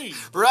for free.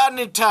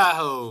 Rodney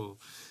Tahoe.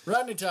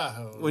 Rodney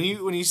Tahoe. When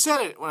you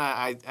said it, when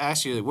I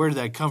asked you, like, where did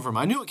that come from?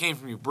 I knew it came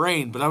from your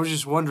brain, but I was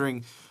just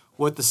wondering,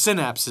 what the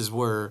synapses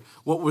were,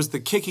 what was the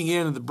kicking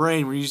in of the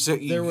brain where you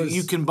said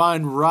you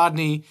combined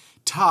Rodney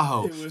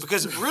Tahoe.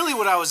 Because really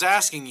what I was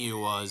asking you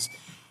was,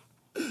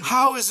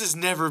 how has this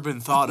never been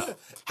thought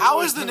of?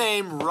 How has the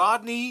name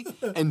Rodney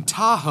and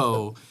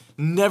Tahoe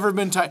never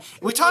been tied?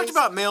 We talked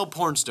about male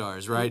porn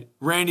stars, right?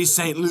 Randy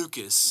St.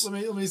 Lucas.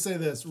 Let me say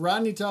this.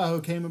 Rodney Tahoe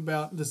came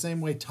about the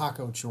same way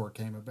Taco Chore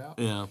came about.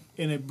 Yeah.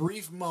 In a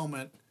brief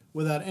moment,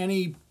 without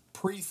any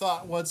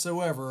pre-thought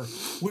whatsoever.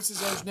 What's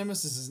his arch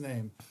nemesis'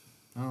 name?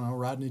 I don't know,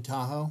 Rodney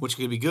Tahoe? Which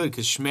could be good,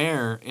 because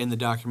Schmear in the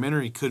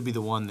documentary could be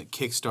the one that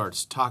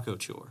kickstarts Taco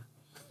Chore.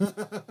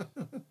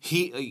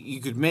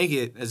 You could make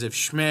it as if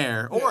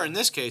Schmear, or in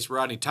this case,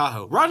 Rodney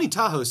Tahoe. Rodney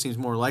Tahoe seems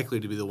more likely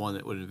to be the one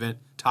that would invent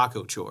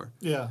Taco Chore.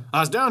 Yeah. I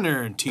was down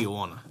there in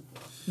Tijuana.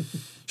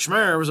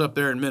 Schmear was up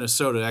there in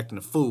Minnesota acting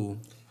a fool.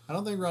 I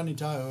don't think Rodney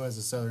Tahoe has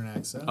a southern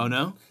accent. Oh,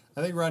 no?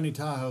 I think Rodney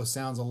Tahoe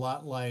sounds a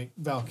lot like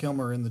Val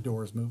Kilmer in the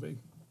Doors movie.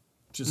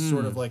 Just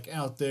sort of like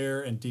out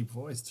there and deep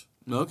voiced.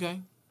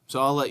 Okay. So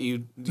I'll let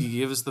you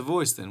give us the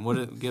voice then.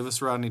 Give us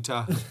Rodney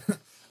Tahoe.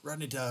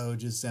 Rodney Tahoe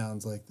just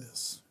sounds like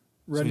this.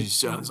 He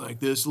sounds like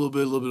this, a little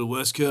bit of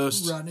West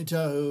Coast. Rodney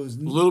Tahoe's... A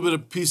little bit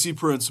of PC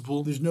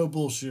Principle. There's no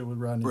bullshit with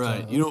Rodney Tahoe.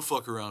 Right. You don't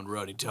fuck around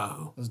Rodney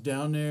Tahoe. I was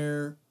down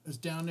there in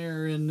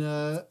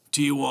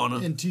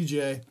Tijuana. In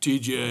TJ.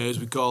 TJ, as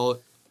we call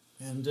it.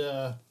 And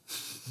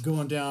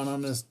going down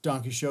on this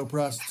donkey show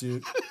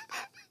prostitute.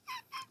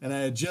 And I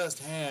had just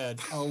had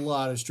a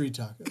lot of street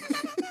tacos.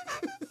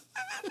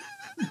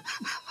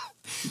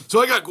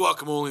 So I got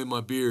guacamole in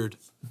my beard.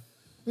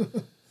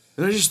 And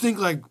I just think,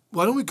 like,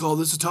 why don't we call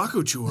this a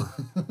taco chore?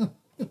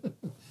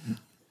 And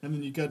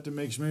then you got to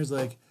make Schmear's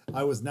like,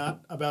 I was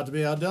not about to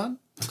be outdone.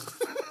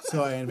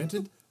 So I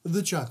invented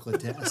the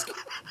chocolate task.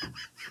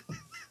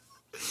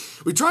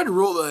 We tried to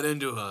roll that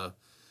into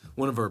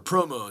one of our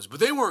promos, but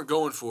they weren't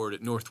going for it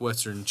at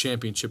Northwestern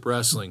Championship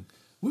Wrestling.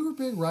 We were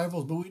big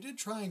rivals, but we did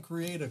try and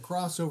create a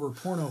crossover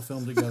porno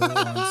film together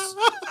once.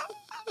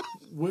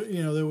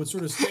 That would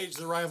sort of stage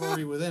the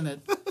rivalry within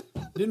it.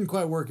 Didn't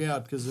quite work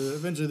out because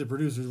eventually the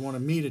producers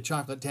wanted me to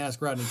chocolate task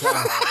Rodney Tahoe.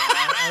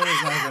 I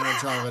was not going to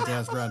chocolate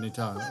task Rodney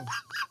Tahoe.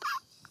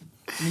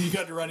 When you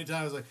got to Rodney Tahoe,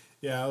 I was like,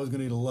 yeah, I was going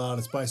to eat a lot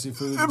of spicy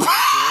food.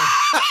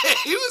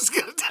 He was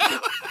going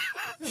to...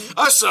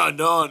 I signed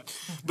on,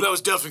 but I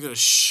was definitely going to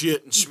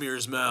shit and smear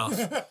his mouth.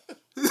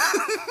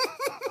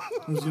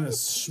 I was going to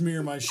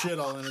smear my shit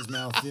all in his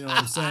mouth, you know what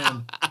I'm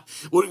saying?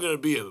 Wasn't going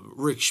to be a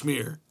Rick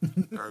Schmear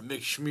or a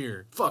Mick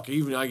Schmear. Fuck,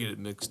 even I get it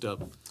mixed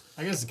up.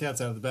 I guess the cat's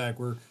out of the bag.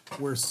 We're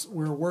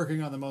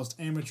working on the most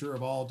amateur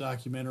of all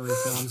documentary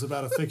films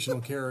about a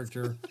fictional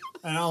character,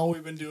 and all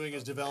we've been doing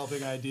is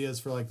developing ideas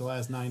for like the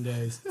last 9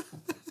 days.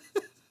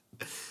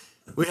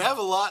 We have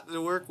a lot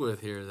to work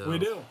with here, though. We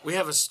do. We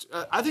have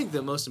I think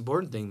the most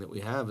important thing that we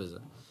have is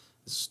a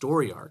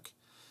story arc,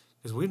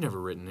 because we've never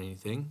written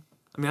anything.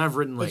 I mean, I've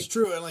written like... It's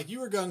true, and like you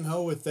were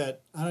gung-ho with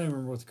that, I don't even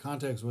remember what the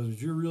context was,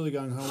 but you were really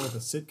gung-ho with a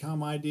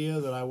sitcom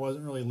idea that I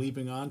wasn't really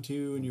leaping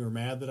onto, and you were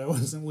mad that I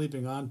wasn't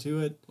leaping onto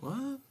it.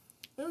 What?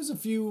 There was a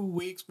few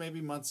weeks,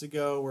 maybe months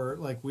ago, where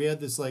like we had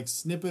this like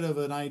snippet of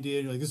an idea,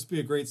 and you're like, this would be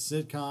a great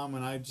sitcom,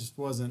 and I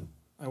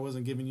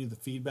wasn't giving you the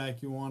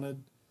feedback you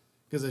wanted,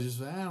 because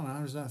I don't know,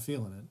 I was not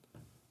feeling it.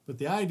 But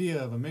the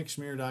idea of a Mick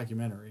Schmear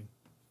documentary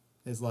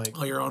is like...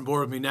 Oh, you're on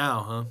board with me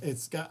now,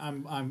 huh?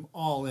 I'm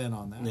all in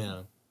on that.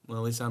 Yeah. Well,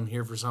 at least I'm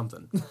here for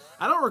something.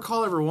 I don't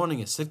recall ever wanting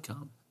a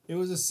sitcom. It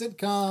was a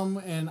sitcom,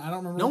 and I don't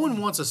remember... No one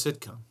wants a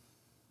sitcom.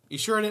 You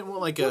sure I didn't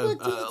want like a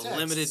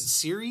limited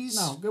series?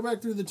 No, go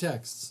back through the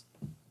texts.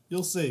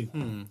 You'll see.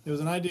 It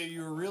was an idea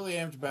you were really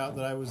amped about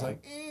that I was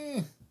like,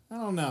 I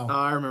don't know. Oh,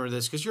 I remember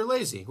this, because you're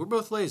lazy. We're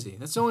both lazy.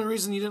 That's the only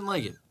reason you didn't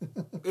like it.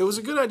 It was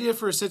a good idea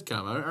for a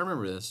sitcom. I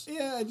remember this.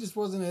 Yeah, I just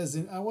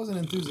wasn't I wasn't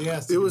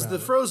enthusiastic. It was about the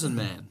Frozen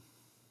Man.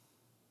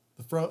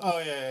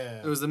 Oh,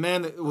 yeah. It was the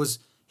man that was...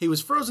 He was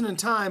frozen in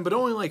time, but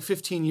only like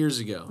 15 years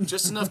ago.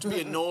 Just enough to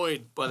be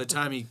annoyed by the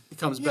time he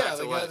comes back to life.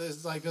 Yeah, the guy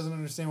that's like doesn't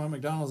understand why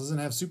McDonald's doesn't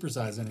have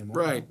supersize anymore.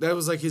 Right. That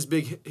was like his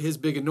big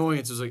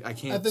annoyance. Was like, I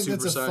can't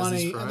supersize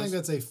these fries. I think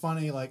that's a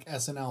funny like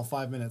SNL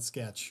 5-minute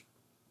sketch.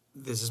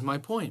 This is my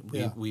point.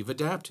 We've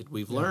adapted.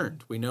 We've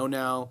learned. We know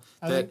now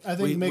I that...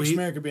 think Mick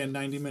Schmear could be a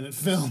 90-minute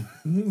film.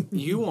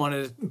 You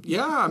wanted...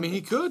 Yeah, I mean,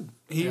 he could.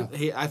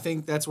 I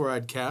think that's where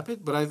I'd cap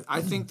it. But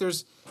I think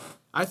there's...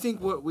 I think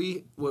what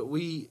we...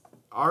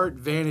 Our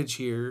advantage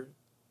here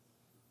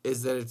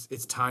is that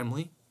it's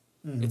timely.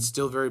 Mm-hmm. It's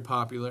still very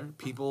popular.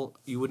 People,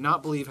 you would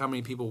not believe how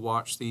many people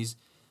watch these.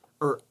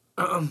 Or,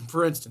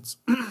 for instance,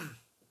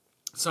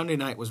 Sunday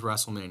night was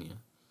WrestleMania.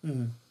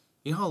 Mm-hmm.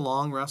 You know how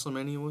long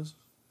WrestleMania was?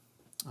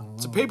 I don't know.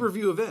 It's a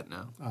pay-per-view event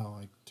now. Oh,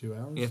 like 2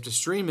 hours? You have to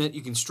stream it.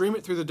 You can stream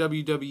it through the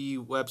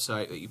WWE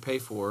website that you pay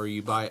for, or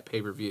you buy it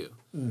pay-per-view.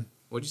 Mm.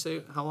 What'd you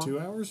say? How long? 2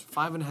 hours?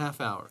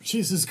 5.5 hours.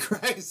 Jesus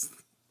Christ.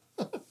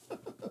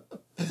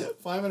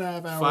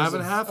 5.5 hours.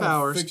 5.5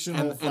 hours.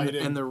 Fictional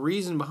fighting. And the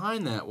reason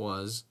behind that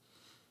was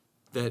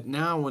that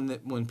now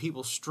when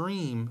people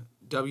stream,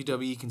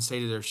 WWE can say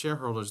to their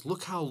shareholders,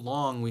 look how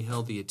long we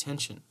held the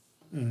attention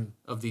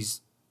of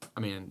these I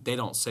mean, they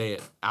don't say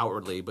it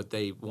outwardly, but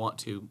they want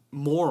to.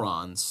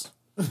 Morons.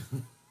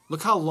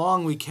 Look how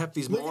long we kept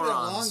these morons. Look at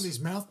how long these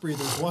mouth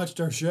breathers watched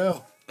our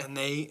show. And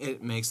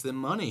it makes them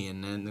money.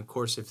 And then, of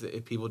course,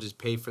 if people just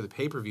pay for the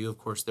pay-per-view, of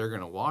course, they're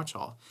going to watch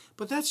all.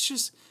 But that's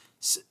just,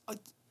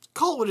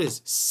 call it what it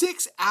is,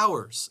 6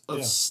 hours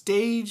of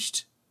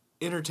staged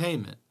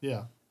entertainment.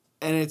 Yeah.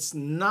 And it's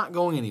not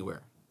going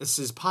anywhere. It's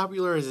as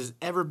popular as it's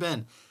ever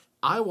been.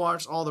 I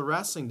watched all the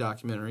wrestling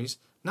documentaries,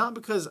 not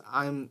because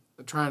I'm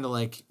trying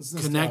to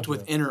connect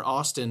with Inner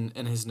Austin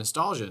and his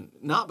nostalgia.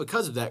 Not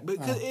because of that,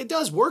 because it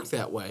does work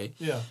that way.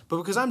 Yeah. But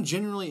because I'm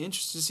genuinely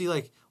interested to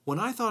see, when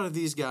I thought of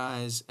these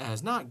guys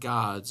as not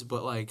gods,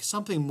 but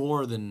something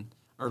more than,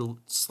 or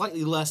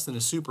slightly less than a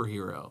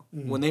superhero,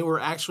 when they were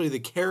actually the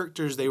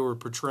characters they were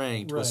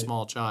portraying to a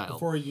small child.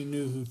 Before you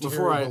knew who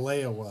Terry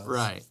Bollea was.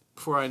 Right.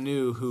 Before I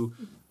knew who,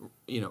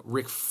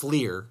 Ric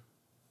Flair,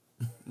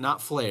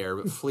 not Flair,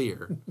 but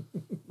Fleer,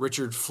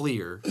 Richard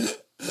Fleer.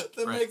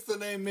 That makes the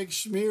name Mick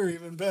Schmear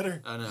even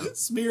better. I know.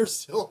 Smear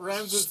still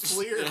rhymes with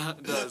Fleer. Yeah,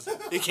 it does.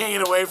 You can't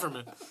get away from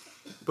it.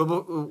 But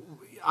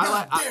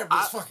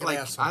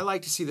I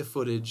like to see the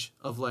footage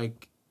of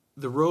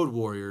the Road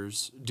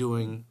Warriors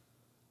doing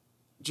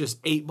just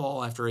 8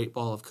 ball after 8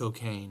 ball of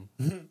cocaine,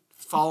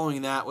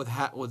 following that with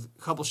a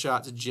couple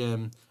shots of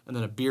gin and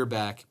then a beer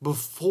back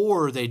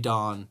before they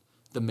don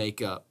the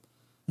makeup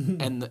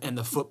and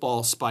the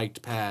football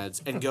spiked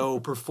pads and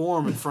go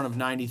perform in front of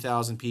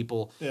 90,000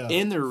 people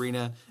in the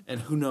arena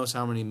and who knows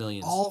how many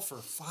millions. All for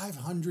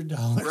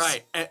 $500.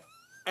 Right.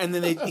 And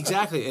then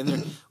and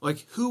they're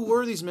who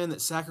were these men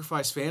that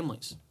sacrificed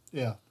families?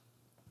 Yeah.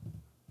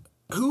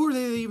 Who were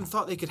they that even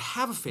thought they could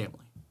have a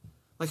family?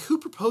 Who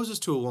proposes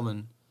to a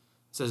woman,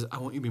 says, I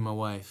want you to be my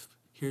wife.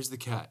 Here's the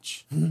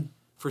catch.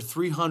 For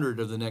 300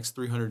 of the next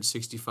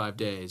 365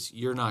 days,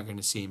 you're not going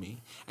to see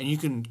me. And you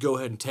can go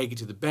ahead and take it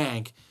to the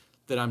bank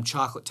that I'm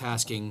chocolate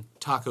tasking,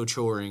 taco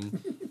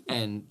choring,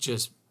 and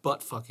just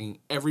butt fucking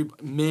every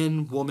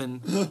man,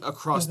 woman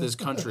across this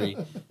country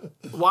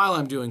while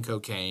I'm doing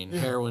cocaine,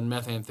 heroin,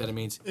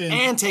 methamphetamines,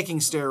 and taking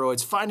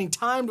steroids, finding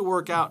time to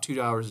work out 2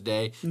 hours a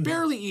day,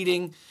 barely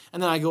eating,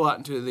 and then I go out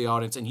into the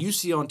audience and you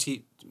see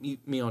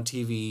me on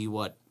TV,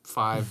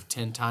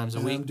 5-10 times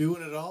a week? I'm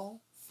doing it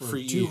all for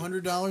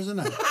 $200 a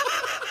night.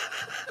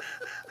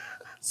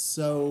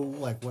 So,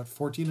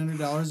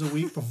 $1,400 a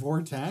week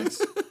before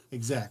tax?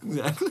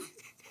 Exactly.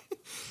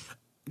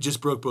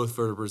 Just broke both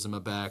vertebrae in my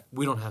back.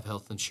 We don't have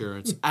health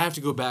insurance. I have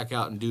to go back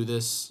out and do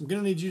this. I'm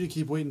going to need you to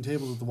keep waiting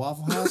tables at the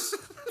Waffle House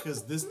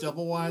because this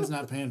double wide's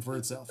not paying for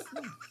itself.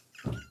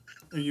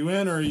 Are you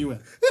in or are you in?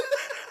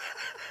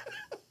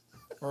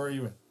 Or are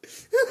you in?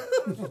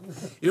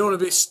 You don't want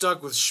to be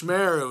stuck with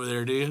Schmear over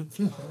there, do you?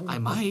 I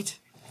might.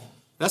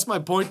 That's my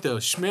point, though.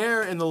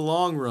 Schmear in the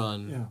long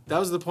run. Yeah. That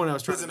was the point I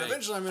was trying to make.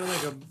 Eventually I'm going to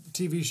make a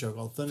TV show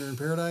called Thunder in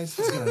Paradise.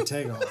 It's going to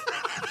take off.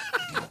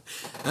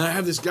 And I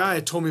have this guy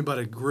who told me about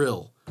a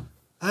grill.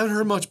 I haven't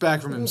heard much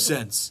back from him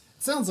since.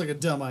 Sounds like a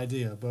dumb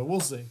idea, but we'll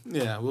see.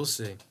 Yeah, we'll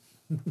see.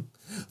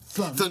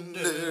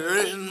 Thunder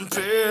in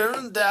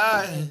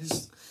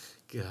Paradise.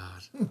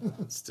 God,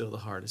 still the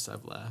hardest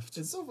I've laughed.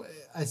 It's so.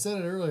 I said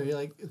it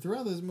earlier.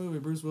 Throughout this movie,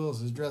 Bruce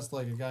Willis is dressed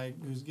like a guy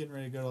who's getting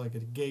ready to go to a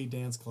gay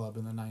dance club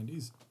in the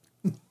 90s.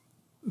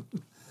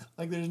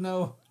 There's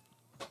no.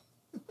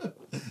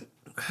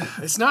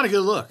 It's not a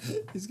good look.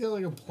 He's got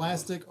a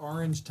plastic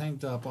orange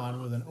tank top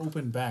on with an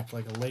open back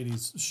like a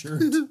lady's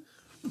shirt.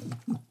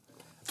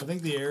 I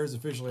think the air is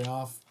officially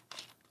off.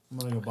 I'm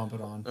gonna go bump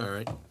it on. All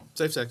right.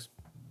 Safe sex.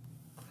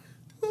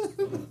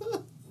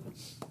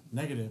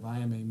 Negative. I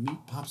am a meat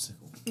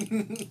popsicle.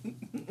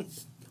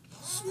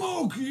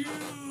 Smoke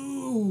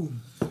you.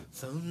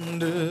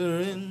 Thunder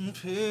in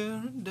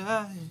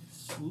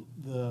Paradise.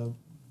 The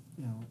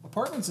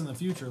apartments in the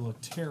future look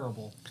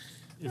terrible.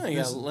 You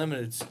got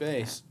limited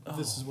space. If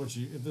this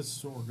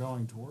is what we're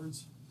going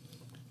towards.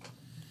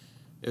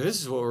 If this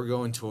is what we're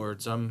going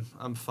towards, I'm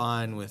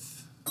fine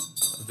with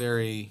a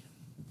very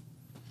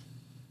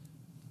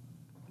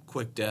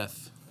quick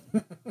death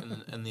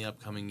in the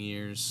upcoming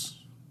years.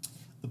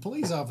 The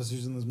police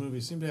officers in this movie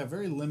seem to have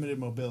very limited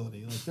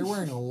mobility. They're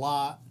wearing a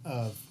lot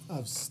of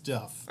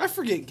stuff. I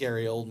forget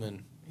Gary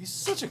Oldman. He's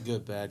such a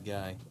good bad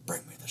guy.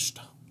 Bring me the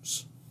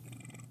stones.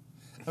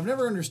 I've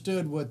never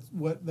understood what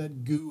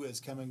that goo is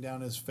coming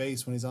down his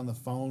face when he's on the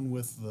phone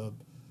with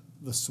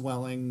the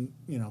swelling,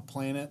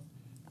 planet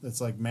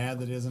that's mad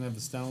that he doesn't have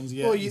the stones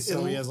yet. Well,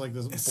 so he has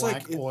this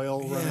black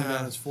oil running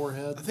down his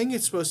forehead. I think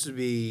it's supposed to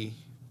be,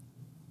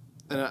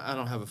 and I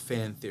don't have a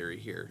fan theory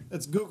here.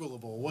 It's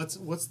Googleable.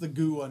 What's the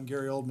goo on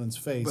Gary Oldman's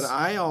face? But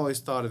I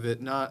always thought of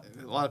it not.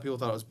 A lot of people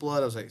thought it was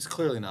blood. I was like, it's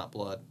clearly not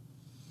blood.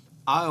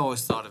 I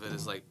always thought of it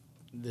as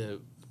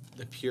the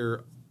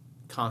pure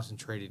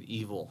concentrated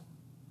evil.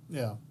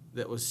 Yeah.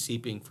 That was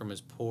seeping from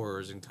his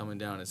pores and coming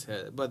down his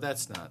head. But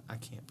that's not, I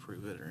can't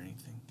prove it or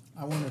anything.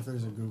 I wonder if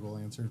there's a Google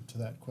answer to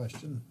that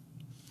question.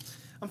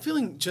 I'm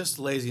feeling just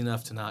lazy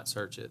enough to not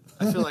search it.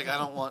 I feel like I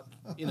don't want,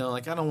 I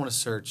don't want to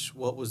search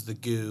what was the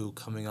goo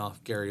coming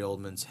off Gary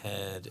Oldman's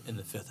head in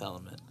The Fifth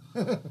Element.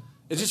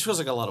 It just feels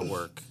like a lot of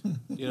work,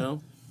 you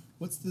know?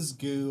 What's this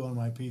goo on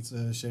my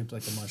pizza shaped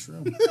like a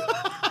mushroom?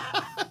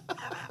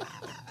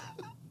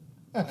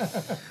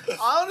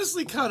 I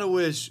honestly kind of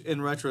wish,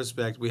 in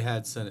retrospect, we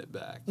had sent it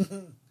back.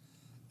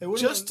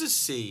 Just to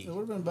see. It would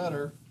have been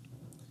better.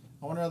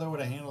 I wonder how they would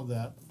have handled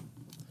that.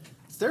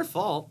 It's their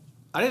fault.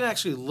 I didn't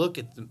actually look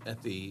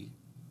at the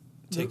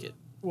ticket.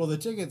 Well, the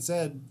ticket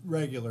said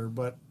regular,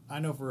 but I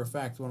know for a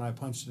fact when I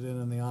punched it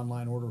in the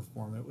online order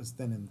form, it was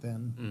thin and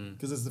thin.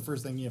 Because it's the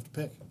first thing you have to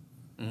pick.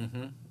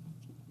 Mm-hmm.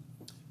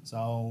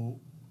 So,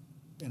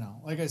 you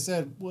know, like I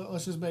said, well,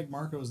 let's just make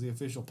Marco's the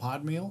official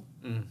pod meal.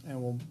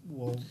 And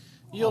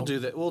we'll do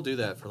that. We'll do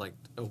that for like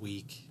a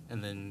week.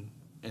 And then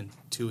in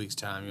 2 weeks'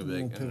 time, you'll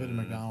be like... We'll pivot to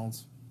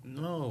McDonald's.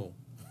 No.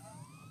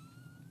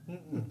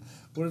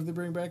 What if they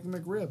bring back the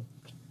McRib?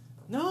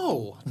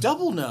 No.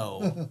 Double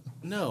no.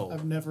 No.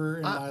 I've never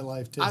in my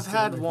life tasted I've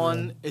had a McRib.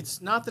 one.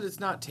 It's not that it's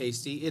not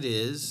tasty. It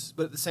is.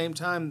 But at the same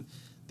time,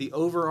 the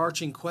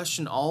overarching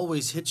question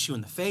always hits you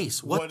in the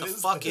face. What the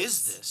fuck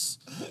is this?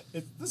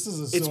 This is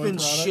a soy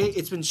product.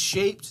 It's been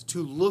shaped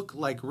to look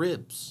like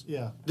ribs.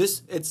 Yeah.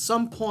 This, at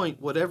some point,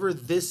 whatever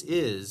this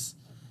is,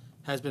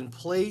 has been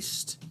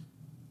placed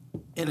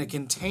in a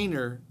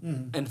container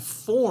and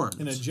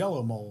formed. In a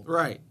Jell-O mold.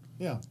 Right.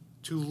 Yeah.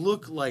 To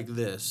look like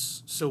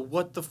this. So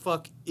what the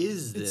fuck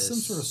is this? It's some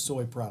sort of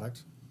soy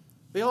product.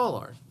 They all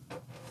are.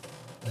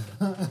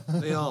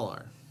 They all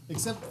are.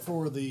 Except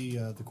for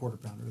the quarter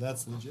pounder.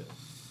 That's legit.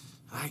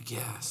 I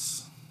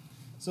guess.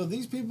 So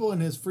these people in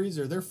his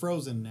freezer, they're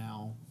frozen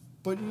now.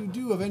 But you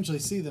do eventually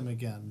see them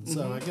again.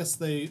 So I guess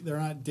they're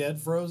not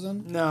dead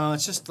frozen. No,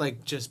 it's just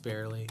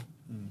barely.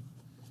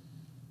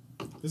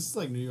 This is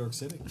like New York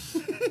City.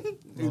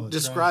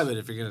 Describe it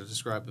if you're gonna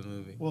describe the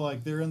movie. Well,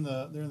 like they're in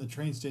the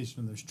train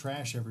station and there's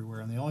trash everywhere.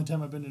 And the only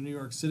time I've been to New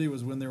York City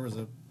was when there was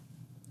a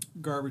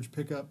garbage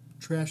pickup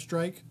trash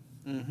strike.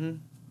 Mm-hmm.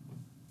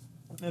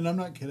 And I'm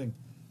not kidding.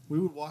 We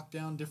would walk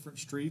down different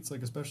streets,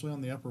 like especially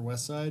on the Upper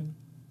West Side,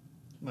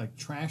 like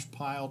trash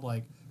piled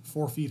like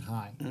 4 feet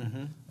high,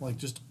 like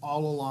just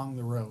all along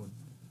the road.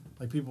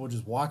 Like people would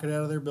just walk it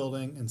out of their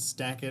building and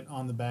stack it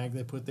on the bag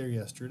they put there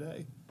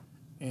yesterday.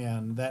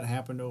 And that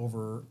happened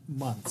over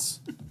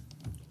months.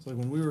 So like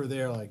when we were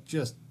there, like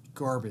just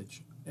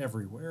garbage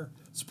everywhere.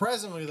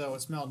 Surprisingly, though,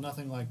 it smelled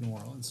nothing like New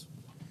Orleans.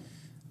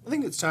 I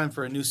think it's time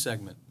for a new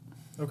segment.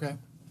 Okay.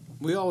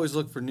 We always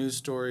look for news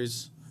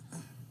stories.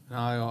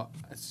 Now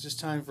it's just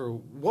time for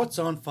what's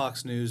on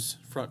Fox News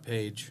front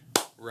page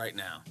right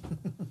now.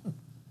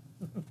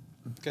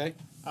 Okay?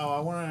 Oh,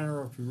 I want to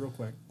interrupt you real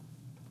quick.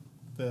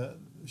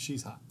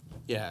 She's hot.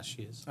 Yeah,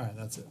 she is. All right,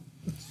 that's it.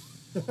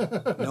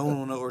 No one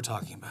will know what we're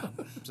talking about.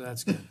 So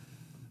that's good.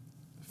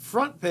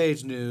 Front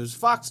page news,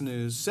 Fox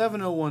News,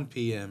 7:01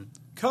 p.m.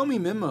 Comey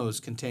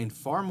memos contain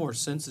far more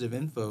sensitive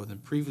info than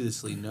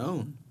previously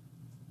known.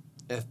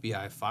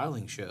 FBI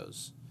filing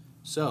shows.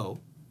 So,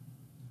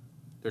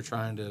 they're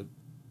trying to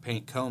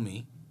paint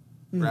Comey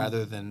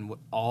rather than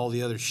all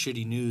the other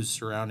shitty news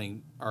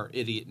surrounding our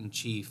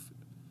idiot-in-chief.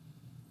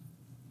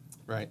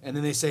 Right? And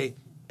then they say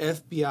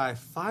FBI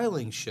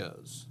filing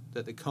shows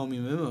that the Comey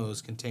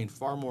memos contain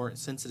far more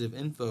sensitive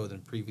info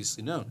than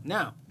previously known.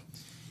 Now,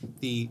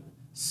 the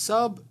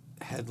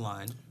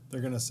sub-headline...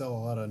 They're going to sell a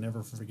lot of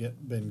Never Forget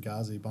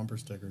Benghazi bumper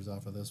stickers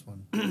off of this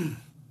one.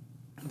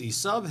 The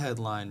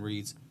sub-headline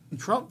reads,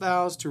 Trump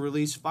vows to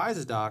release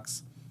FISA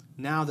docs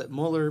now that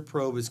Mueller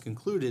probe is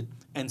concluded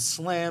and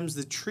slams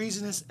the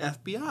treasonous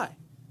FBI.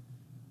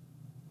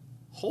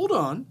 Hold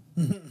on.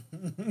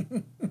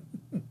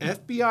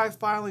 FBI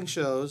filing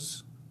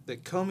shows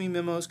that Comey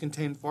memos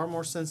contain far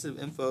more sensitive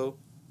info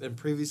than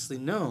previously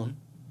known.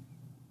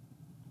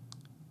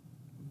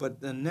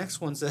 But the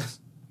next one says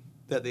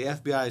that the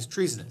FBI is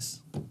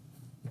treasonous.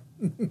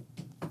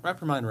 Wrap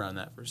your mind around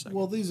that for a second.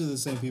 Well, these are the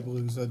same people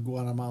who said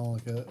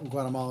Guatemala's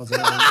Guatemala,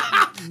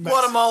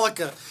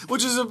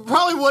 which is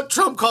probably what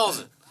Trump calls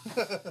it.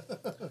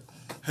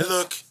 Hey,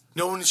 look,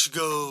 no one should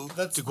go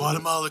to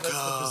Guatemala. That's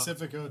the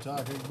Pacifico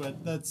talking,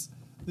 but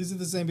these are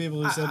the same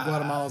people who said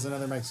Guatemala's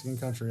another Mexican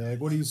country.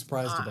 Like, what are you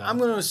surprised about? I'm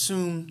going to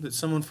assume that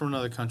someone from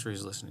another country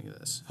is listening to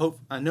this.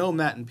 I know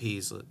M&P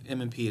is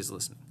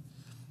listening.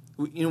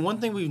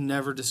 One thing we've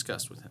never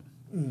discussed with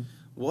him.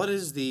 What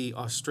is the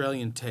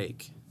Australian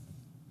take?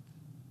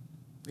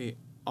 The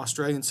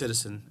Australian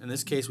citizen. In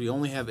this case, we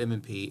only have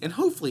M&P and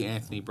hopefully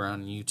Anthony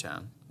Brown in Utah.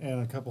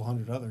 And a couple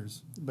hundred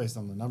others, based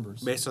on the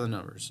numbers. Based on the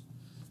numbers.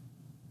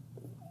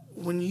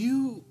 When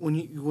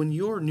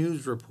your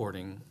news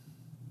reporting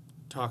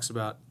talks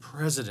about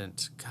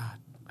President, God,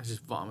 I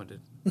just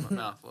vomited my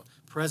mouth.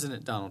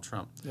 President Donald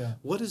Trump. Yeah.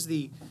 What is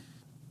the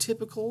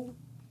typical,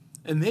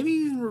 and maybe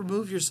you even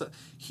remove yourself.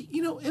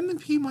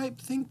 M&P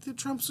might think that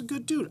Trump's a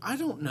good dude. I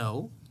don't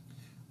know.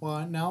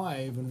 Well, now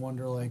I even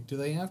wonder, like, do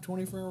they have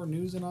 24-hour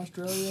news in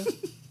Australia?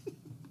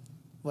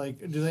 Like,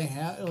 do they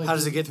have... Like, how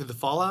does it get through the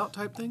fallout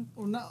type thing?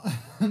 Well,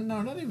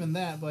 no, not even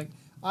that. Like,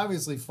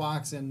 obviously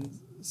Fox and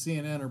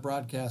CNN are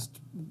broadcast...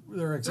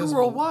 They're accessible. They're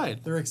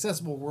worldwide. They're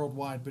accessible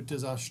worldwide. But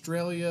does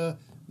Australia,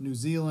 New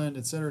Zealand,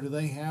 etc., do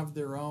they have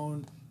their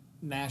own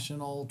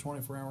national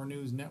 24-hour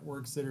news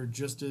networks that are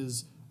just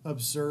as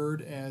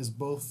absurd as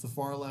both the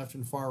far left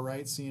and far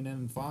right, CNN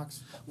and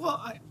Fox?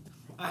 Well,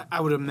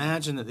 I would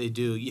imagine that they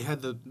do. You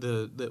had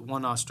the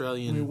one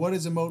Australian. I mean, what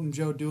is Emotin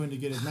Joe doing to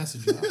get his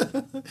message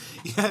out?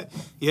 Yeah,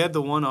 you had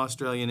the one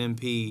Australian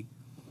MP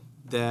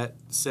that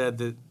said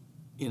that,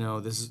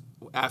 this is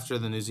after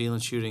the New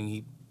Zealand shooting.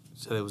 He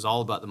said it was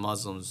all about the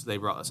Muslims. They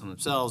brought this on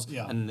themselves.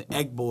 Yeah. And the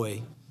egg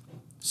boy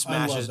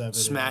that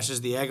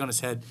smashes the egg on his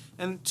head.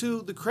 And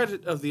to the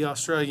credit of the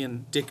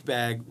Australian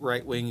dickbag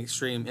right-wing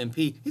extreme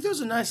MP, he throws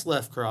a nice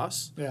left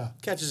cross. Yeah.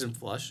 Catches him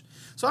flush.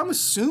 So I'm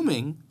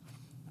assuming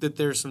that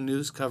there's some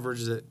news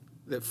coverage that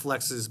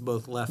flexes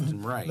both left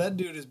and right. That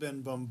dude has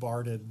been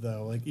bombarded,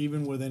 though. Like,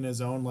 even within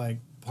his own, like,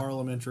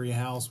 parliamentary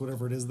house,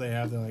 whatever it is they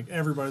have, they're like,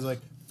 everybody's like,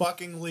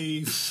 fucking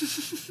leave.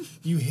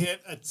 You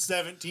hit a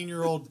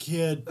 17-year-old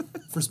kid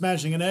for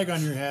smashing an egg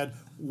on your head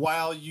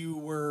while you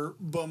were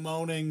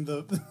bemoaning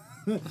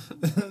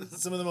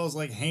some of the most,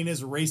 like,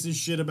 heinous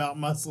racist shit about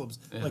Muslims.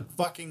 Yeah. Like,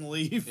 fucking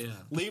leave. Yeah.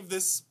 Leave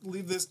this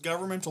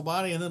governmental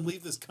body and then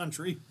leave this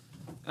country.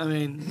 I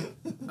mean,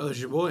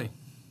 there's your boy,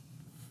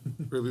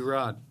 Ruby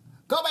Rod.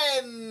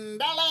 Comendales!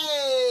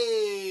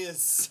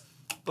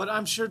 But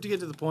I'm sure to get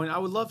to the point, I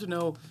would love to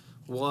know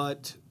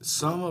what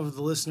some of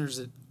the listeners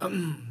that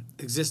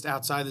exist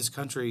outside this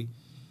country,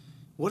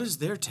 what is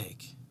their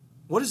take?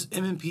 What is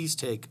MMP's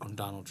take on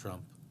Donald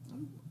Trump?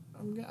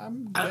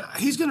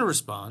 He's going to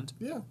respond.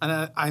 Yeah.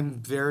 And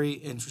I'm very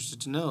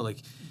interested to know, like,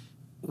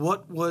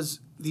 what was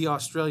the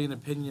Australian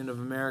opinion of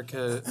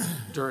America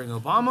during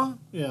Obama?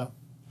 Yeah.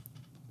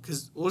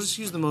 Because we'll just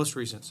use the most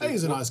recent. So Hey,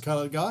 he's a nice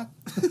colored guy.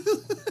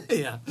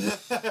 Yeah.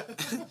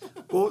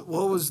 what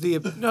was the...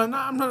 No,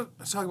 I'm not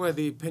talking about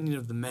the opinion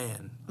of the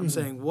man. I'm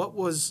saying where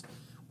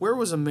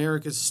was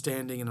America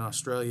standing in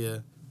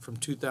Australia from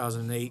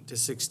 2008 to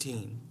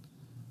 16?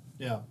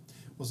 Yeah.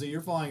 Well, see,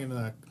 you're falling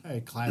into a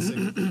classic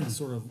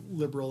sort of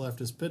liberal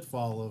leftist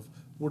pitfall of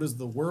what does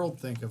the world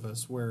think of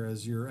us,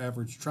 whereas your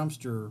average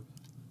Trumpster,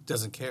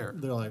 Doesn't care.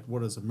 they're like,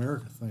 what does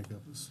America think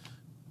of us?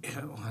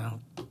 Yeah, well, I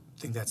don't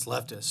think that's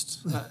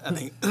leftist. I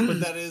think...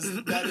 But that is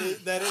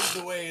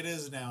the way it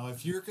is now.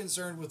 If you're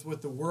concerned with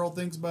what the world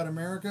thinks about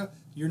America,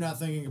 you're not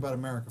thinking about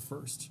America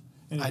first.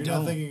 And if you're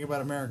not thinking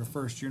about America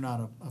first, you're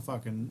not a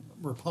fucking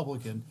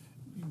Republican.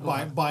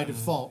 By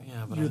default,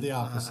 Yeah, but you're the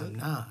opposite.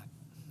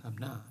 I'm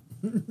not.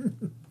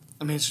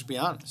 I mean, let's just be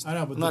honest. I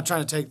know, but I'm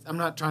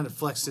not trying to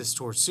flex this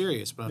towards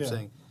serious, but I'm Yeah.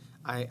 saying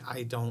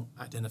I don't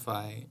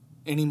identify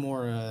any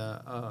more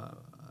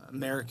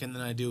American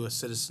than I do a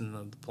citizen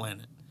of the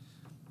planet.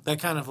 That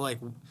kind of like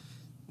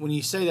when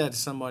you say that to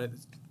somebody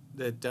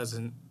that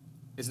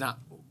is not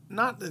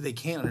that they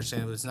can't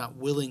understand, but it's not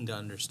willing to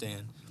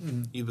understand,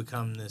 you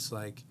become this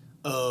like,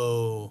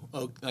 oh,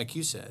 like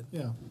you said.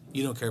 Yeah.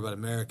 You don't care about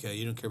America.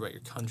 You don't care about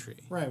your country.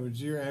 Right, which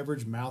is your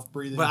average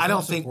mouth-breathing But I don't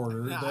Trump think-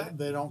 supporter.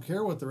 They don't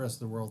care what the rest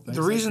of the world thinks.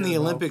 The They reason care the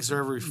about Olympics are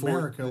every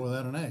America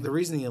without an A. The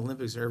reason the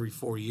Olympics are every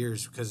 4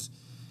 years because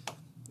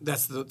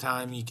that's the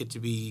time you get to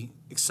be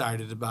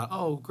excited about,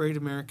 oh, great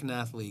American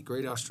athlete,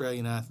 great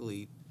Australian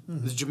athlete,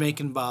 the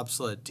Jamaican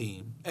bobsled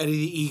team, Eddie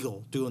the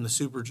Eagle doing the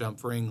super jump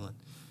for England.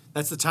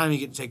 That's the time you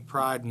get to take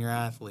pride in your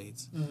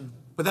athletes.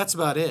 But that's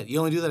about it. You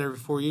only do that every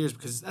 4 years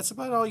because that's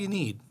about all you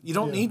need. You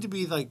don't need to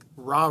be like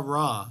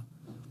rah-rah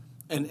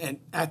and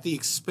at the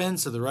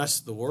expense of the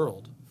rest of the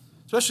world.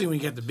 Especially when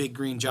you get the big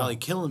green jolly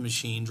killing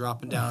machine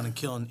dropping down and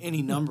killing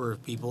any number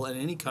of people in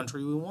any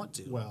country we want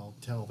to. Well,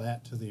 tell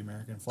that to the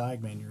American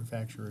flag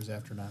manufacturers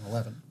after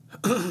 9/11.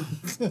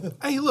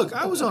 Hey, look,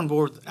 I was on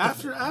board.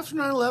 After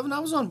 9/11, I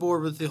was on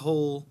board with the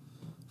whole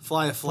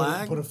fly a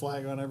flag. Put a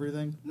flag on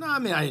everything. No, I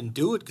mean, I didn't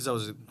do it because I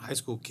was a high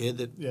school kid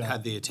that Yeah.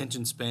 had the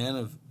attention span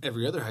of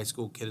every other high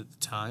school kid at the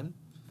time.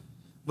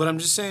 But I'm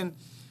just saying,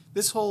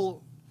 this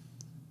whole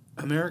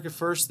America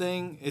First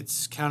thing,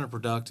 it's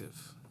counterproductive.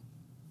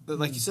 But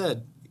like you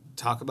said,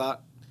 talk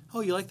about,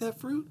 oh, you like that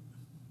fruit?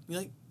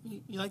 You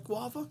like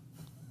guava?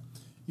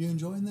 You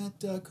enjoying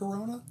that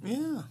Corona?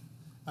 Yeah.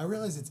 I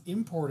realize it's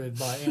imported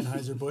by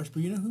Anheuser-Busch,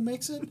 but you know who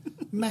makes it?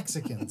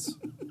 Mexicans.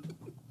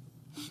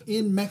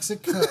 In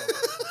Mexico.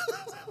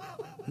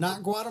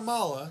 Not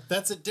Guatemala.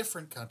 That's a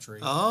different country.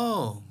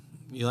 Oh,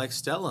 you like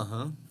Stella,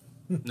 huh?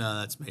 No,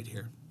 that's made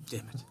here.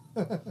 Damn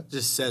it.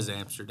 Just says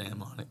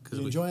Amsterdam on it.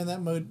 You enjoying that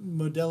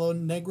Modelo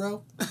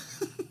Negro?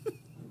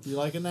 You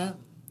liking that?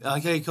 I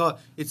like how you call it.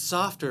 It's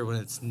softer when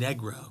it's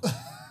Negro.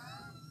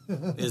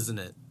 Isn't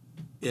it?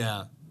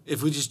 Yeah.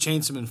 If we just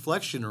change some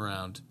inflection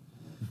around.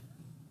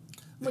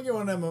 I'm going to get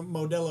one of them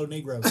Modelo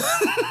Negros.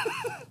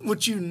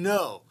 What you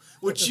know.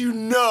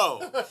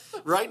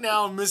 Right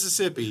now in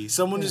Mississippi,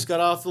 someone just got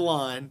off the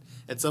line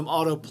at some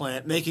auto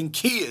plant making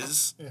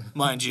Kias,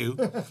 mind you,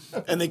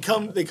 and they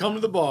come to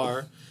the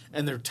bar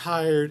and they're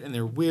tired and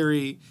they're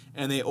weary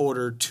and they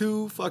order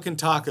 2 fucking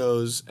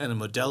tacos and a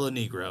Modelo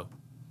Negro,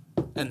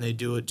 and they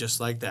do it just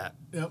like that.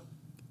 Yep.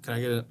 Can I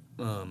get a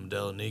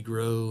Modelo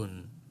Negro?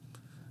 And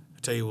I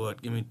tell you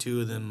what, give me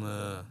 2 of them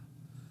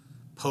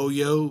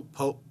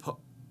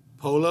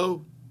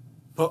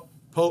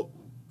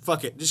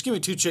Fuck it. Just give me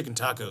 2 chicken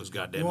tacos, You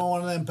goddamn. want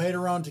one of them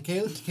Pederon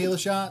tequila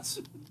shots?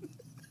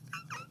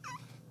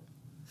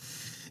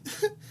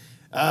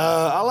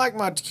 I like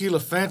my tequila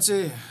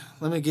fancy.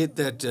 Let me get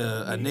that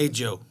a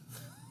Najo.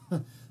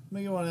 Let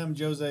me get one of them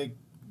Jose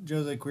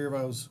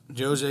Cuervos.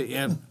 Jose,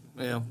 yeah.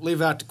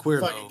 Leave out the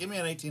Cuervo. Fuck it, give me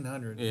an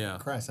 1800. Yeah.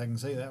 Christ, I can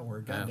say that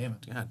word. God damn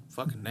it. God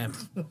fucking damn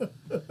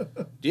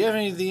it. Do you have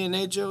any of the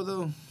Najo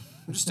though?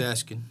 I'm just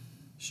asking.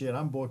 Shit,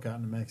 I'm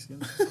boycotting the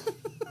Mexicans.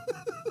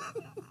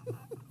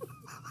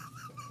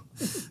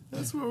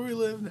 That's where we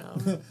live now.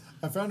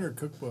 I found her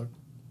cookbook.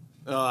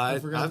 Oh,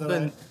 I've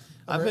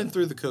been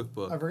through the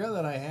cookbook. I forgot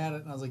that I had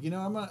it, and I was like,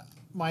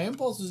 my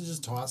impulse was to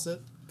just toss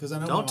it because I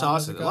know Don't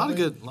toss it. A lot of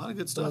good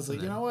So stuff. I was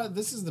like, you know what?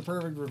 This is the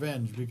perfect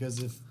revenge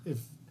because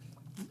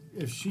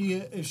if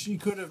she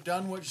could have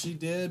done what she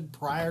did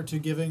prior to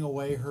giving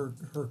away her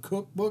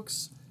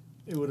cookbooks,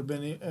 it would have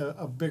been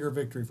a bigger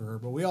victory for her.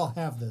 But we all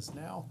have this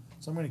now,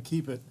 so I'm going to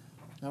keep it.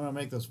 I'm going to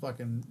make those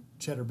fucking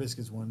cheddar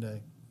biscuits one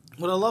day.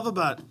 What I love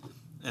about,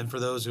 and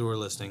for those who are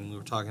listening, we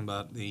were talking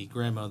about the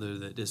grandmother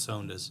that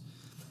disowned us.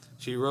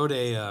 She wrote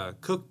a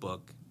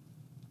cookbook,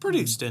 pretty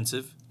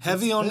extensive,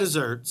 heavy on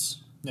desserts.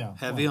 Yeah,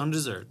 Heavy on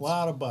desserts. A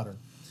lot of butter.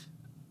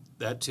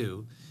 That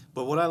too.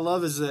 But what I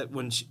love is that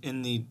when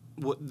the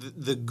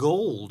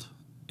gold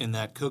in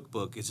that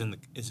cookbook is in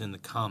the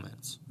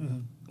comments.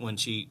 Mm-hmm. When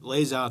she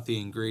lays out the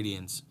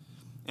ingredients,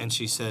 and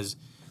she says,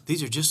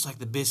 "These are just like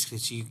the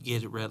biscuits you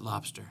get at Red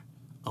Lobster,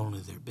 only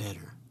they're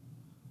better."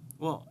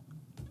 Well,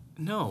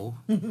 no,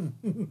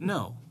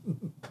 no,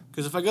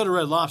 because if I go to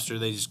Red Lobster,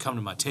 they just come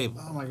to my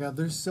table. Oh my God,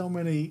 there's so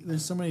many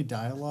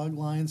dialogue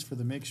lines for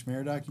the Mick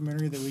Schmear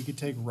documentary that we could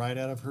take right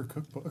out of her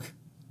cookbook.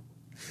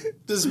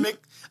 Does Mick?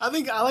 I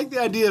like the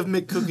idea of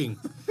Mick cooking.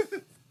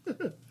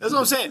 That's what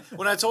I'm saying.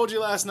 When I told you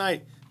last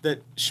night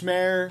that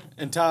Schmear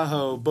and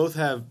Tahoe both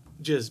have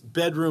just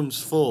bedrooms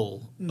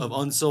full of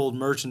unsold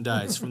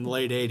merchandise from the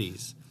late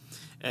 '80s,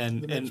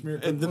 and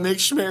the Mick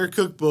Schmear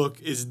cookbook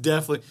is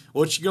definitely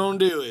what you're gonna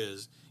do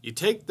is you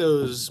take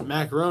those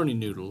macaroni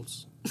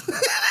noodles.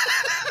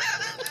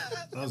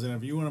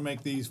 If you want to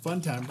make these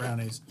Funtime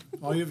brownies,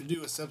 all you have to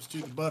do is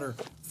substitute the butter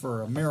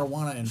for a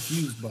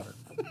marijuana-infused butter.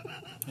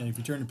 And if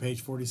you turn to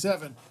page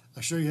 47,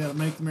 I'll show you how to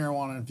make the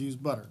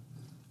marijuana-infused butter.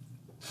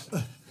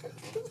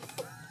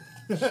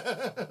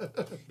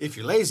 If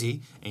you're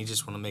lazy and you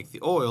just want to make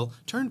the oil,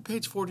 turn to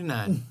page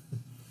 49.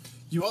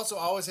 You also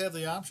always have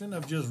the option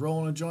of just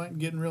rolling a joint and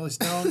getting really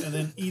stoned and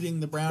then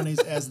eating the brownies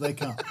as they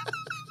come.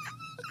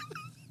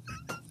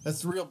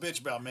 That's the real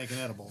bitch about making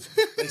edibles.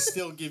 They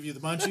still give you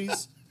the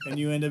munchies, and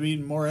you end up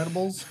eating more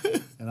edibles.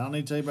 And I don't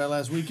need to tell you about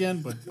last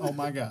weekend, but oh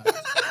my God.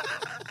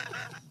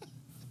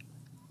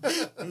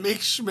 Mick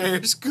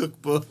Schmear's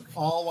cookbook.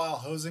 All while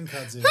hosing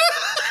kudzu.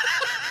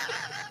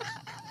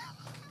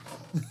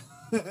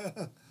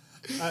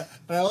 I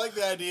like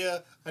the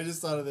idea. I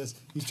just thought of this.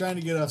 He's trying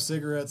to get off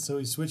cigarettes, so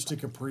he switched to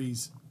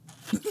Capris.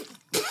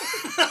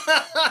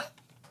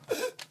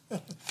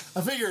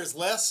 I figure it's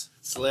less.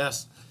 It's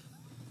less.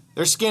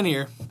 They're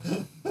skinnier.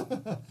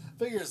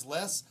 Figure it's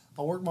less.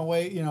 I'll work my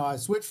way. I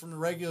switched from the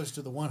regulars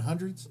to the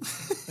 100s,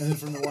 and then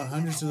from the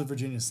 100s to the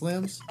Virginia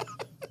Slims.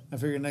 I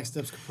figure next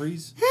step's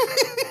Capris.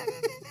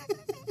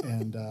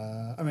 And,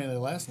 they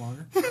last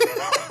longer.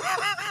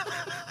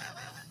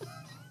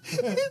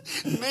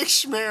 Mick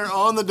Schmear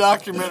on the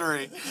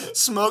documentary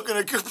smoking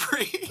a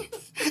Capri.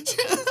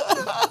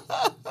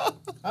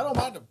 I don't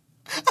mind them.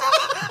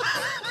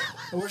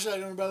 I wish I'd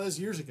known about this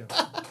years ago.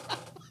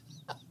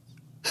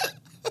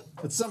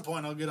 At some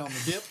point, I'll get on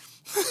the dip,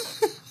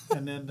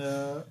 and then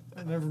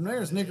from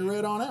there, it's Nigger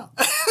Red on out.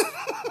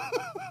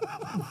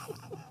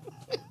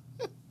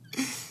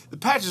 The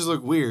patches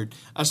look weird.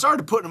 I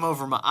started putting them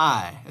over my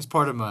eye as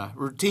part of my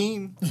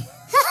routine.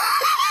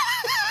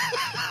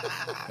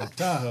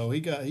 Tahoe,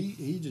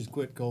 he just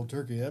quit cold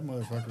turkey. That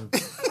motherfucker's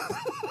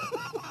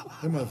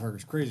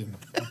crazy.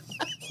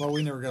 That's why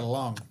we never got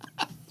along.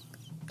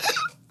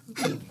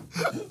 You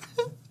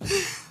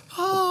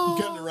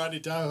come to Rodney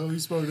Tahoe, he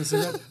smoked a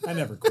cigarette. I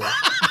never quit.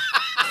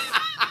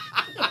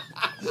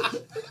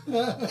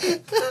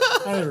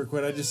 I never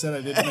quit. I just said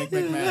I didn't make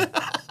Mick mad.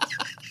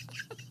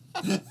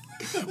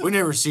 We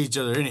never see each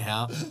other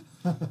anyhow.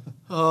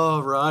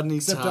 Oh, Rodney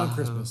Except Tahoe. on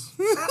Christmas.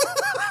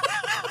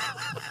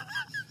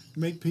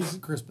 Make peace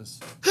at Christmas.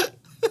 Of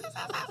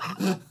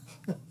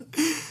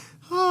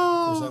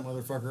course, that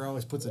motherfucker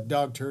always puts a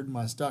dog turd in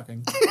my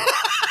stocking.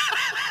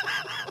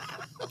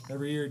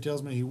 Every year he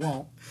tells me he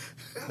won't,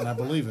 and I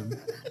believe him,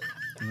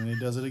 and then he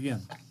does it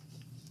again.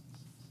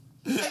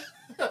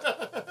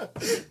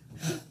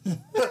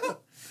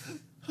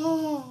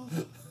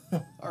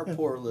 Our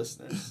poor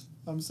listeners.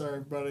 I'm sorry,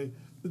 buddy.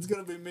 It's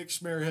going to be Mick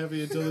Schmear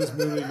heavy until this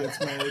movie gets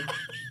made.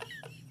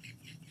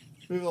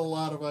 We have a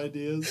lot of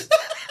ideas.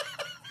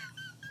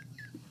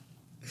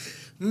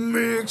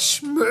 Mick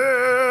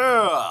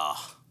Schmear.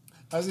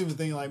 I was even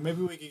thinking,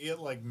 maybe we could get,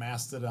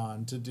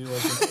 Mastodon to do, an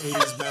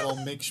 80s metal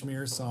Mick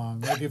Schmear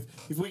song. If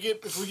we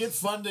get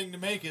funding to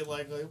make it,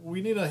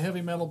 we need a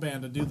heavy metal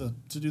band to do the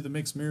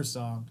Mick Schmear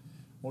song.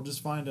 We'll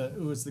just find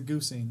it's the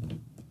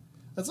Goosine.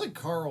 That's like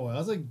car oil.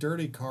 That's like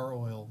dirty car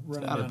oil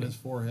running gotta down be. his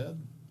forehead.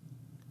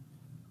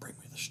 Bring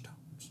me the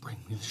stones. Bring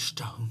me the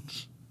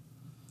stones.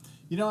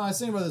 You know, I was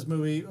thinking about this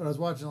movie when I was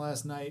watching it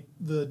last night.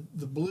 The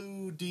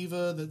blue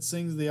diva that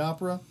sings the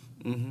opera.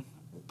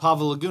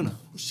 Pava Laguna.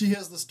 She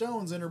has the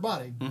stones in her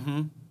body.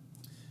 Mm-hmm.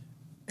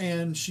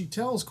 And she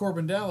tells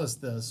Corbin Dallas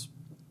this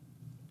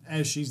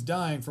as she's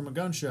dying from a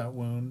gunshot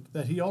wound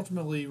that he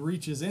ultimately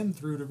reaches in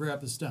through to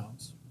grab the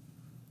stones.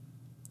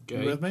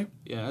 Okay. You with me?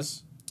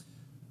 Yes.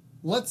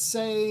 Let's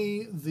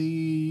say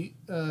the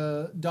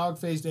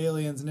dog-faced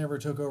aliens never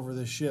took over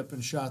the ship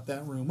and shot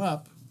that room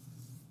up.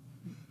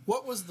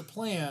 What was the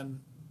plan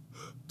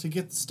to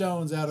get the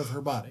stones out of her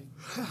body?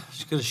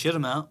 She could have shit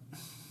him out.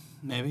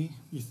 Maybe.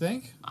 You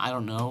think? I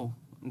don't know.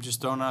 I'm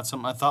just throwing out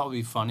something I thought would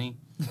be funny.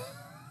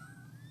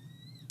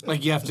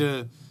 Like you have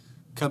to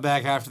come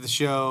back after the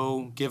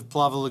show, give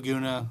Plava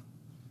Laguna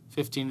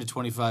 15 to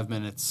 25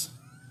 minutes.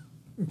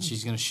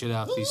 She's going to shit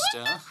out these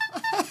stones.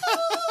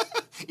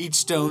 Each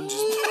stone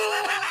just...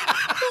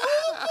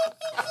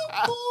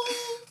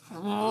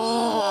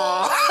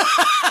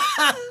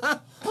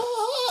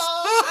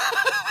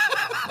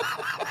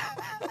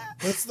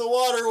 It's the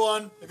water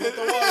one. I got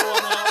the water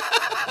one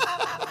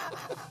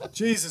out.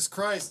 Jesus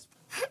Christ.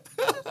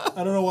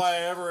 I don't know why I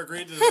ever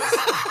agreed to this.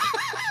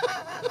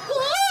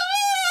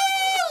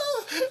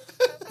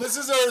 This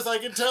is Earth. I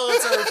can tell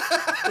it's Earth.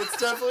 It's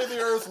definitely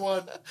the Earth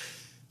one.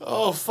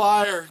 Oh,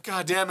 fire.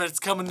 God damn it, it's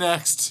coming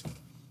next.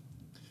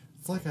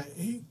 It's like I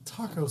ate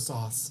taco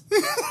sauce.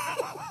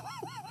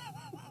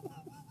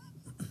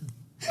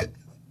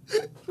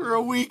 For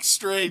a week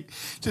straight,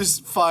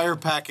 just fire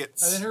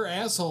packets. And then her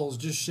asshole's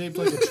just shaped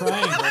like a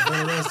triangle for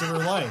the rest of her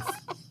life.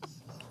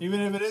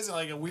 Even if it isn't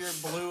like a weird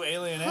blue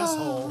alien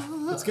asshole,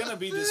 it's gonna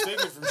be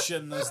disfigured from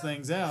shitting those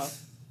things out.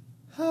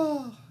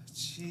 Oh,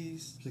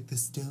 jeez. Like the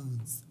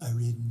stones are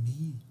in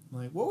me.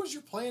 Like, what was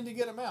your plan to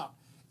get them out?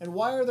 And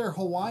why are there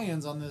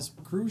Hawaiians on this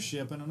cruise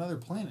ship in another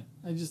planet?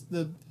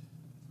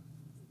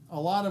 A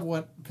lot of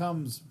what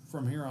comes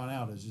from here on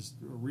out is just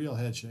a real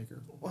head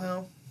shaker.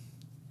 Well,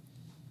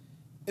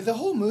 the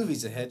whole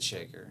movie's a head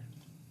shaker.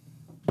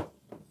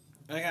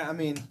 I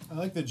mean, I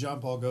like that Jean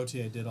Paul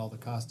Gaultier did all the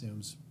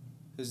costumes.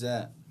 who's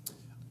that?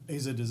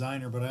 He's a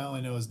designer, but I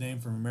only know his name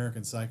from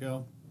American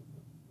Psycho.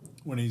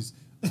 When he's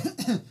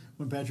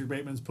when Patrick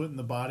Bateman's putting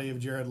the body of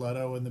Jared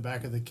Leto in the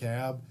back of the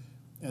cab,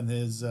 and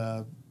his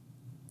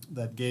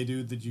that gay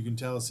dude that you can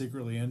tell is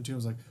secretly into him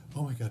is like,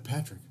 "Oh my God,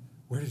 Patrick,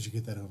 where did you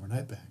get that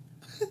overnight bag?"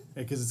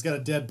 Because it's got a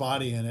dead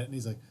body in it, and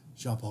he's like,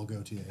 "Jean Paul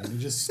Gaultier," and he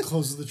just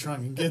closes the trunk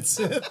and gets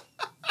it.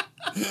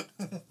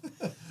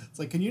 It's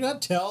like, can you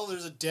not tell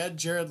there's a dead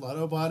Jared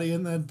Leto body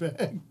in that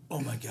bag?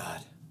 Oh my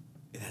God,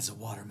 it has a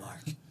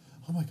watermark.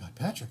 Oh my God,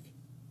 Patrick,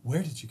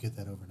 where did you get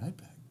that overnight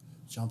bag?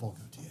 Jean Paul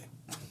Gaultier.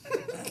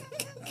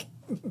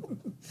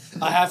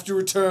 I have to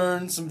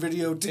return some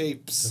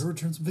videotapes. Better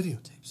return some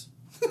videotapes.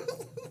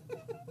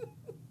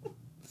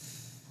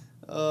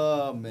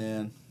 Oh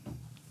man,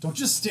 Don't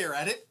just stare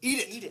at it. Eat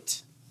it. eat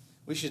it.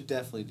 We should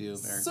definitely do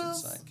American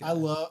Psycho. I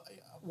love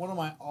one of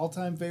my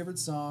all-time favorite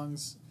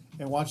songs,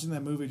 and watching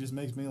that movie just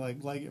makes me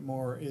like it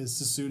more. Is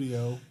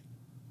Susudio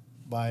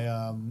by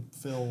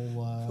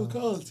Phil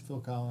Collins. Phil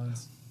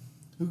Collins,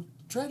 who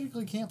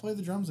tragically can't play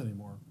the drums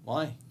anymore.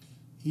 Why?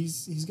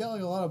 He's got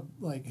like a lot of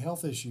like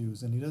health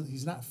issues, and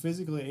he's not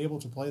physically able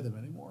to play them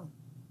anymore.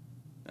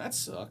 That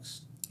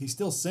sucks. He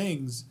still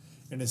sings,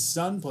 and his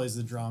son plays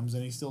the drums,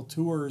 and he still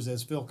tours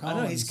as Phil Collins.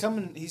 I know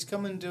he's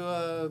coming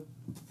to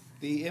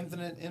the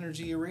Infinite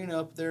Energy Arena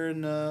up there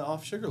in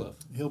off Sugarloaf.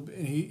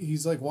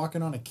 He's like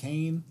walking on a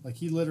cane. Like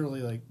he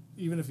literally like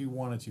even if he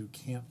wanted to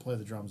can't play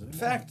the drums In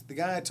anymore. fact, the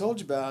guy I told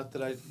you about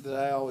that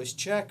I always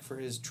check for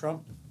his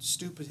Trump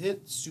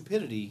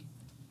stupidity,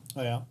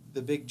 Oh yeah.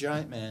 the big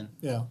giant man.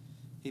 Yeah.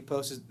 He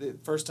posted the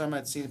first time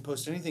I'd seen him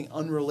post anything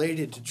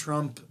unrelated to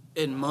Trump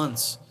in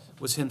months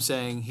was him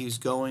saying he's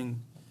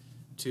going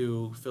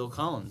to Phil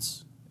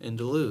Collins in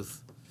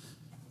Duluth,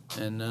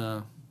 and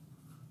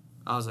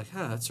I was like,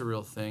 that's a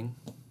real thing.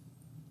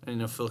 I didn't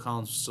know Phil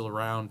Collins was still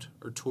around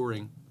or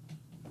touring.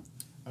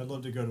 I'd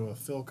love to go to a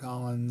Phil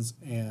Collins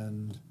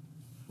and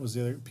was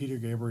the other Peter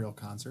Gabriel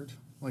concert,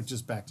 like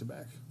just back to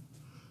back.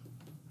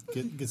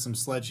 Get some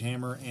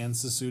Sledgehammer and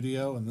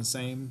Susudio in the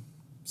same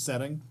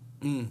setting.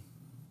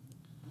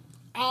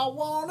 I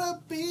wanna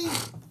be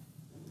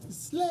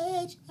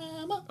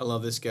Sledgehammer. I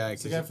love this guy.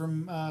 It's the guy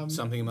from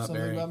Something About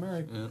Mary. Yeah.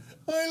 Yeah.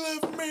 I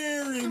love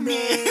Mary,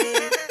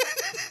 man.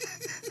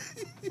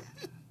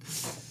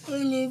 I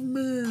love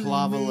Mary,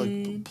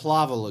 man.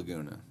 Plava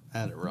Laguna. I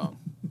had it wrong.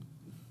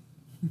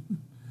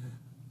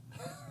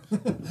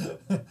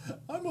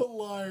 I'm a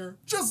liar,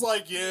 just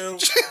like you.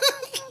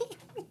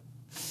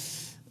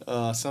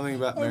 Something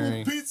About I'm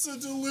Mary. a pizza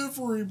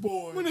delivery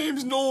boy. My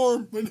name's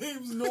Norm. My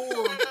name's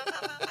Norm.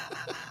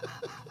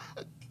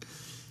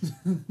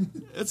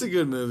 It's a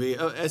good movie.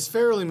 As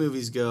Farrelly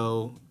movies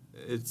go,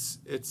 it's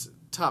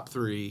top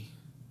 3.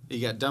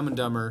 You got Dumb and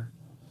Dumber,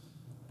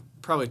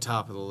 probably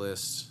top of the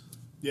list.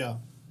 Yeah.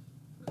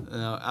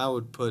 I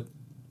would put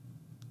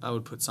I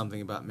would put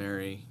Something About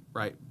Mary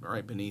right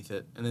beneath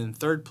it, and then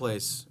third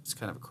place it's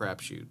kind of a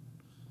crapshoot.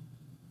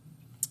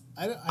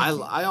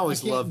 I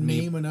always love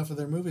name enough of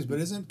their movies, but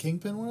isn't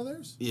Kingpin one of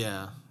theirs?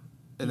 Yeah,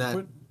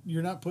 and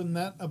you're not putting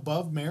that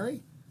above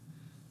Mary?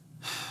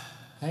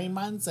 Hey,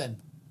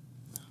 Munson.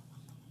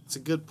 It's a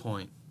good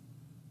point.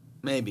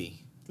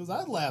 Maybe. Because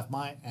I'd laugh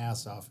my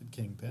ass off at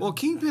Kingpin. Well,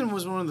 Kingpin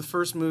was one of the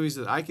first movies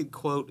that I could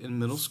quote in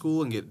middle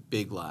school and get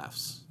big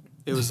laughs.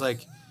 It was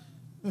like,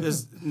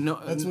 that's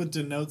what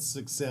denotes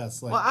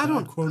success. Like, well, I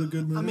don't quote a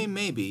good movie. I mean,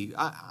 maybe.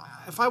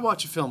 If I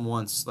watch a film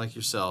once, like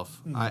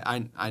yourself,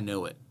 I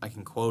know it. I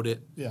can quote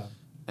it. Yeah.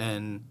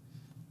 And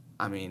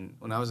I mean,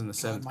 when I was in the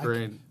seventh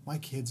grade, my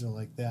kids are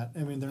like that. I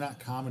mean, they're not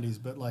comedies,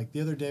 but like the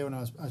other day when I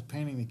was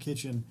painting the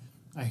kitchen,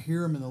 I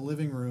hear them in the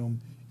living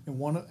room,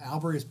 and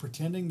Albert is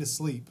pretending to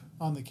sleep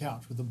on the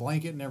couch with the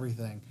blanket and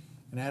everything,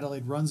 and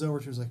Adelaide runs over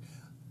to her, is like,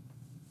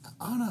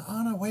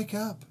 Anna, wake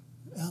up.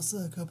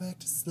 Elsa, go back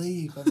to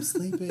sleep. I'm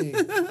sleeping.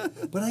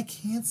 But I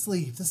can't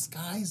sleep. The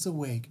sky's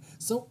awake.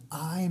 So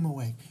I'm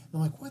awake. And I'm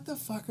like, what the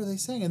fuck are they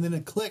saying? And then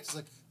it clicks. It's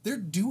like, they're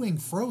doing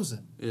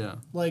Frozen. Yeah.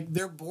 Like,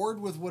 they're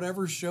bored with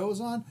whatever show's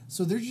on,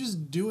 so they're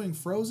just doing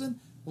Frozen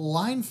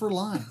line for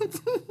line.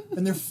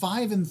 And they're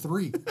 5 and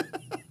 3.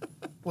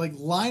 Like,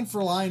 line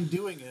for line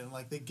doing it. And,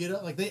 like, they get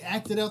up, like, they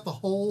acted out the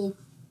whole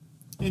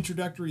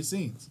introductory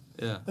scenes.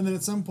 Yeah. And then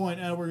at some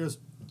point, Edward goes,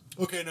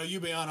 okay, no, you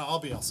be Anna, I'll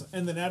be Elsa.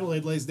 And then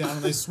Adelaide lays down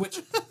and they switch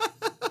it.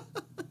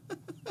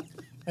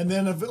 And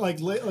then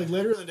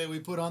later in the day, we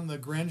put on the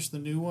Grinch, the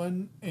new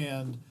one,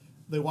 and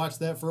they watched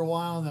that for a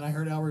while. And then I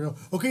heard Albert go,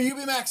 okay, you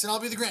be Max and I'll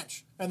be the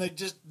Grinch. And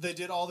they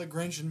did all the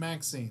Grinch and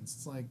Max scenes.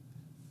 It's like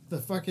the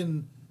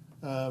fucking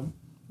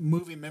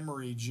movie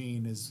memory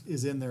gene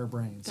is in their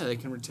brains. Yeah, they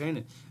can retain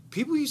it.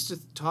 People used to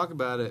talk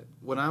about it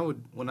when I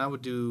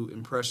would do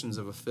impressions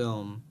of a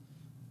film,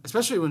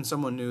 especially when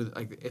someone knew,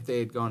 like, if they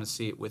had gone to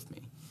see it with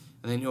me.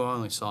 And they knew I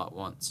only saw it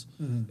once.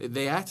 Mm-hmm.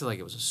 They acted like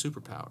it was a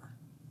superpower.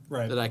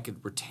 Right. That I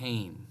could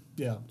retain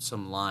yeah.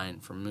 some line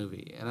from a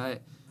movie. And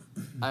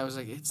I was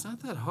like, it's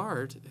not that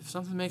hard. If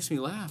something makes me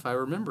laugh, I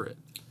remember it.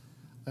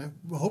 I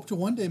hope to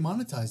one day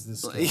monetize this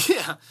stuff.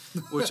 Yeah,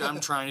 which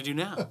I'm trying to do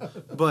now.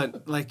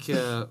 But, like,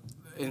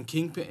 in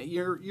Kingpin,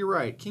 you're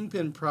right.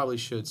 Kingpin probably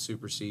should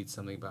supersede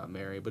Something About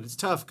Mary. But it's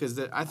tough because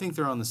I think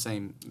they're on the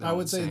same... I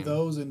would say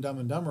those and Dumb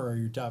and Dumber are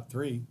your top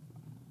 3.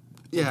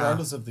 Yeah.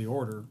 Regardless of the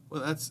order.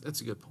 Well,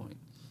 that's a good point.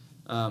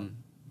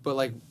 But,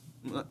 like,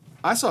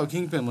 I saw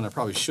Kingpin when I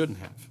probably shouldn't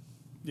have.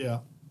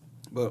 Yeah.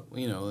 But,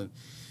 you know,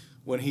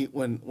 when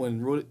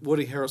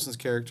Woody Harrelson's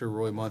character,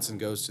 Roy Munson,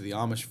 goes to the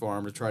Amish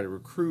farm to try to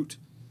recruit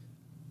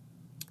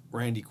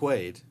Randy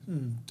Quaid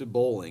to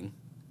bowling,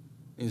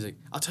 and he's like,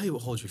 I'll tell you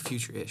what holds your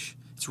future, Ish.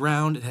 It's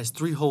round, it has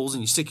 3 holes,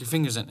 and you stick your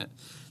fingers in it.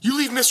 You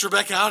leave Miss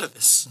Rebecca out of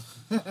this.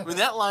 I mean,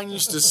 that line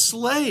used to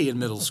slay in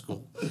middle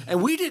school.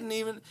 And we didn't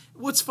even...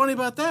 What's funny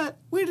about that,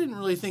 we didn't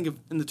really think of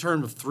in the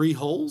term of 3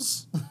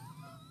 holes.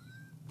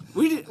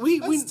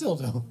 We still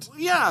don't.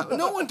 Yeah,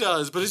 no one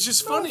does, but it's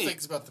just funny. No one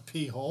thinks about the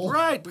pee hole.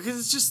 Right, because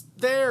it's just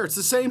there. It's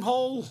the same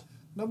hole.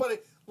 Nobody...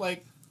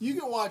 Like, you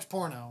can watch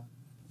porno.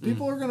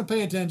 People are going to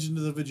pay attention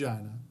to the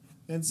vagina.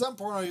 In some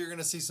porno, you're going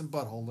to see some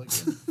butthole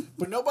licking.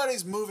 But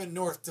nobody's moving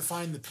north to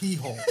find the pee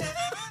hole.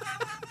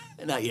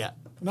 Not yet.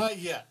 Not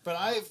yet. But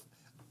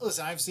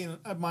I've seen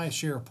my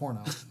share of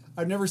porno.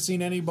 I've never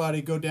seen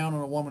anybody go down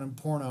on a woman in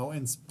porno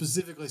and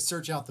specifically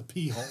search out the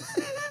pee hole.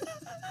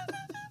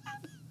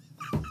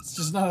 It's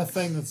just not a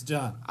thing that's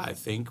done. I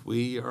think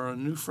we are on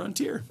a new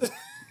frontier.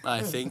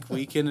 I think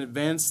we can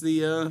advance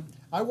the...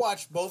 I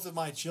watched both of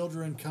my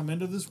children come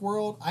into this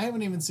world. I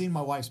haven't even seen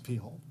my wife's pee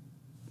hole.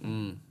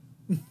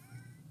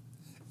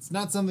 It's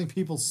not something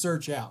people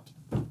search out.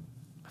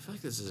 I feel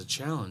like this is a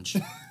challenge.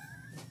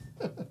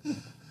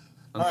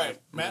 All right,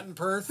 Matt in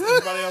Perth,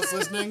 everybody else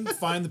listening,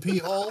 find the pee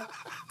hole,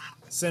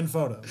 send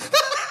photos.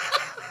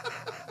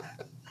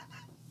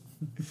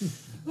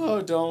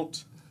 Oh, don't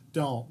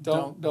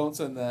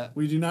send that.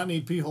 We do not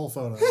need pee hole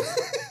photos.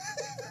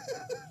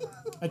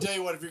 I tell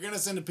you what, if you're going to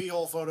send a pee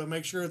hole photo,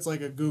 make sure it's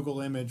like a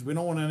Google image. We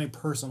don't want any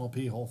personal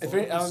pee hole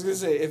photos. I was going to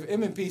say, if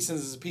M&P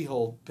sends us a pee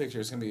hole picture,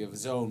 it's going to be of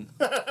his own.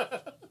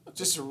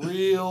 Just a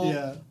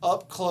real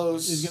up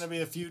close. He's going to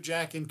be a few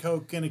Jack and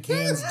Coke in a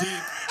cans deep.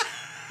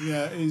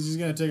 Yeah, he's just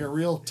going to take a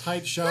real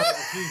tight shot of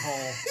the pee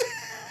hole.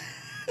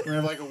 We're going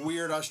to have like a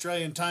weird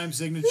Australian time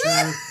signature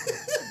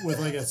with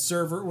like a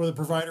server, with a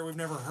provider we've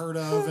never heard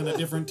of, and a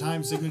different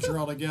time signature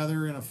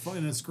altogether in a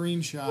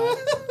screenshot.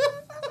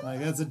 Like,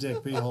 that's a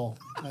dick pee hole.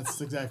 That's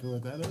exactly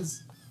what that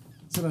is.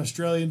 It's an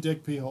Australian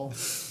dick pee hole.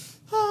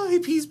 Oh, he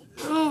pees.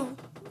 Oh,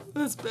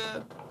 that's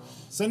bad.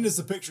 Send us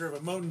a picture of a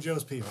Moten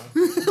Joe's pee hole.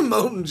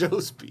 Moten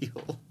Joe's pee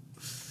hole.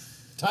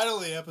 Title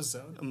of the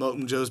episode.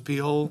 Moten Joe's pee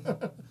hole.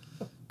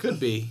 Could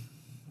be.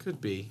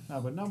 No,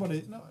 but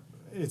nobody. No,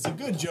 it's a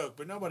good joke,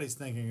 but nobody's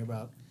thinking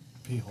about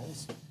pee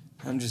holes.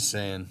 I'm just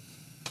saying.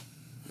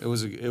 It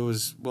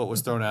was what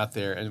was thrown out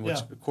there, and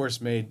which of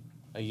course made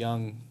a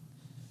young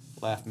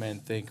laugh man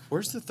think,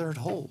 "Where's the third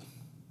hole?"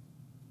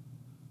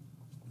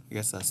 I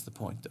guess that's the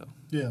point, though.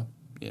 Yeah.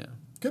 Yeah.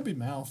 Could be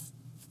mouth.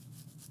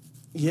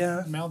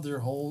 Yeah. Mouths are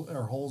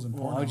holes in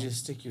porno. Why would you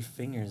stick your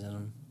fingers in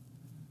them?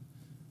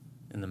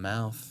 In the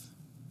mouth.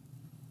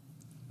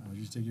 Why would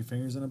you stick your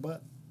fingers in a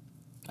butt?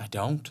 I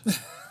don't.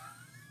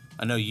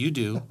 I know you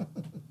do,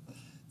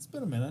 It's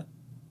been a minute.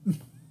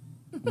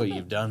 but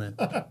you've done it.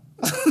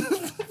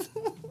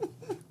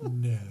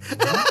 No.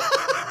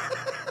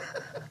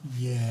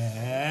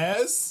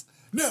 Yes.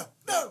 No.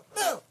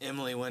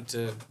 Emily went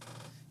to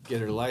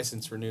get her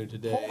license renewed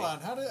today. Hold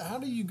on. How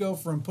do you go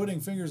from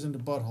putting fingers into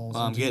buttholes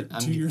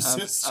to your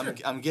sister?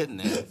 I'm getting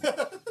there.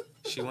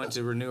 She went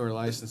to renew her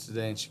license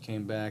today, and she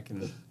came back,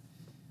 and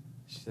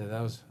she said it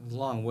was a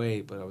long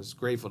wait, but I was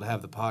grateful to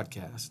have the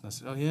podcast. And I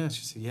said, "Oh yeah."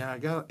 She said, "Yeah,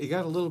 it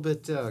got a little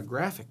bit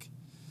graphic."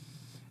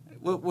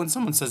 When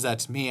someone says that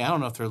to me, I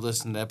don't know if they're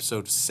listening to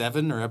episode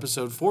 7 or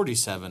episode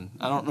 47.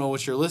 I don't know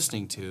what you're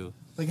listening to.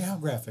 Like how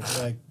graphic?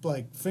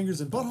 Like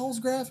fingers and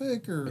buttholes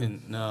graphic, or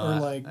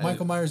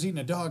Michael Myers eating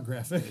a dog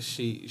graphic?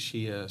 She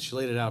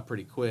laid it out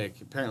pretty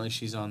quick. Apparently,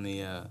 she's on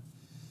the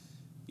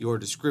your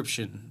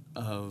description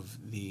of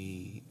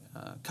the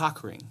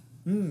cock ring.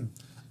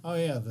 Oh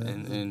yeah,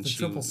 the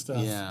triple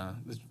stuff. Yeah,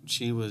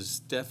 she was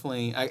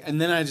definitely. And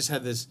then I just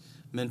had this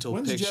mental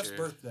When's picture. Jeff's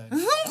birthday?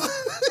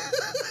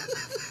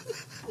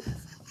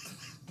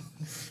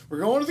 We're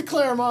going to the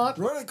Claremont.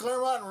 We're going to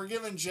Claremont, and we're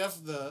giving Jeff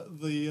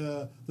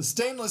the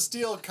stainless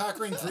steel cock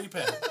ring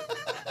 3-pack.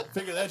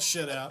 Figure that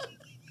shit out.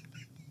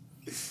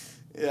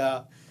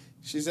 Yeah.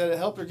 She said it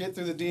helped her get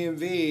through the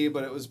DMV,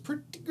 but it was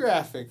pretty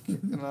graphic.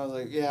 And I was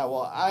like, yeah,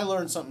 well, I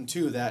learned something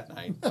too that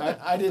night.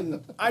 I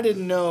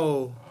didn't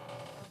know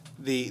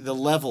the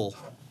level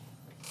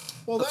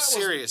of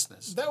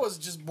seriousness. That was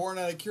just born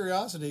out of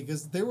curiosity,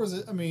 because there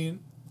was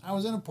I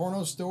was in a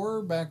porno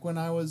store back when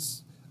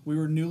we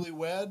were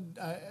newlywed.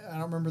 I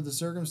don't remember the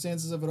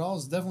circumstances of it all. It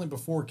was definitely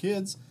before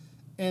kids.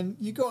 And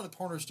you go in the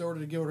porno store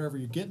to get whatever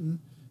you're getting,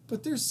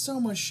 but there's so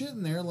much shit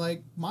in there.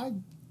 Like, my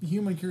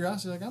human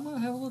curiosity, like, I'm going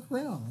to have a look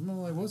around. I'm gonna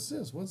like, what's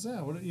this? What's that?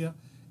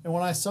 And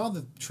when I saw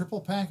the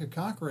triple pack of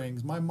cock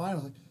rings, my mind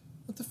was like,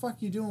 what the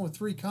fuck are you doing with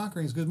 3 cock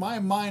rings? Because my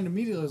mind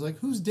immediately was like,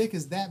 whose dick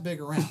is that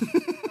big around?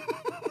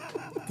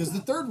 Because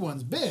the third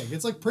one's big.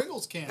 It's like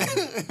Pringles candy.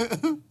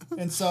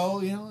 And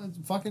so,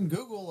 fucking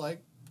Google,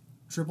 like,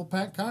 triple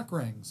pack cock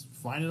rings.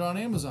 Find it on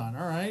Amazon.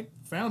 All right,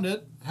 found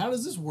it. How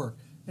does this work?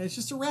 And it's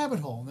just a rabbit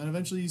hole. And then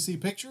eventually you see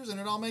pictures, and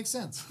it all makes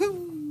sense.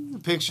 The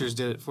pictures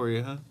did it for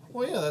you, huh?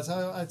 Well, yeah,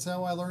 that's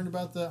how I learned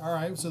about all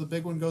right, so the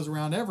big one goes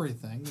around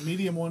everything. The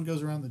medium one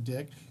goes around the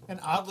dick. And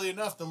oddly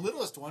enough, the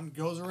littlest one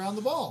goes around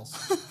the balls.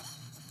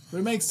 But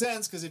it makes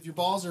sense, because if your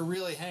balls are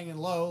really hanging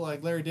low,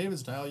 like Larry David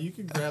style, you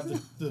can grab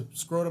the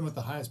scrotum at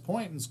the highest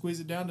point and squeeze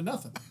it down to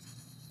nothing.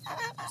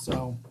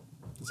 So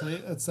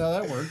that's how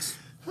that works.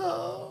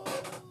 Oh,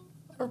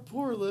 our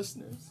poor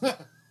listeners.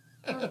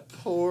 Our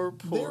poor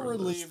They're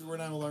relieved we're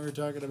no longer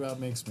talking about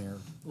make smear.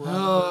 We're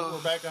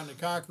back on the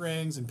cock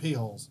rings and pee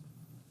holes.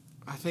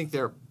 I think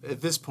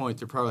at this point,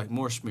 they're probably like,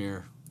 more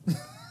schmear.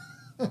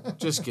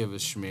 Just give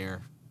us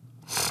schmear.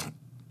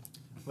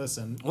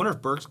 Listen. I wonder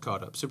if Burke's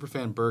caught up.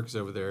 Superfan Burke's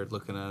over there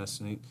looking at us,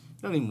 and he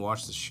doesn't even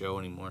watch the show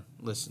anymore.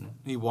 Listen.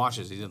 He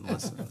watches, he doesn't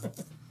listen.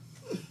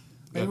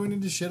 Maybe we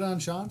need to shit on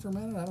Sean for a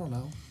minute? I don't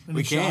know. Any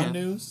We can. Sean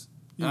news?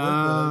 You work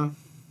with him.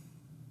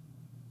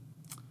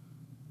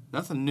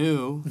 Nothing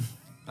new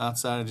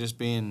outside of just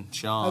being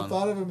Sean. I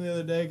thought of him the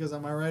other day, because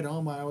on my ride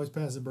home, I always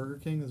pass a Burger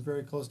King that's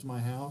very close to my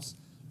house.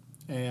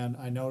 And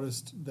I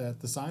noticed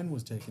that the sign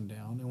was taken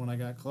down. And when I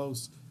got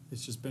close,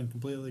 it's just been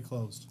completely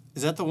closed.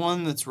 Is that the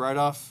one that's right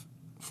off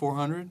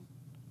 400?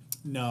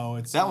 No,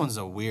 it's that one's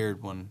a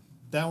weird one.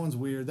 That one's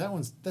weird.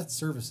 That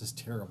service is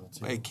terrible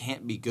too. It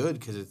can't be good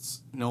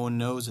because no one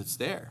knows it's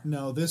there.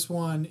 No, this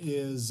one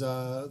is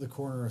the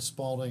corner of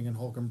Spalding and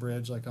Holcomb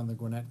Bridge, like on the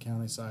Gwinnett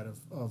County side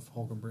of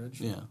Holcomb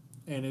Bridge. Yeah.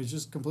 And it's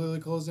just completely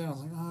closed down. I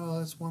was like, oh,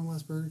 that's one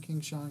less Burger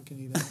King Sean can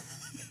eat at.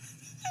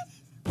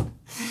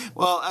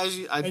 Well,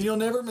 and you'll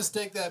never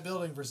mistake that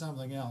building for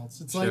something else.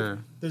 It's sure. like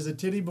there's a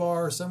titty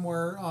bar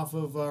somewhere off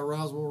of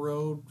Roswell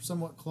Road,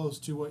 somewhat close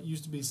to what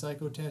used to be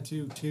Psycho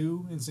Tattoo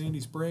 2 in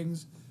Sandy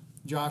Springs.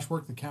 Josh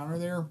worked the counter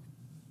there.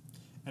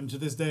 And to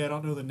this day, I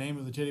don't know the name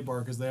of the titty bar,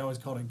 because they always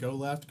called it Go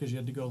Left, because you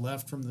had to go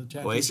left from the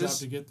tattoo Oasis? shop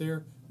to get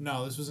there.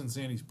 No, this was in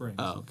Sandy Springs.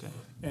 Oh, okay.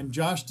 And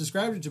Josh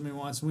described it to me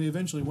once, and we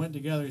eventually went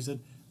together. He said,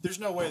 there's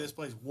no way this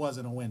place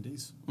wasn't a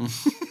Wendy's.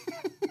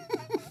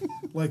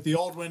 Like the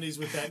old Wendy's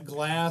with that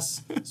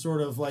glass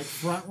sort of like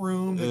front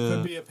room that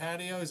could be a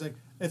patio. He's like,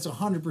 it's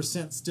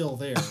 100% still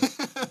there.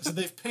 So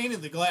they've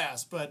painted the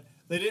glass, but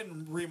they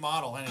didn't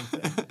remodel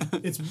anything.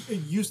 It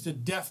used to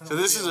definitely.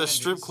 So this be is a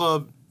strip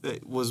club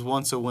that was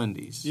once a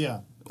Wendy's.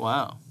 Yeah.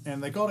 Wow.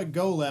 And they called it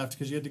Go Left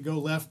because you had to go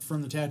left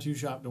from the tattoo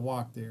shop to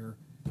walk there.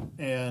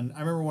 And I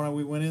remember when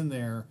we went in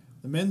there,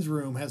 the men's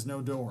room has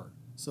no door.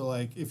 So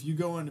like if you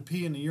go in to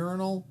pee in the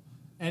urinal,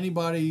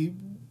 anybody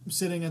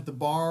sitting at the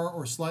bar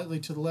or slightly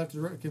to the left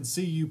or right can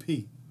see you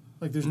pee.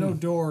 Like there's no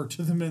door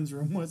to the men's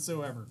room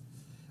whatsoever.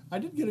 I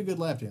did get a good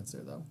lap dance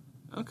there though.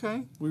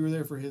 Okay. We were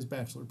there for his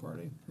bachelor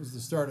party. It was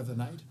the start of the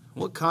night.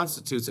 What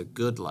constitutes a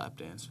good lap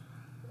dance?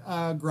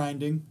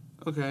 Grinding.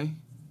 Okay.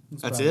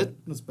 That's it?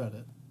 That's about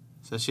it.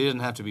 So she doesn't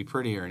have to be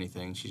pretty or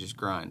anything. She just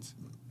grinds.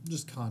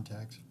 Just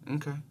contact.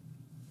 Okay.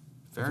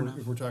 Fair enough.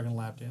 If we're talking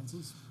lap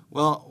dances.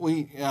 Well,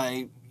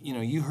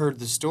 you heard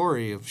the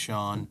story of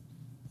Sean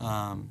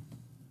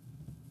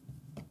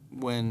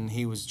when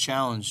he was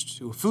challenged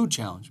to a food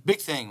challenge. Big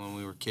thing when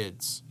we were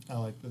kids. I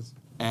like this.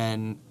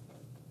 And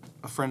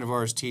a friend of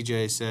ours,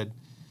 TJ, said,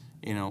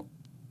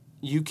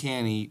 you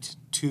can't eat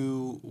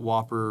 2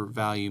 Whopper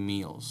value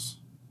meals.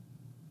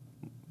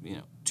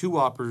 2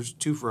 Whoppers,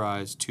 2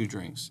 fries, 2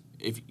 drinks.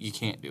 If you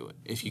can't do it.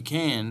 If you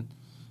can,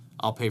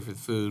 I'll pay for the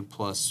food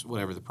plus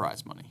whatever the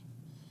prize money.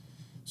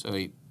 So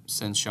he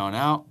sends Sean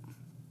out.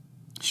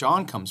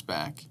 Sean comes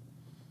back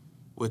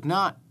with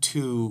not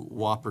 2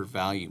 Whopper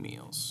value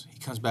meals. He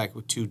comes back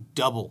with 2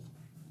 double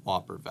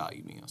Whopper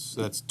value meals.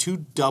 So that's 2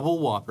 double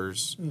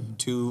Whoppers,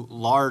 2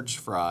 large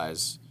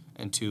fries,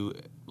 and 2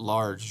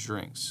 large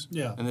drinks.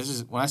 Yeah. And this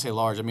is, when I say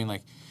large, I mean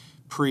like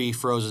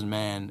pre-Frozen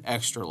Man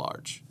extra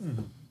large,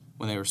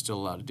 when they were still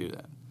allowed to do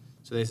that.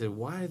 So they said,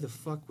 why the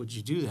fuck would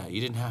you do that?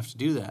 You didn't have to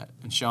do that.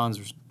 And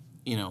Sean's,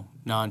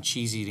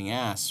 non-cheese eating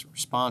ass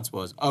response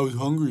was, I was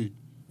hungry.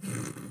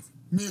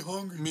 Me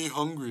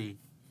hungry.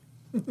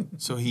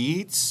 So he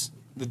eats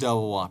the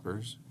double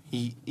Whoppers.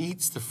 He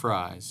eats the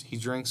fries. He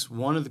drinks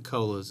one of the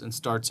colas and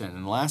starts in.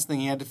 And the last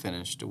thing he had to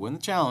finish to win the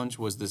challenge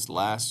was this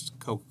last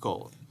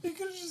Coca-Cola. He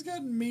could have just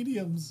gotten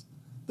mediums.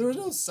 There was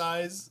no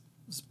size.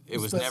 It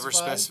was never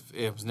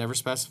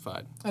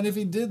specified. And if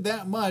he did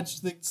that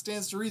much, it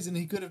stands to reason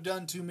he could have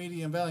done 2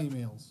 medium value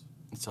meals.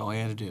 That's all he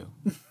had to do.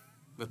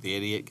 But the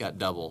idiot got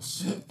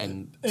doubles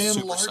and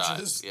larges.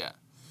 supersized. Yeah.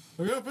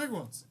 We got big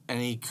ones. And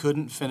he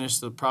couldn't finish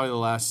probably the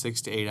last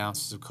 6 to 8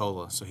 ounces of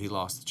cola, so he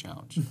lost the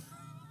challenge.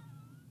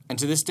 And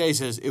to this day he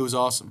says, it was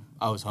awesome.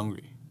 I was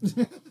hungry.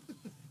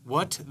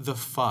 What the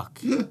fuck?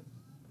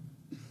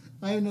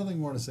 I have nothing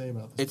more to say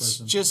about this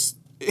person.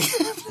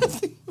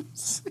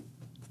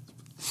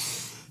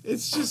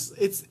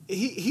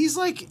 He's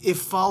like if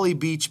Folly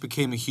Beach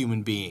became a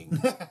human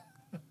being.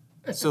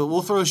 So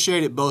we'll throw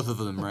shade at both of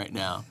them right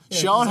now. Yeah,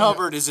 Sean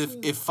Hubbard is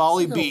if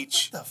Folly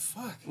Beach what the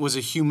fuck? was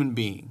a human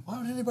being. Why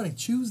would anybody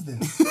choose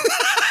this?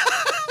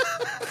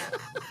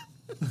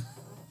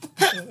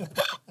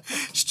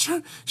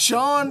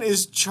 Sean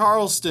is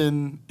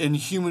Charleston in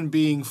human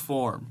being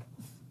form.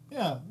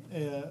 Yeah.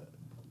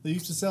 They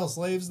used to sell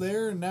slaves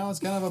there, and now it's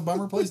kind of a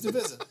bummer place to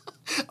visit.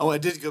 Oh, I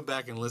did go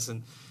back and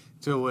listen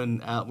to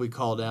when we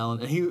called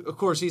Alan, and of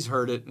course he's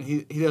heard it, and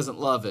he doesn't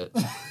love it.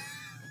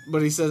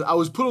 But he says, I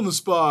was put on the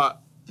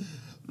spot.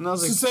 And I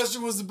was like,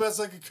 Secession was the best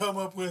I could come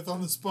up with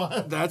on the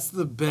spot. That's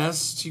the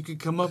best you could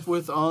come up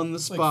with on the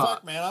spot. Like,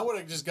 fuck, man, I would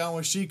have just gone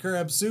with she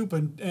crab soup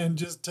and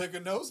just took a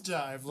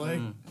nosedive. Like,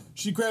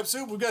 she crab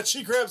soup, we got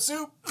she crab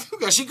soup. We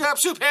got she crab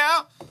soup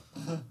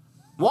here.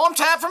 Warm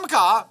tap from a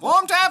car.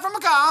 Warm tap from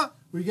a car.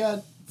 We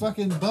got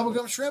fucking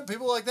bubblegum shrimp.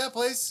 People like that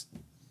place.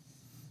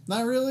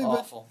 Not really,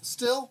 Awful. but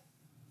still.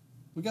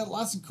 We got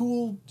lots of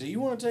cool... Do you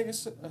want to take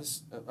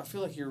I feel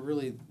like you're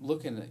really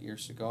looking at your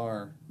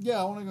cigar. Yeah,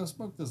 I want to go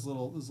smoke this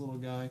little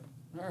guy.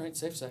 All right,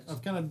 safe sex.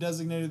 I've kind of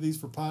designated these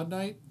for pod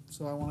night,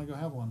 so I want to go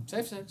have one.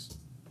 Safe sex.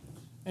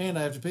 And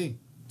I have to pee.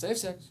 Safe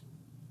sex.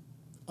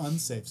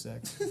 Unsafe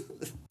sex.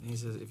 He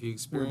says, if you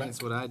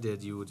experience what I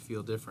did, you would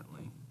feel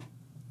differently.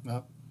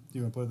 Oh, do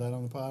you want to put that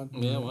on the pod?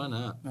 Yeah, why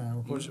not?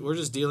 All right, We're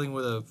just dealing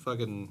with a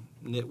fucking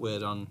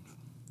nitwit on...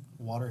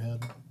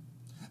 Waterhead.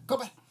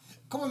 Come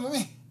on, with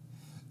me.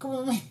 Come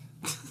on, with me.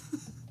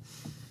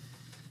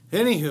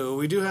 Anywho,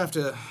 we do have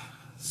to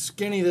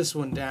skinny this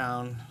one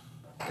down.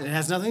 And it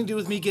has nothing to do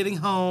with me getting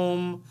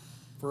home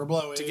For a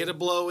blowy. to get a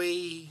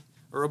blowy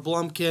or a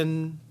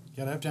blumpkin.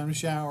 Gotta have time to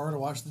shower, to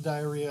wash the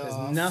diarrhea It has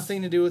off.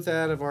 nothing to do with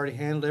that. I've already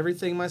handled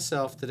everything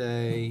myself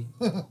today.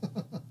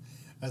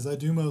 As I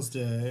do most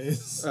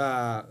days.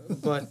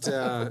 But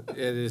it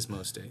is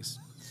most days.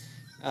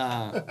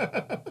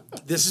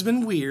 This has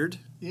been weird.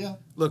 Yeah.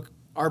 Look,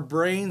 our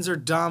brains are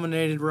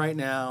dominated right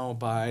now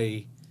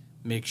by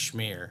Mick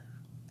Schmear.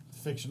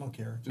 Fictional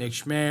character. Mick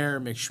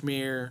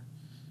Schmear.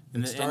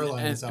 And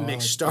Starlight is how I Mick like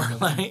to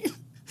Starlight.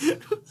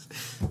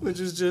 Which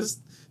is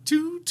just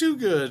too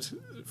good,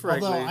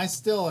 frankly. Although I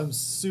still am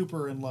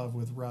super in love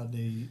with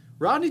Rodney.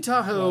 Rodney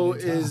Tahoe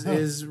Rodney Tahoe.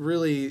 is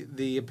really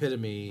the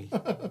epitome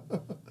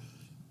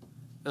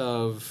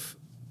of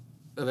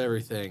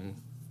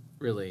everything,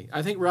 really.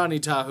 I think Rodney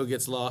Tahoe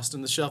gets lost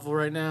in the shuffle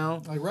right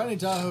now. Like, Rodney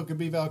Tahoe could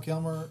be Val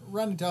Kilmer.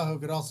 Rodney Tahoe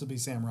could also be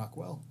Sam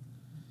Rockwell.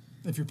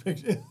 If you're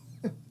picturing...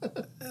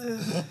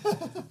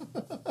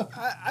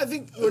 I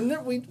think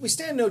we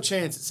stand no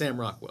chance at Sam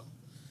Rockwell.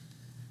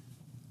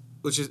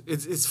 Which is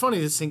it's funny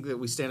to think that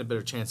we stand a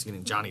better chance of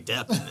getting Johnny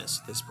Depp in this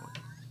at this point.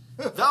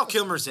 Val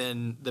Kilmer's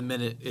in the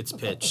minute it's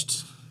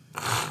pitched.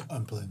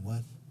 I'm playing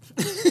what?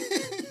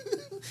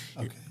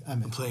 Okay,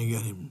 I'm in. Playing a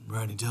guy named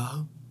Rodney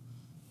Tahoe?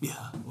 Yeah,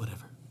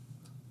 whatever.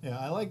 Yeah,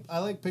 I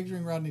like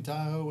picturing Rodney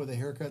Tahoe with a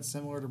haircut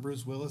similar to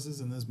Bruce Willis's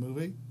in this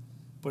movie,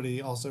 but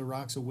he also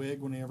rocks a wig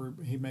whenever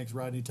he makes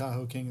Rodney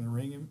Tahoe King of the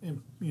Ring.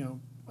 And,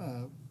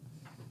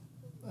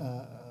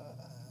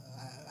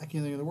 I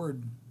can't think of the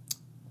word.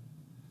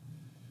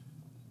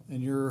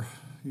 and you're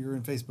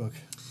in Facebook.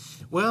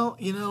 Well,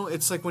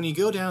 it's like when you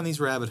go down these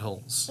rabbit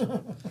holes.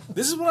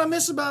 This is what I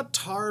miss about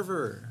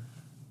Tarver.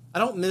 I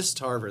don't miss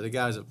Tarver. The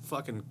guy's a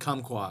fucking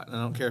kumquat, and I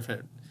don't care if I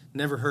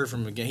never heard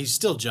from him again. He's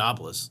still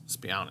jobless, let's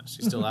be honest.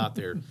 He's still out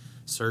there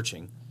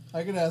searching.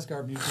 I could ask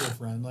our mutual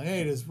friend, like,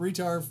 hey, does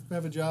Retar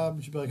have a job?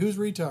 And she'd be like, who's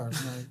Retar?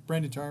 I'm like,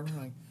 Brandon Tarver. I'm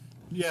like,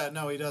 yeah,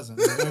 no, he doesn't.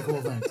 Like,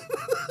 cool, thanks.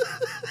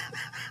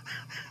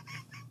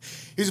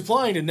 He's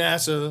applying to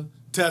NASA,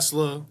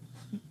 Tesla,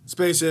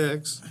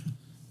 SpaceX.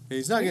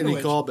 He's not getting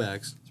any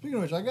callbacks. Speaking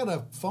of which, I got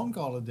a phone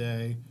call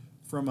today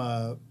from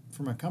a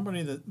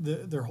company that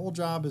their whole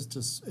job is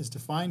to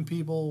find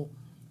people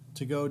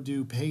to go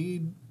do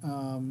paid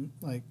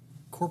like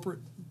corporate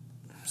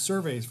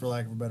surveys, for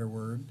lack of a better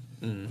word.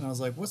 Mm. And I was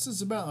like, "What's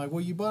this about?" Like,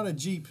 well, you bought a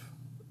Jeep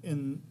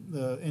in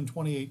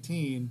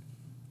 2018,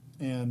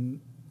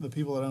 and the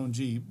people that own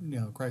Jeep,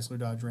 Chrysler,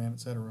 Dodge, Ram,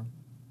 etc.,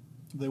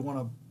 they want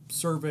to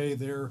survey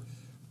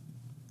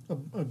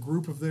a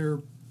group of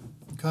their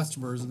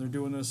customers, and they're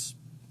doing this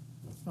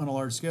on a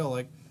large scale.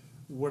 Like,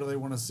 what do they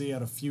want to see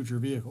out of future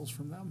vehicles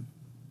from them?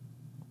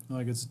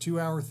 Like, it's a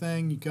 2-hour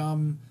thing. You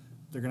come,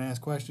 they're going to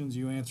ask questions,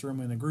 you answer them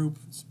in a group.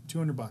 It's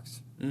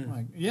 $200. I'm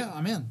like, yeah,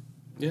 I'm in.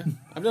 Yeah,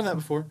 I've done that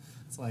before.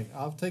 It's like,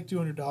 I'll take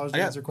 $200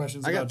 to answer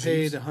questions. I got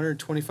paid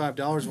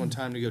 $125 one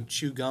time to go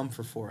chew gum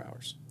for 4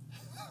 hours.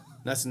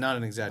 That's not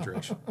an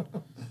exaggeration.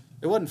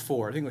 It wasn't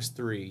 4, I think it was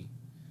 3.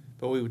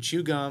 But we would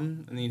chew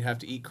gum, and then you'd have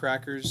to eat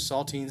crackers,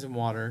 saltines, and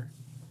water.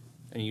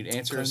 And you'd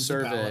answer a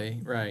survey.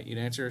 Right, you'd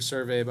answer a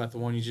survey about the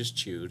one you just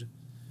chewed.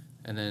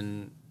 And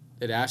then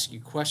they'd ask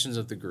you questions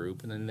of the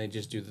group, and then they'd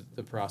just do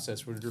the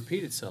process would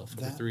repeat itself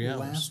for 3 hours.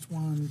 That last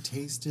one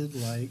tasted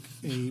like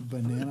a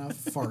banana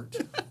fart.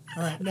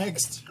 All right,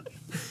 next.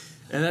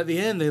 And at the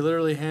end, they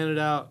literally handed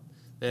out,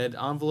 they had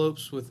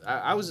envelopes with,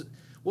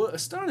 what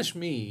astonished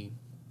me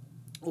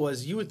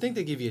was you would think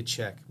they give you a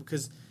check,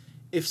 because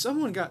if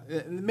someone got,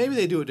 maybe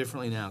they do it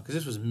differently now, because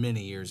this was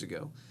many years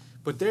ago,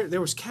 but there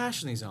was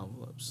cash in these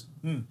envelopes.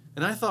 And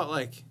I thought,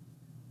 like,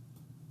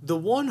 the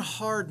one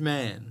hard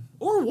man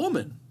or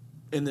woman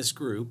in this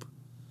group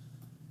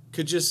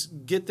could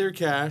just get their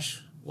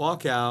cash,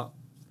 walk out,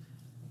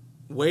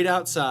 wait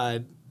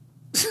outside.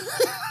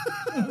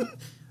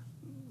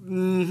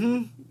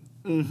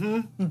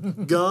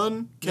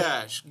 Gun,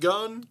 cash,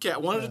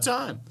 one at a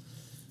time.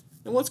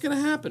 And what's going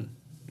to happen?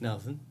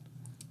 Nothing.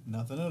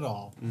 Nothing at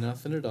all.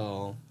 Nothing at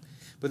all.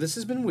 But this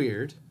has been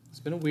weird. It's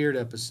been a weird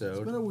episode.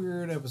 It's been a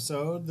weird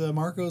episode. The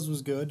Marco's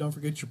was good. Don't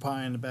forget your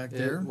pie in the back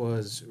there. It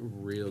was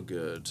real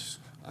good.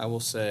 I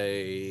will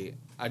say,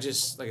 like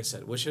I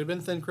said, wish it had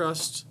been thin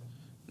crust.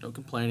 No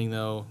complaining,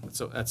 though.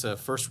 That's a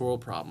first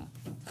world problem.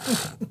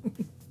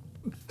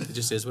 It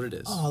just is what it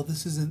is. Oh,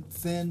 this isn't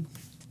thin.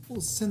 We'll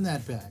send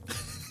that back.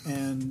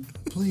 And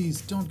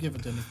please don't give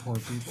it to any poor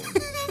people.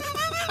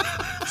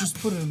 Just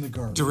put it in the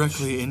garbage.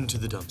 Directly into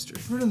the dumpster.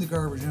 Put it in the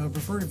garbage. I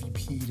prefer it if you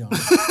peed on it.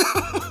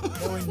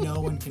 That way no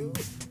one can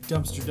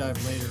dumpster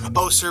dive later.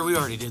 Oh, sir, we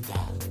already did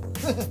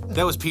that.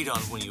 That was peed on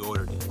when you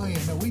ordered it. Oh, yeah,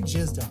 no, we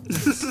jizzed on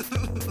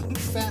it.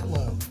 Fat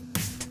low.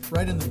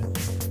 Right in the middle.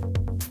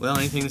 Well,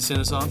 anything to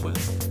send us off with?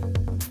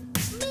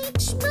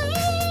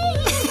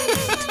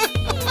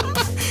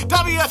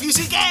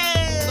 WFUCK!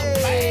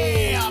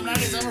 Bam!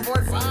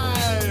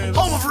 97.5!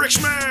 Home of Rick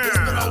Schmear! It's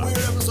been a weird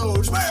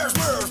episode. Schmear,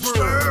 Schmear, Schmear!